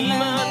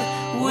demon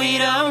we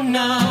don't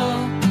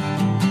know.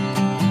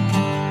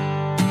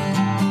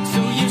 So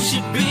you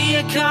should be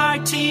a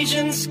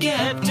Cartesian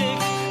skeptic.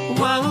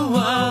 Whoa,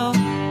 whoa.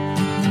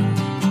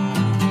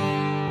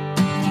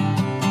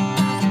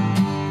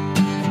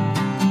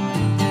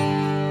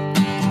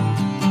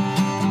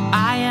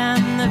 I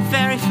am the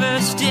very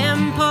first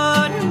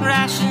important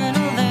rationalist.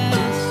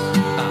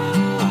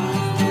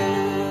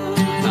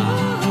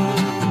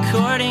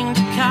 According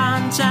to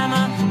Kant, I'm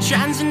a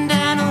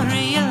transcendental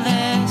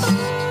realist.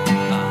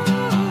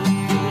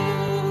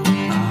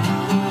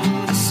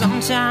 I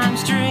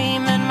sometimes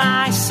dream that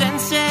my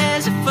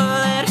senses are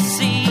full of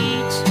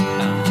deceit.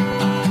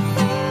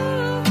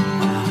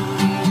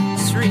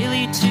 It's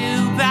really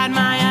too bad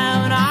my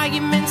own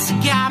arguments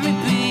have got me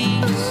beat.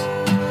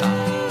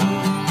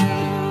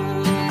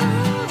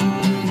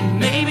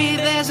 Maybe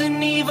there's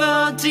an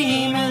evil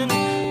demon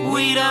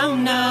we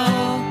don't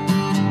know.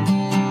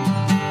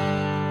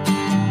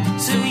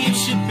 So you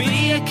should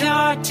be a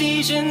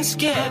Cartesian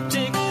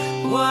skeptic.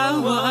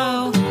 Whoa,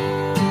 whoa.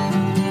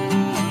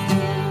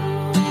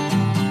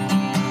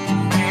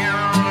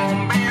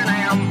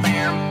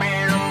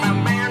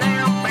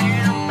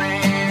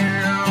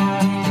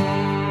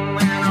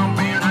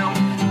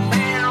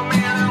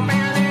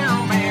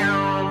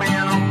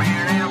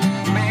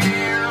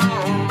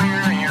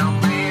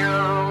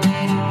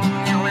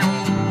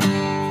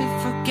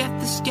 Forget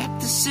the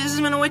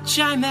skepticism in which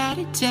I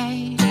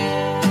meditate.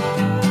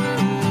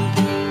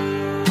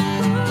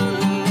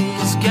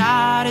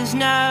 God is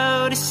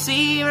no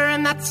deceiver,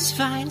 and that's his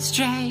finest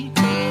trait.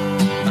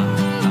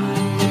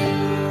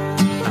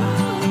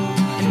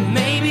 And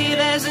maybe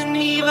there's an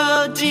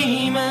evil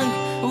demon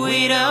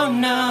we don't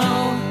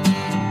know.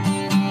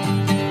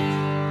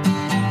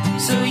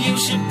 So you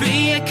should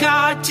be a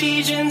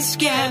Cartesian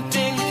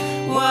skeptic.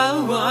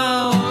 Whoa,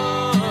 whoa.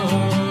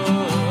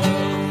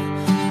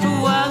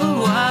 Whoa,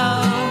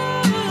 whoa.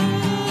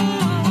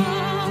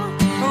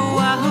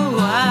 Whoa,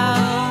 whoa.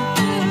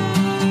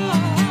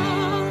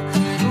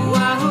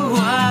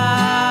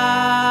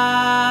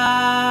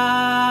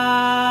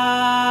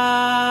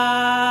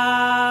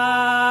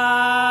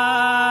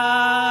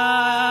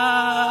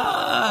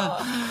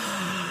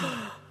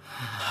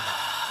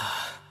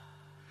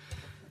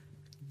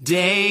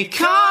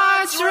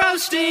 Descartes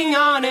roasting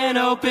on an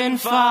open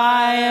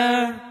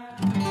fire.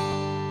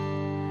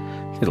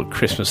 Little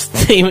Christmas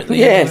theme at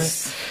the end.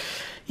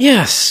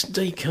 Yes,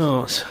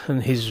 Descartes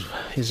and his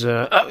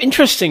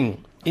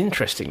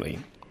interestingly,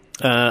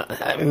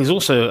 he was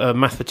also a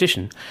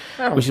mathematician,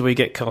 which is where you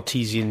get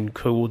Cartesian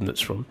coordinates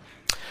from.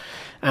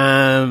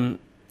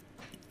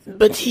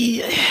 But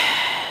he,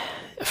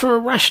 for a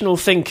rational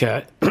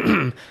thinker,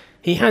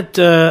 he had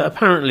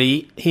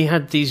apparently he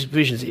had these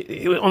visions.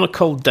 On a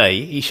cold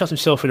day, he shut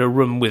himself in a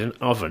room with an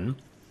oven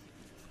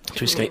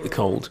to escape the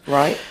cold.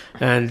 Right.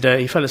 And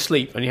he fell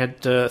asleep, and he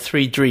had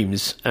 3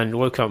 dreams, and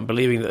woke up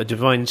believing that a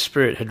divine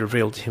spirit had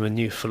revealed to him a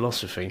new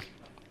philosophy.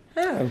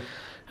 Oh.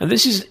 And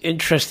this is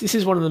This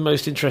is one of the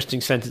most interesting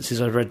sentences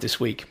I've read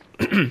this week.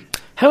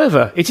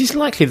 However, it is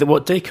likely that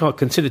what Descartes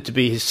considered to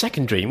be his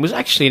second dream was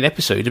actually an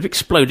episode of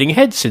exploding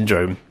head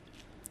syndrome.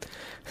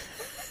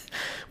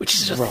 Which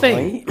is a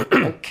thing.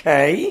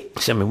 Okay.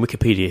 So I'm in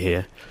Wikipedia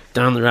here.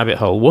 Down the rabbit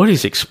hole. What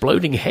is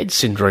exploding head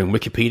syndrome,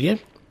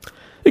 Wikipedia?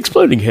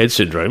 Exploding head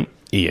syndrome,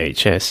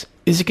 EHS,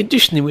 is a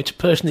condition in which a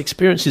person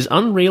experiences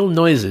unreal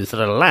noises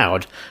that are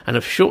loud and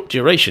of short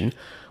duration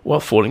while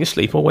falling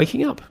asleep or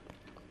waking up.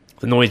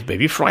 The noise may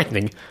be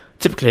frightening,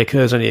 typically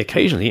occurs only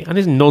occasionally, and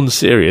is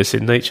non-serious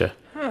in nature.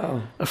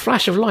 Oh. A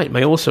flash of light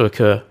may also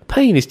occur.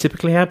 Pain is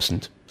typically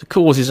absent. The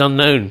cause is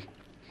unknown.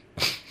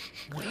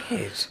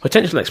 Weird.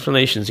 Potential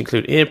explanations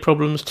include ear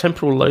problems,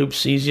 temporal lobe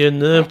seizure,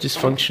 nerve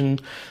dysfunction,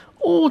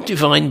 or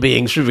divine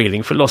beings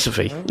revealing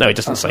philosophy. No, it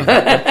doesn't say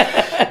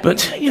that.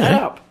 But, you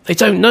know, they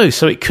don't know,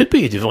 so it could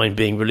be a divine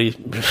being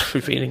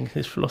revealing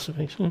his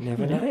philosophy.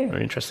 Never know.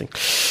 Very interesting.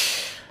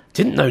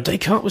 Didn't know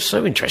Descartes was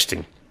so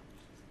interesting.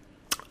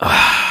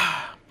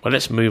 Well,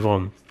 let's move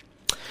on.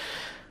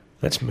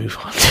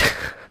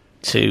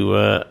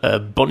 To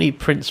Bonnie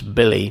Prince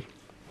Billy,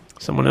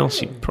 someone else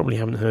you probably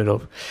haven't heard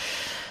of.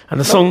 And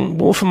the song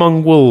Wolf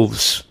Among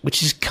Wolves,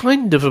 which is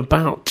kind of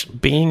about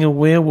being a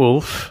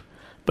werewolf,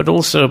 but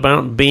also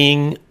about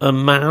being a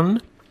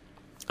man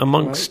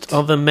amongst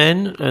other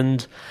men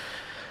and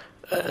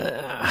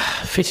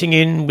fitting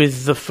in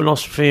with the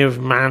philosophy of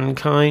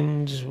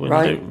mankind when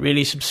you don't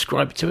really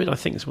subscribe to it. I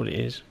think that's what it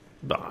is.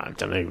 But I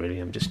don't know, really.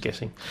 I'm just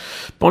guessing.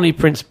 Bonnie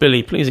Prince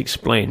Billy, please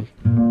explain.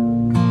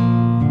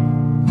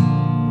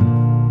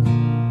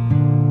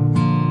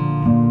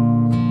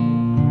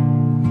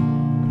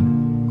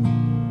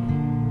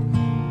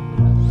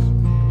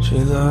 She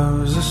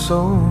loves a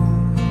soul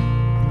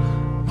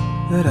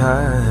that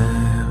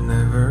I've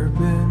never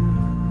been.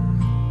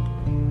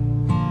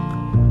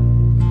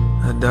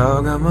 A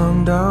dog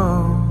among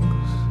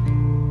dogs,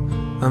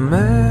 a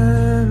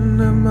man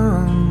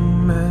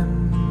among men.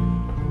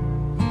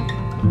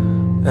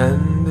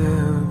 And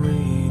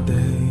every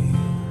day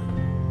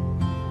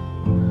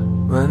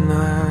when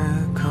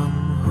I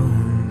come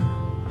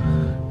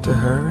home to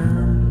her,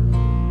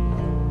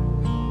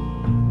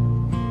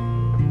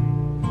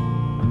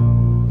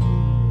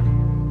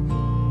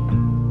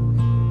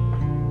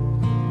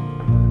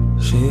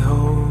 she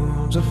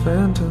holds a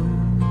phantom,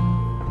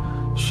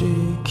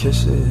 she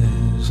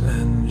kisses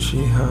and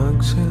she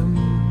hugs him,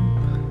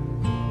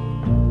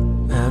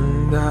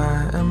 and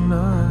I am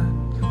not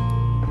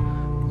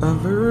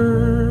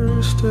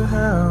averse to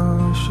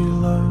how she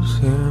loves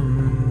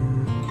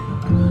him.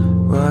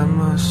 Why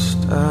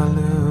must I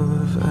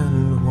live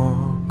and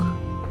walk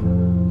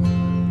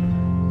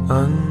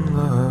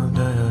unloved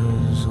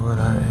as what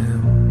I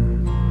am?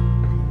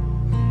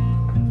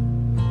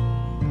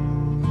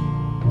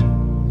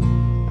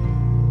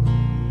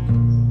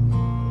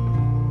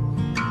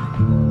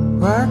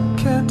 Why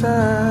can't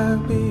I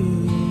be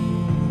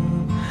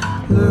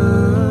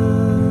loved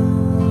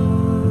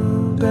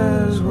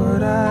as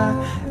what I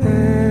am?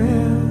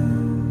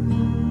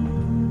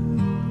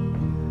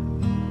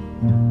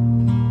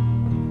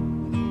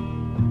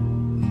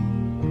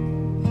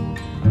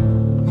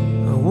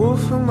 A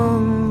wolf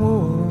among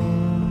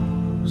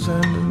wolves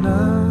and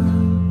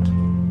not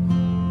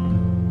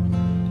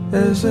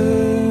as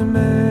a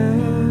man.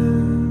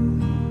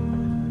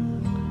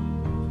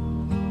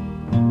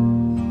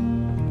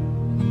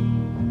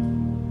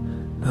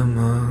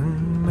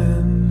 Among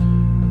men.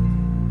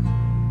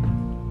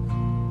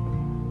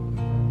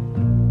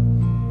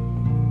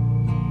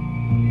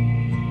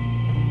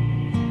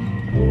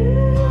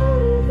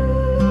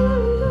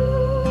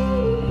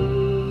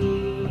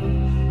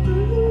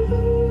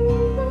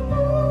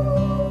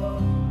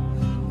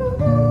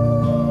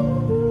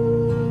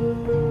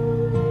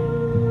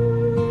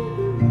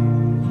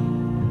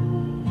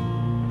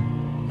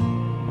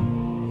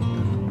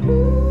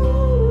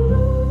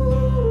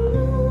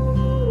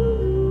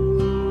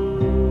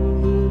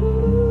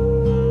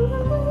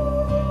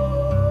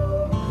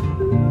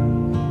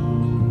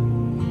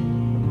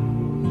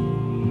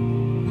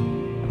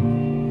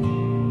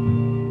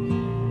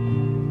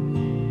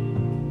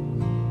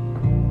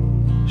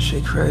 She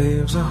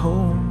craves a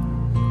home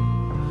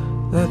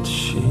that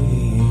she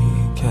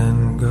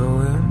can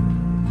go in,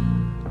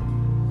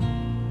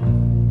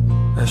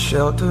 a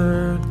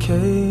sheltered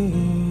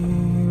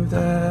cave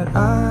that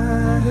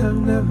I have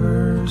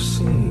never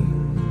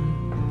seen,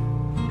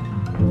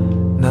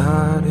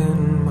 not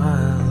in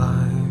my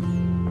life,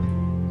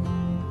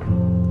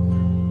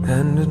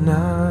 and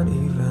not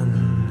even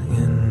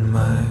in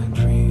my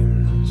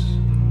dreams.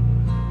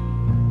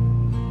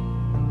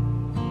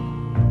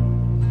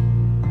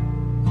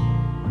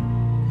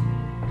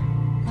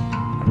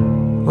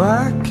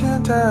 Why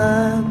can't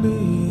I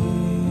be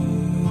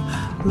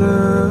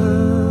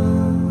loved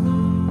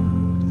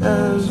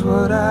as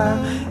what I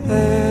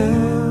am?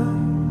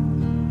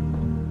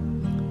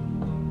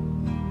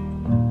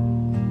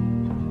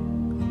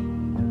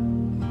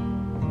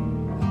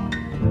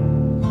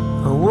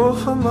 A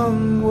wolf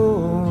among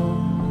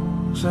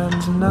wolves,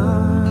 and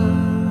tonight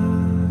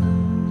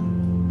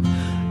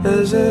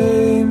is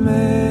a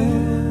man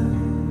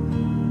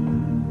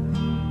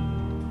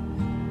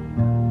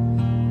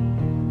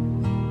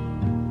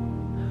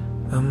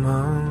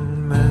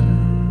among men.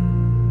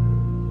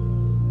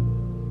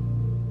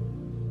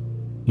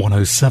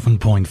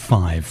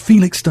 107.5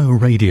 Felixstowe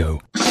Radio.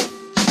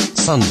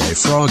 Sunday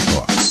Frog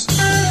Box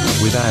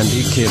with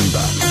Andy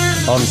Kimber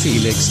on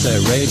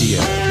Felixstowe Radio.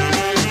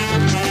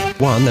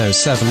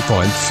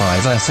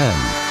 107.5 FM.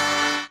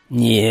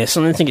 Yes,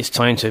 and I think it's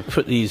time to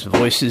put these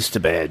voices to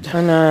bed.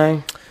 I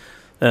know.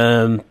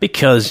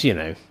 Because, you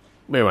know,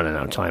 we're running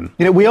out of time.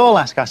 You know, we all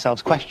ask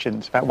ourselves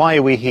questions about why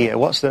are we here?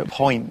 What's the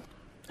point?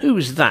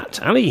 Who's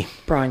that, Ali?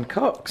 Brian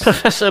Cox.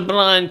 Professor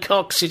Brian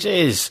Cox, it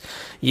is.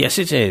 Yes,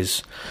 it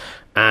is.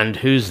 And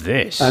who's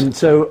this? And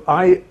so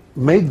I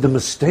made the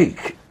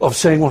mistake of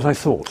saying what I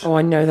thought. Oh,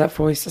 I know that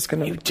voice. That's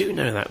going to... You do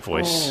know that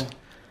voice. Oh.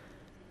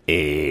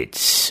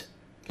 It's...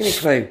 Give me a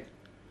clue.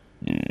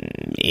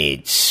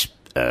 It's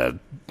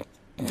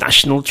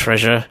National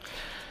Treasure.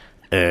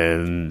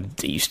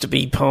 It used to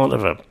be part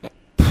of a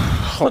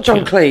Not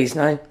John Cleese,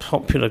 no.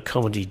 popular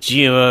comedy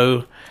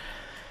duo.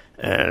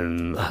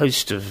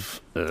 Host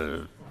of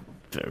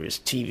various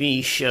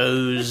TV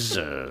shows,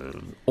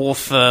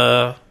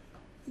 author,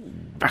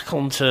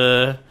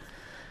 raconteur,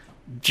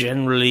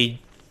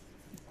 generally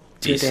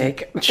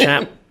decent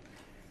chap,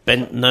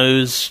 bent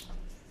nose.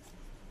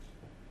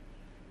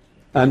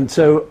 And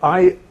so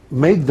I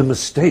made the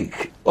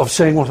mistake of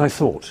saying what I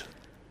thought.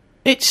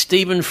 It's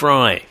Stephen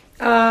Fry.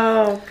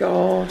 Oh,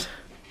 God.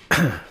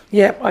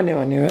 Yep, I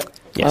knew it.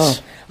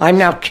 Yes. Oh, I'm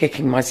now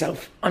kicking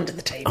myself under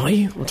the table. Are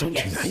you? Well, don't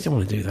do that. You don't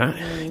want to do that.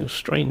 You'll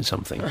strain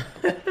something.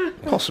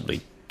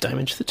 Possibly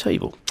damage the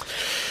table.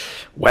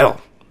 Well,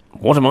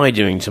 what am I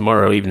doing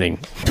tomorrow evening?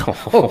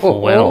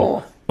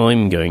 Well,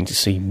 I'm going to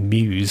see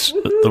Muse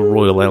at the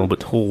Royal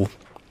Albert Hall.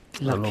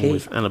 Along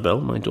with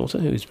Annabelle, my daughter,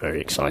 who's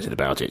very excited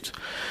about it.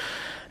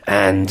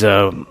 And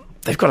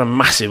they've got a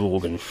massive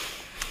organ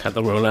at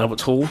the Royal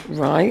Albert Hall.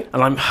 Right.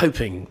 And I'm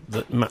hoping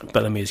that Matt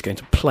Bellamy is going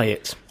to play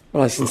it.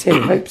 Well, I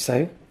sincerely hope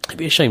so. It'd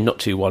be a shame not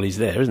to while he's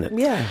there, isn't it?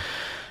 Yeah.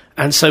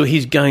 And so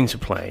he's going to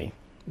play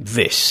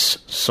this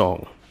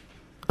song,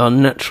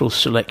 Unnatural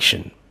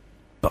Selection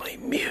by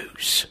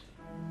Muse.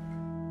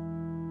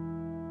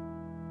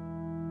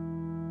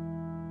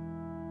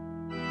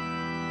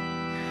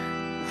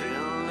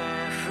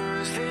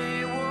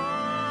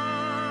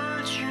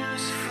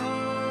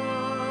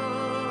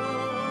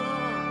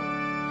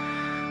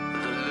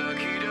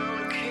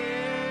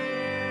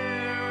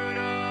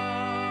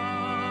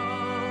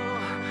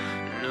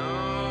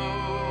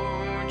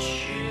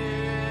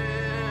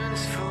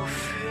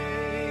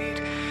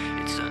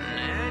 It's a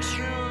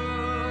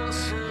natural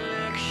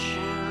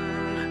selection.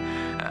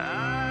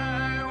 I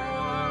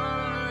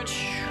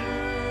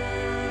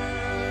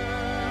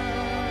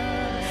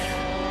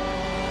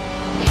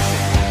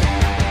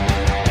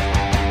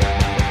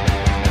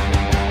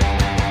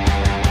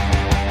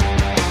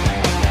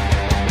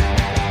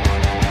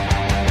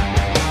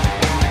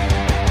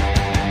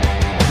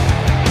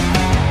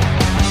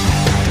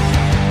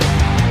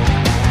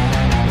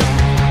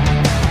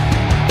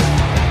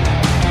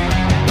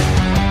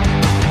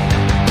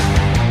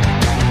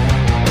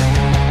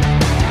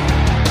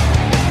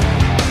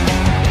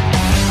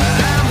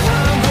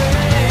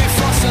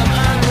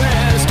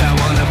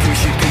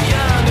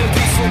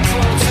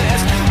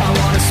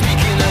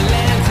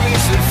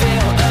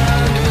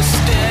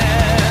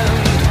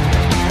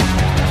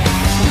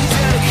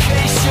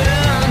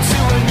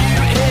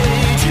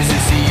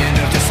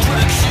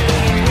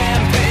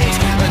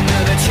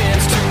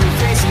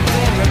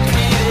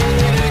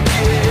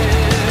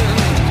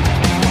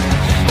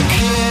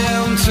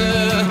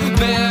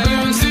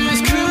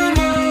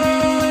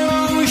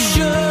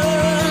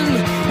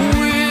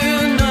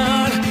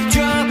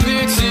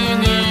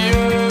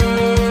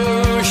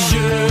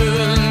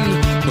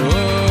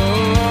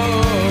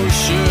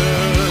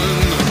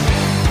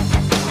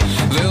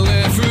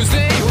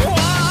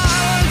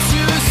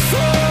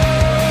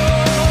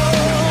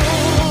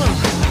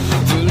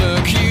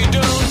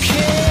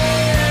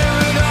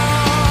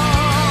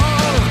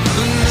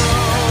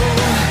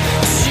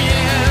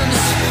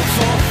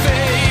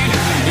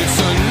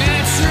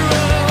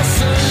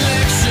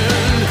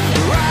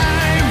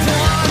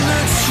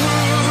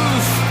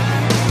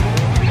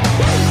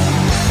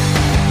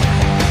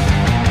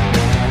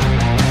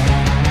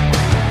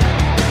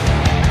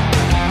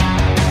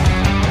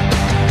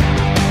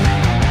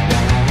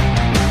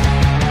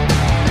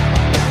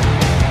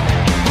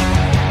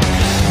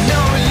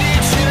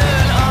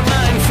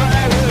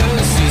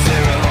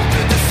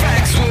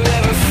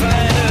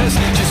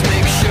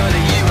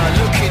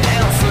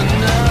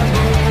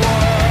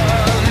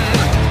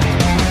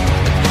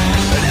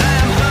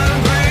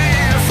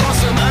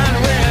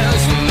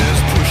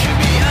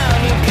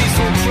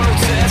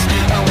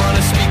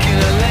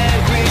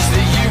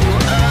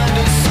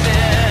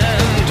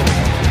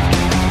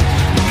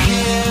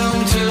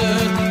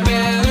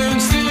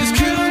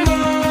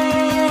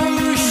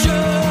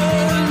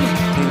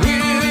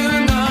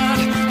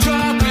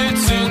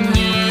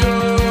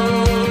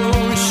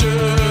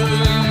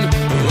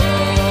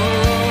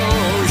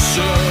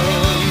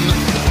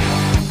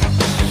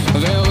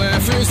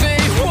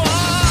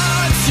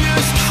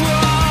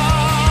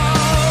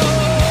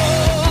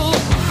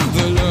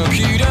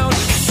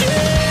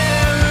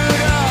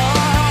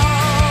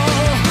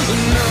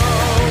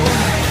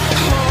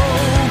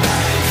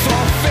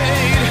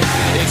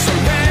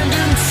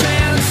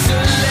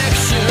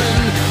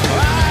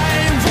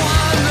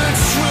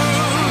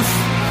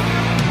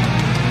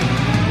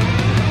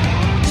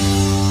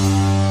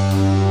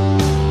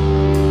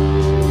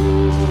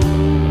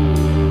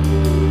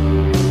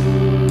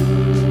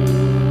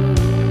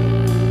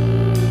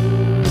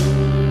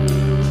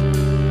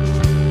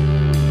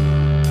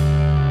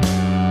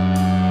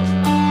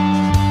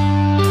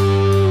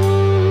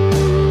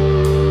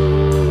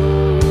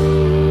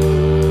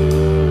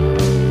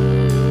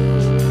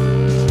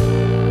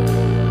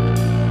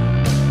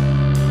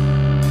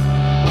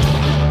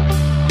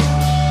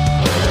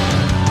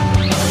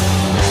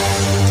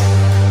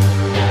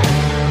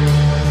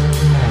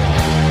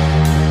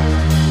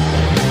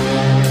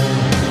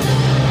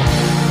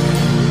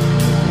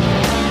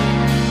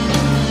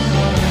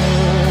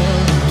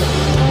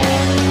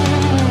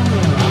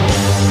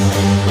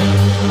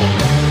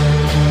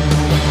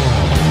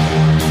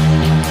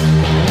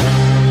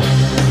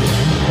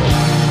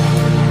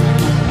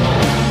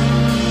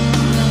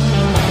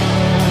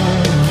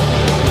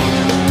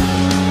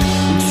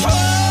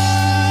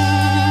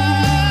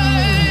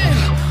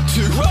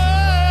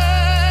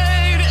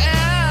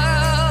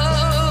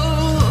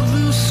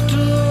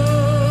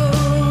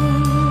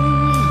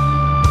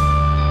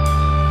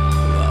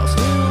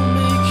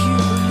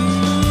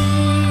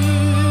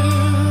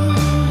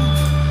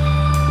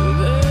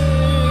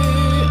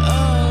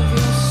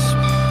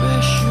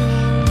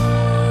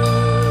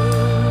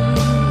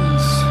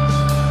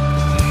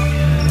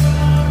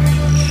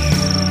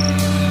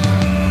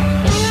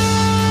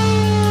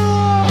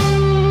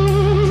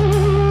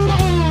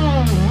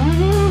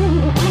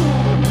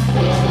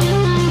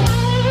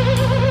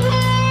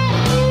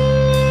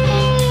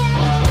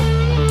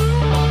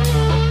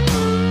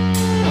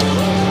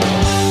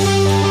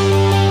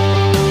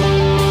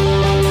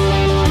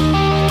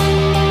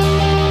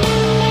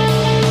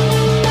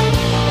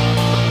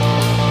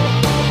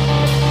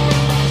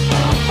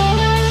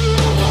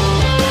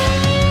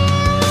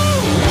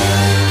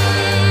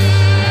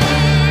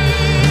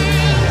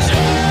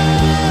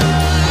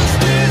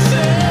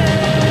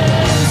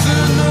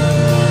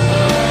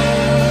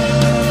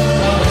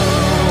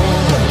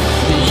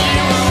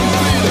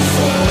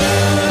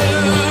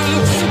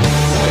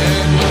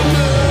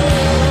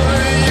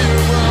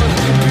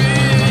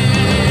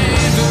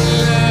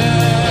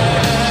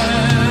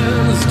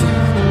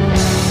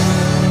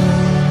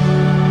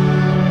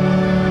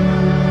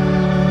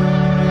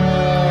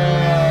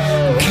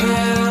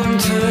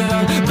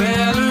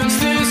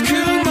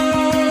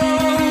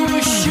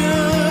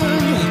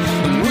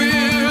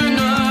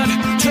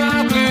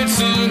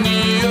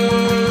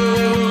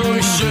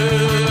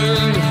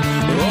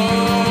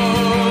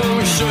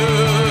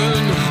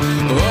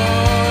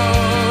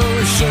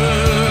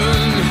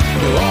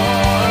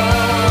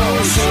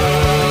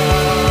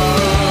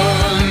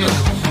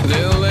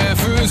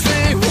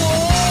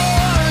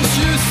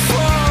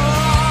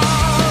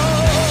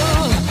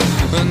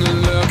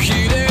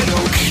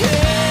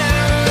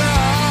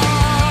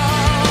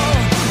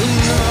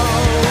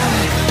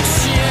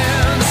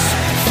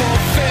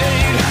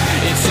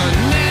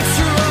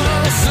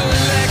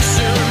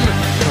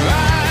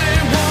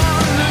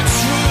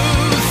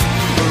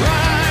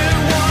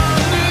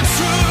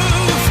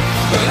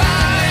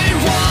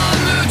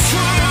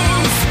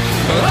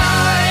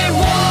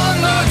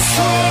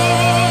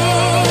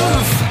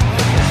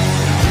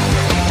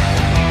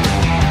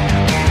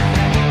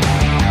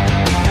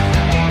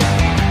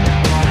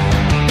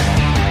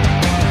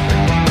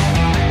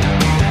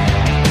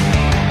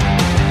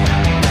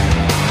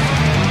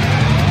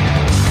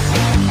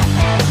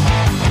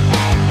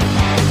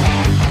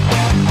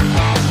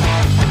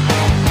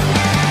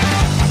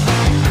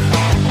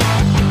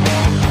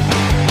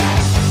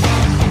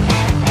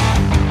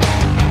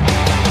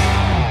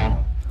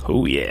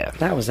Yeah.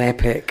 That was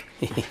epic.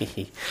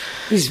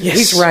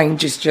 His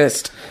range is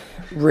just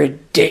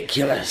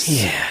ridiculous.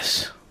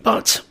 Yes.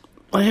 But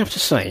I have to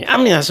say, I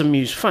mean, as a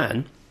Muse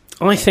fan,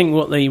 I think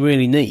what they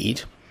really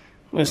need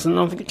is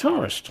another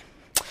guitarist.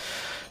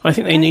 I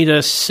think they need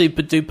a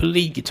super duper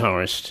lead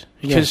guitarist.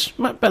 Because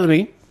Matt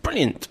Bellamy,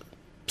 brilliant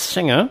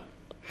singer,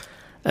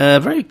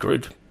 very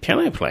good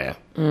piano player.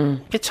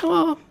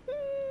 Guitar.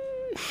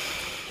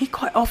 He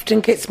quite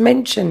often gets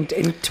mentioned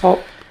in top.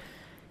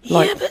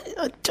 Yeah, but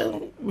I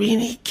don't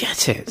really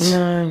get it.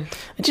 No.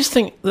 I just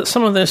think that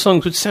some of their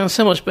songs would sound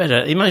so much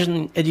better.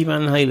 Imagine Eddie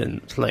Van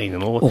Halen playing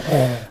them,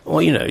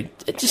 or you know,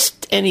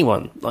 just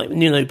anyone, like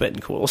Nuno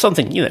Bettencourt, or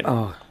something, you know.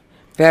 Oh,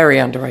 very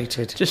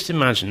underrated. Just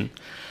imagine.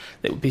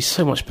 It would be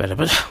so much better,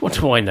 but what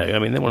do I know? I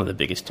mean, they're one of the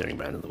biggest touring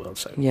bands in the world,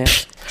 so... Yeah,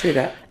 true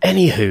that.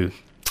 Anywho,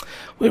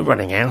 we're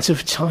running out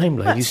of time,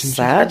 ladies and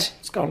gentlemen. Sad.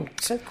 It's gone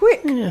so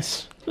quick.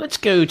 Yes. Let's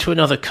go to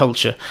another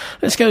culture.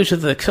 Let's go to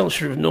the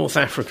culture of North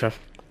Africa.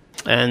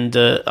 And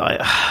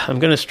I'm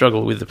going to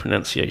struggle with the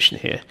pronunciation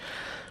here.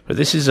 But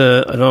this is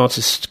an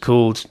artist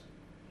called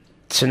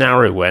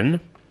Tenarewen.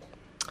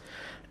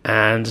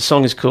 And the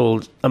song is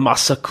called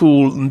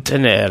Amasakul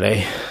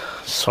Ntenere.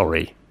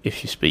 Sorry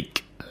if you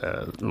speak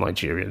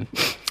Nigerian.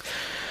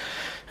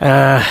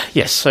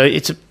 Yes, so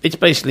it's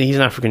basically, he's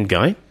an African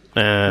guy,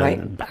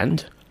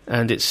 band.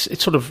 And it's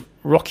sort of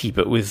rocky,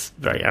 but with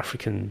very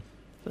African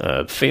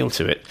feel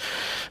to it.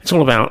 It's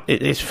all about,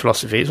 it's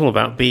philosophy. It's all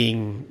about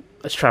being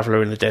a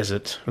traveller in the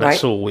desert.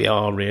 That's all we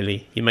are,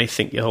 really. You may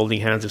think you're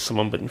holding hands with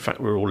someone, but in fact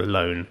we're all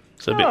alone.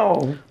 It's a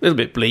little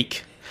bit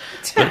bleak.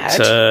 But,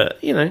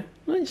 you know,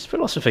 it's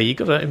philosophy. You've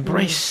got to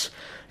embrace,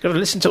 you've got to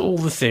listen to all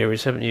the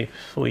theories, haven't you,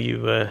 before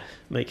you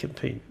make your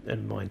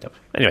mind up.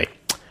 Anyway,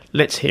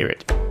 let's hear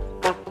it.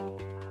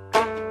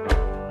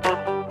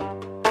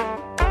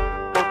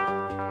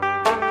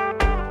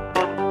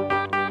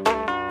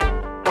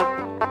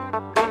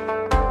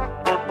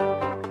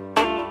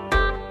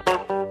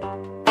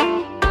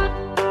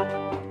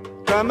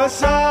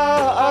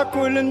 مساء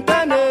أكل انت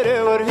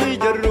ناري ورهي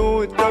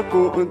جرود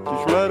تكو انت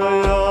شمار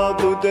يا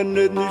ضو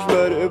تندني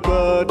شمار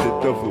إباد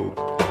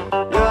التفوق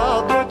يا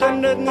ضو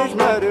تندني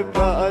شمار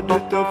إباد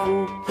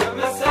التفوق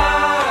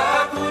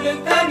مساء أكل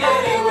انت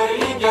ناري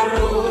ورهي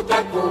جرود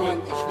تكو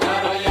انت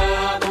شمار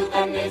يا ضو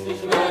تندني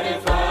شمار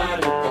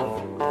إباد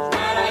التفوق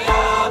شمار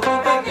يا ضو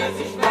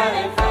تندني شمار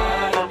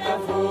إباد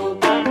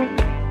التفوق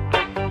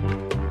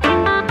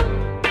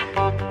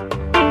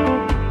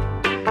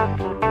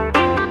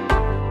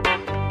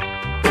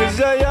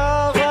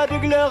يا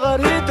غادق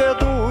لغريت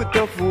ضو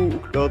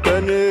تفوق لو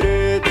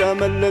تنريت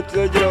ملت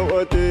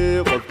تجروتي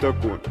غف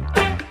تكون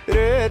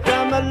ريت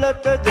ملت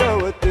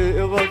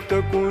تجروتي غف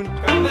تكون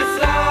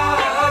مساء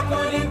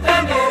أكل انت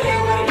ناري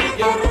ورهي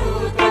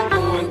جرود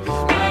تكو انت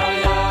شمار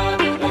يا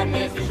ضو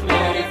تندني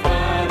شمار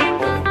إباد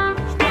التفوق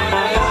شمار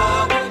يا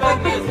ضو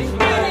تندني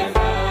شمار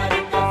إباد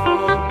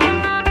التفوق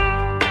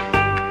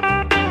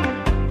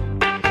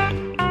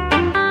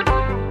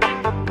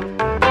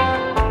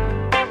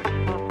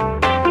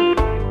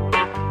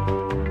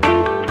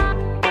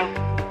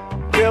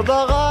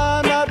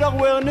ضغانا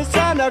دغوغ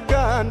نسانا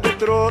كان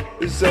تتروق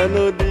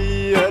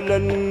سنغدي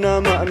هلنا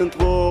ما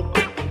ننطوق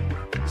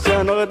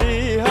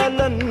سنغدي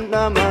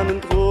هلنا ما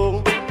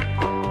ننطوق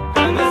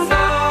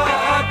مساء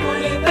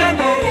أكل انت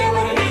ناري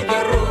ورهي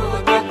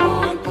جرود تكو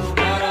انت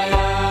شمار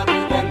يا ضو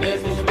تندني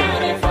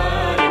شمار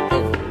إباد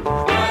التفوق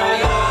شمار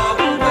يا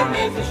ضو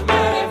تندني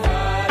شمار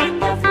إباد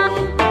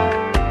التفوق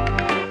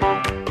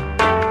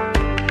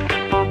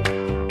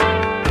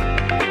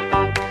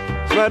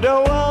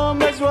سمدوا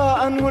مزواء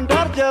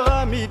وندار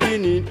جغامي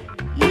دينين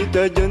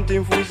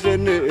يتجنتين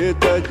فوسني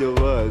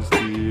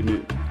اتجغاستيني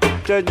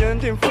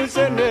تجنتين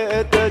فوسني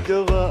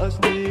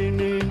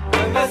اتجغاستيني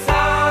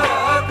مساء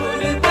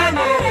أكل انت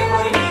ناري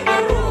ورهي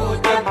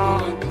جرود تكو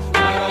انت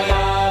شمار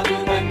يا ضو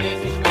تندني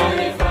شمار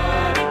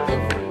إباد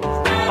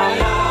التفوق شمار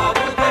يا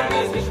ضو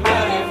تندني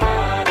شمار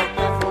إباد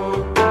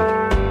التفوق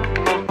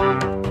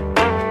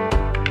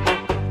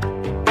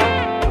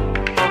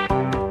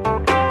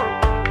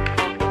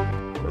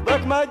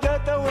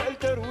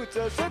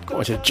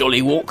Quite a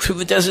jolly walk through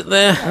the desert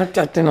there. I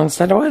didn't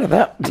understand a word of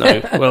that.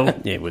 No, well,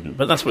 yeah, it wouldn't,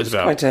 but that's what it's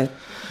about. Quite a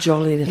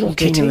jolly little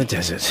Walking in the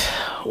desert.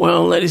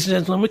 Well, ladies and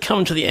gentlemen, we're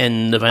coming to the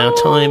end of our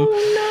time.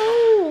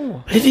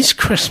 No. It is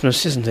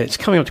Christmas, isn't it? It's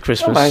coming up to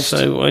Christmas. Almost.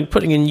 So I'm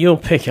putting in your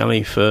pick,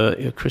 Ali, for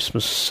your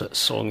Christmas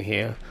song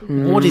here.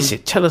 What is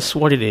it? Tell us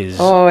what it is.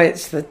 Oh,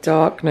 it's The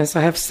Darkness.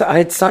 I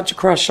had such a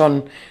crush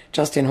on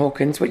Justin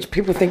Hawkins, which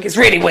people think is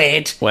really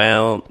weird.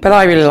 Well, but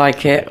I really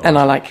like it, and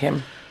I like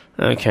him.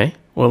 Okay.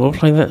 Well, we'll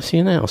play that to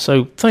you now.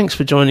 So thanks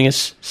for joining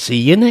us. See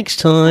you next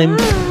time.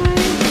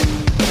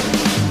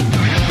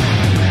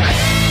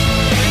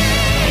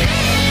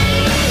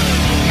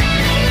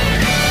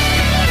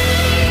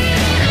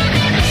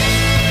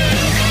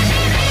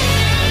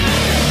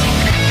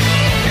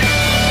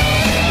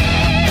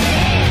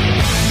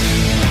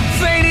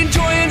 Fading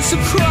joy and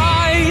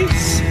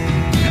surprise,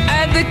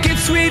 and the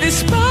gifts we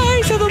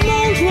despise are the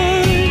mold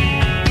one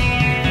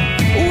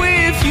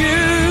with you.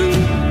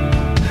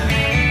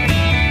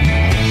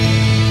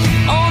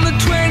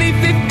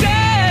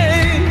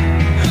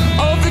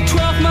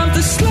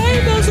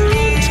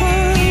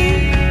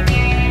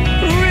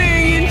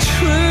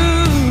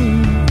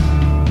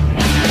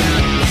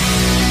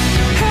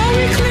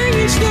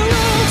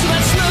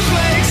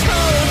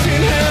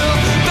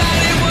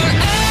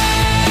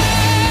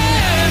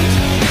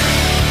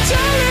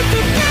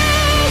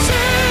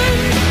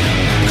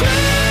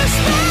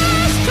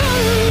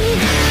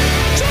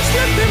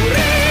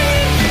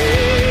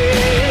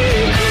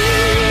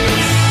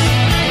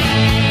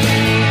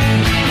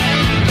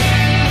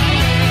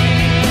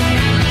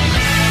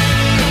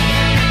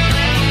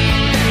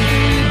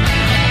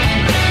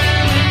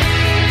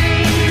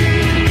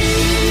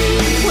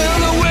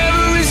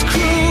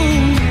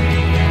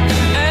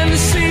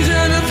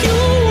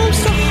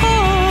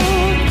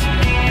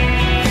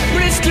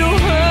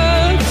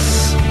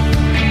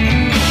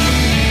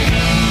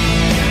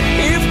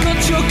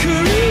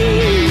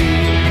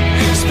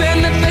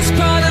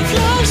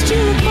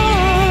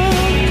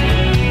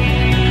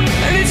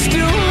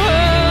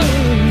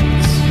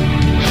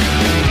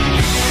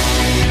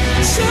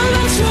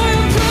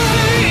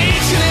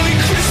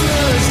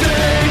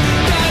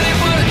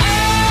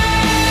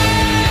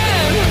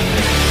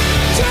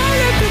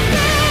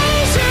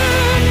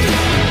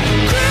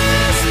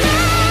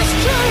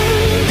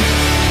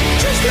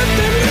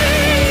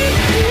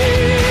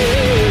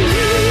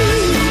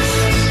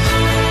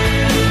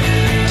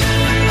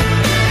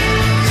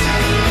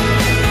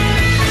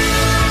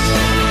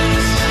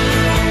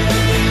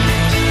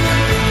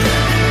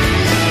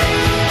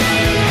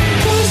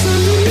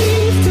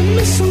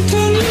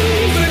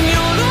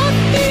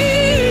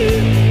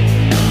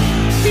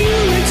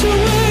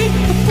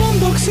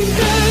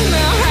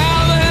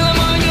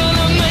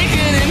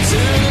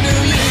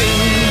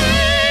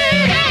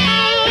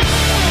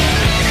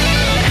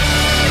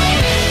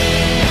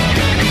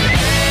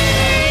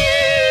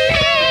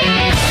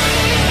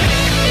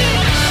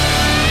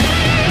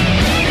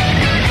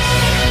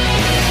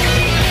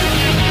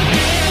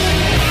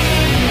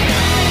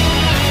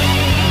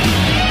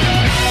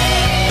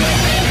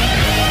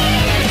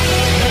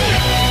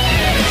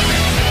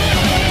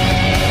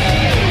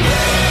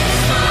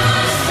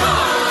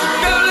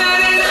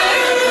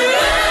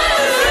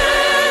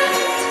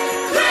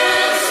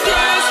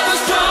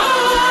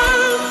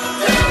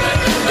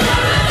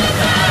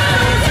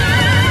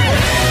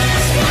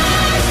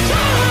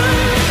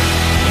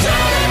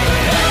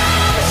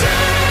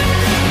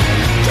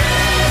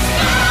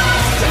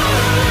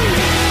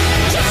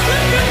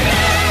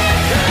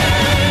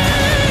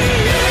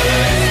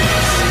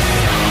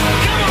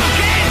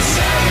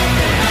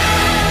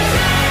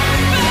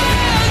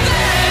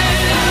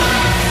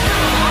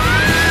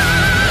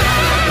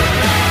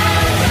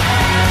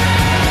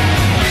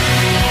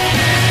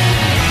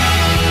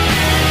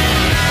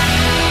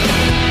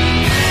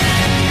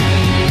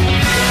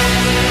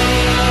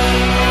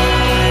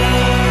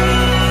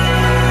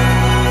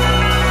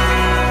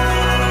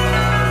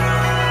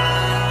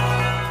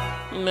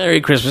 Merry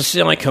Christmas.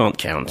 See, I can't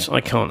count.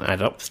 I can't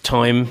add up the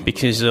time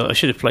because I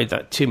should have played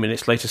that 2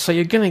 minutes later. So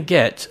you're going to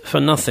get, for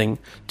nothing,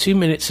 2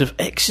 minutes of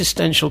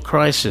Existential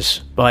Crisis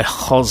by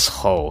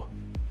Josho,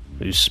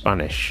 who's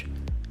Spanish.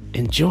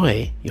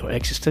 Enjoy your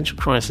existential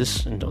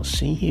crisis, and I'll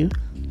see you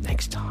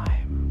next time.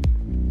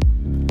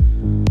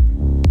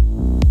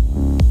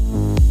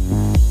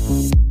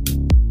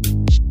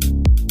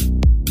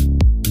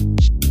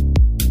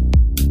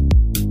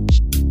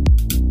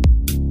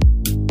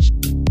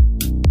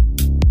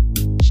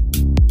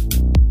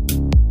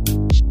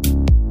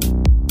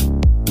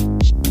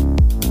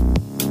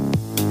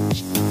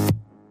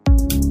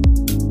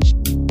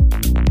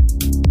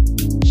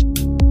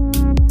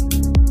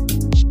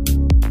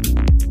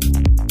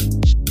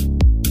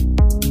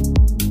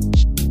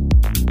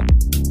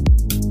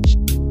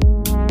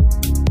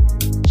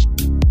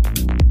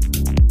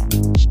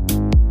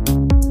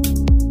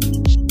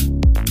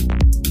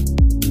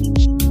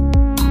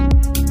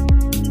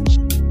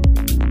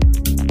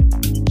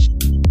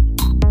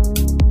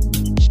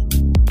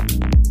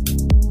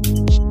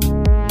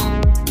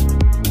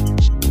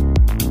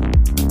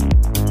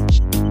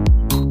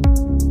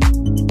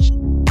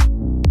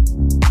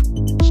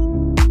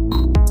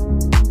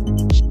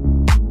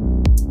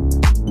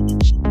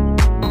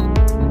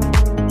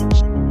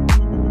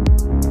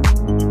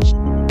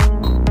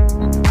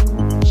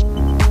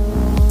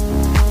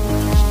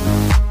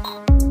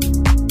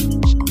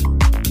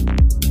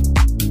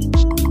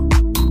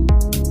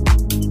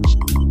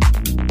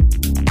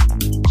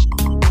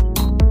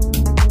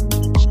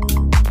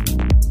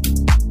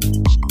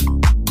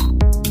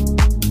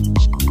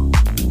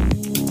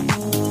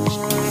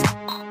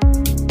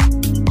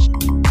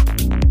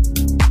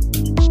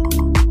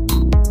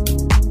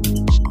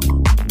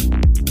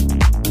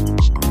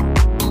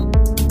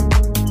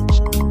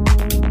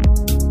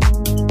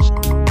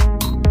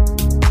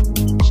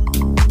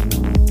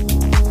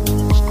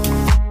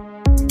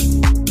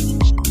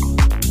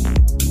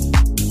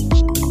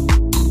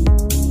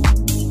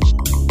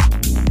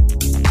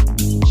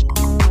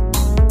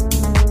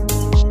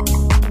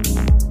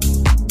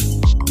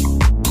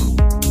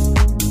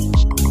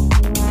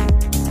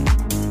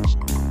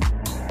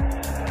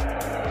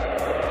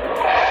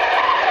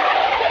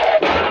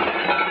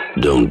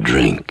 Don't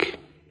drink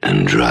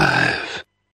and drive.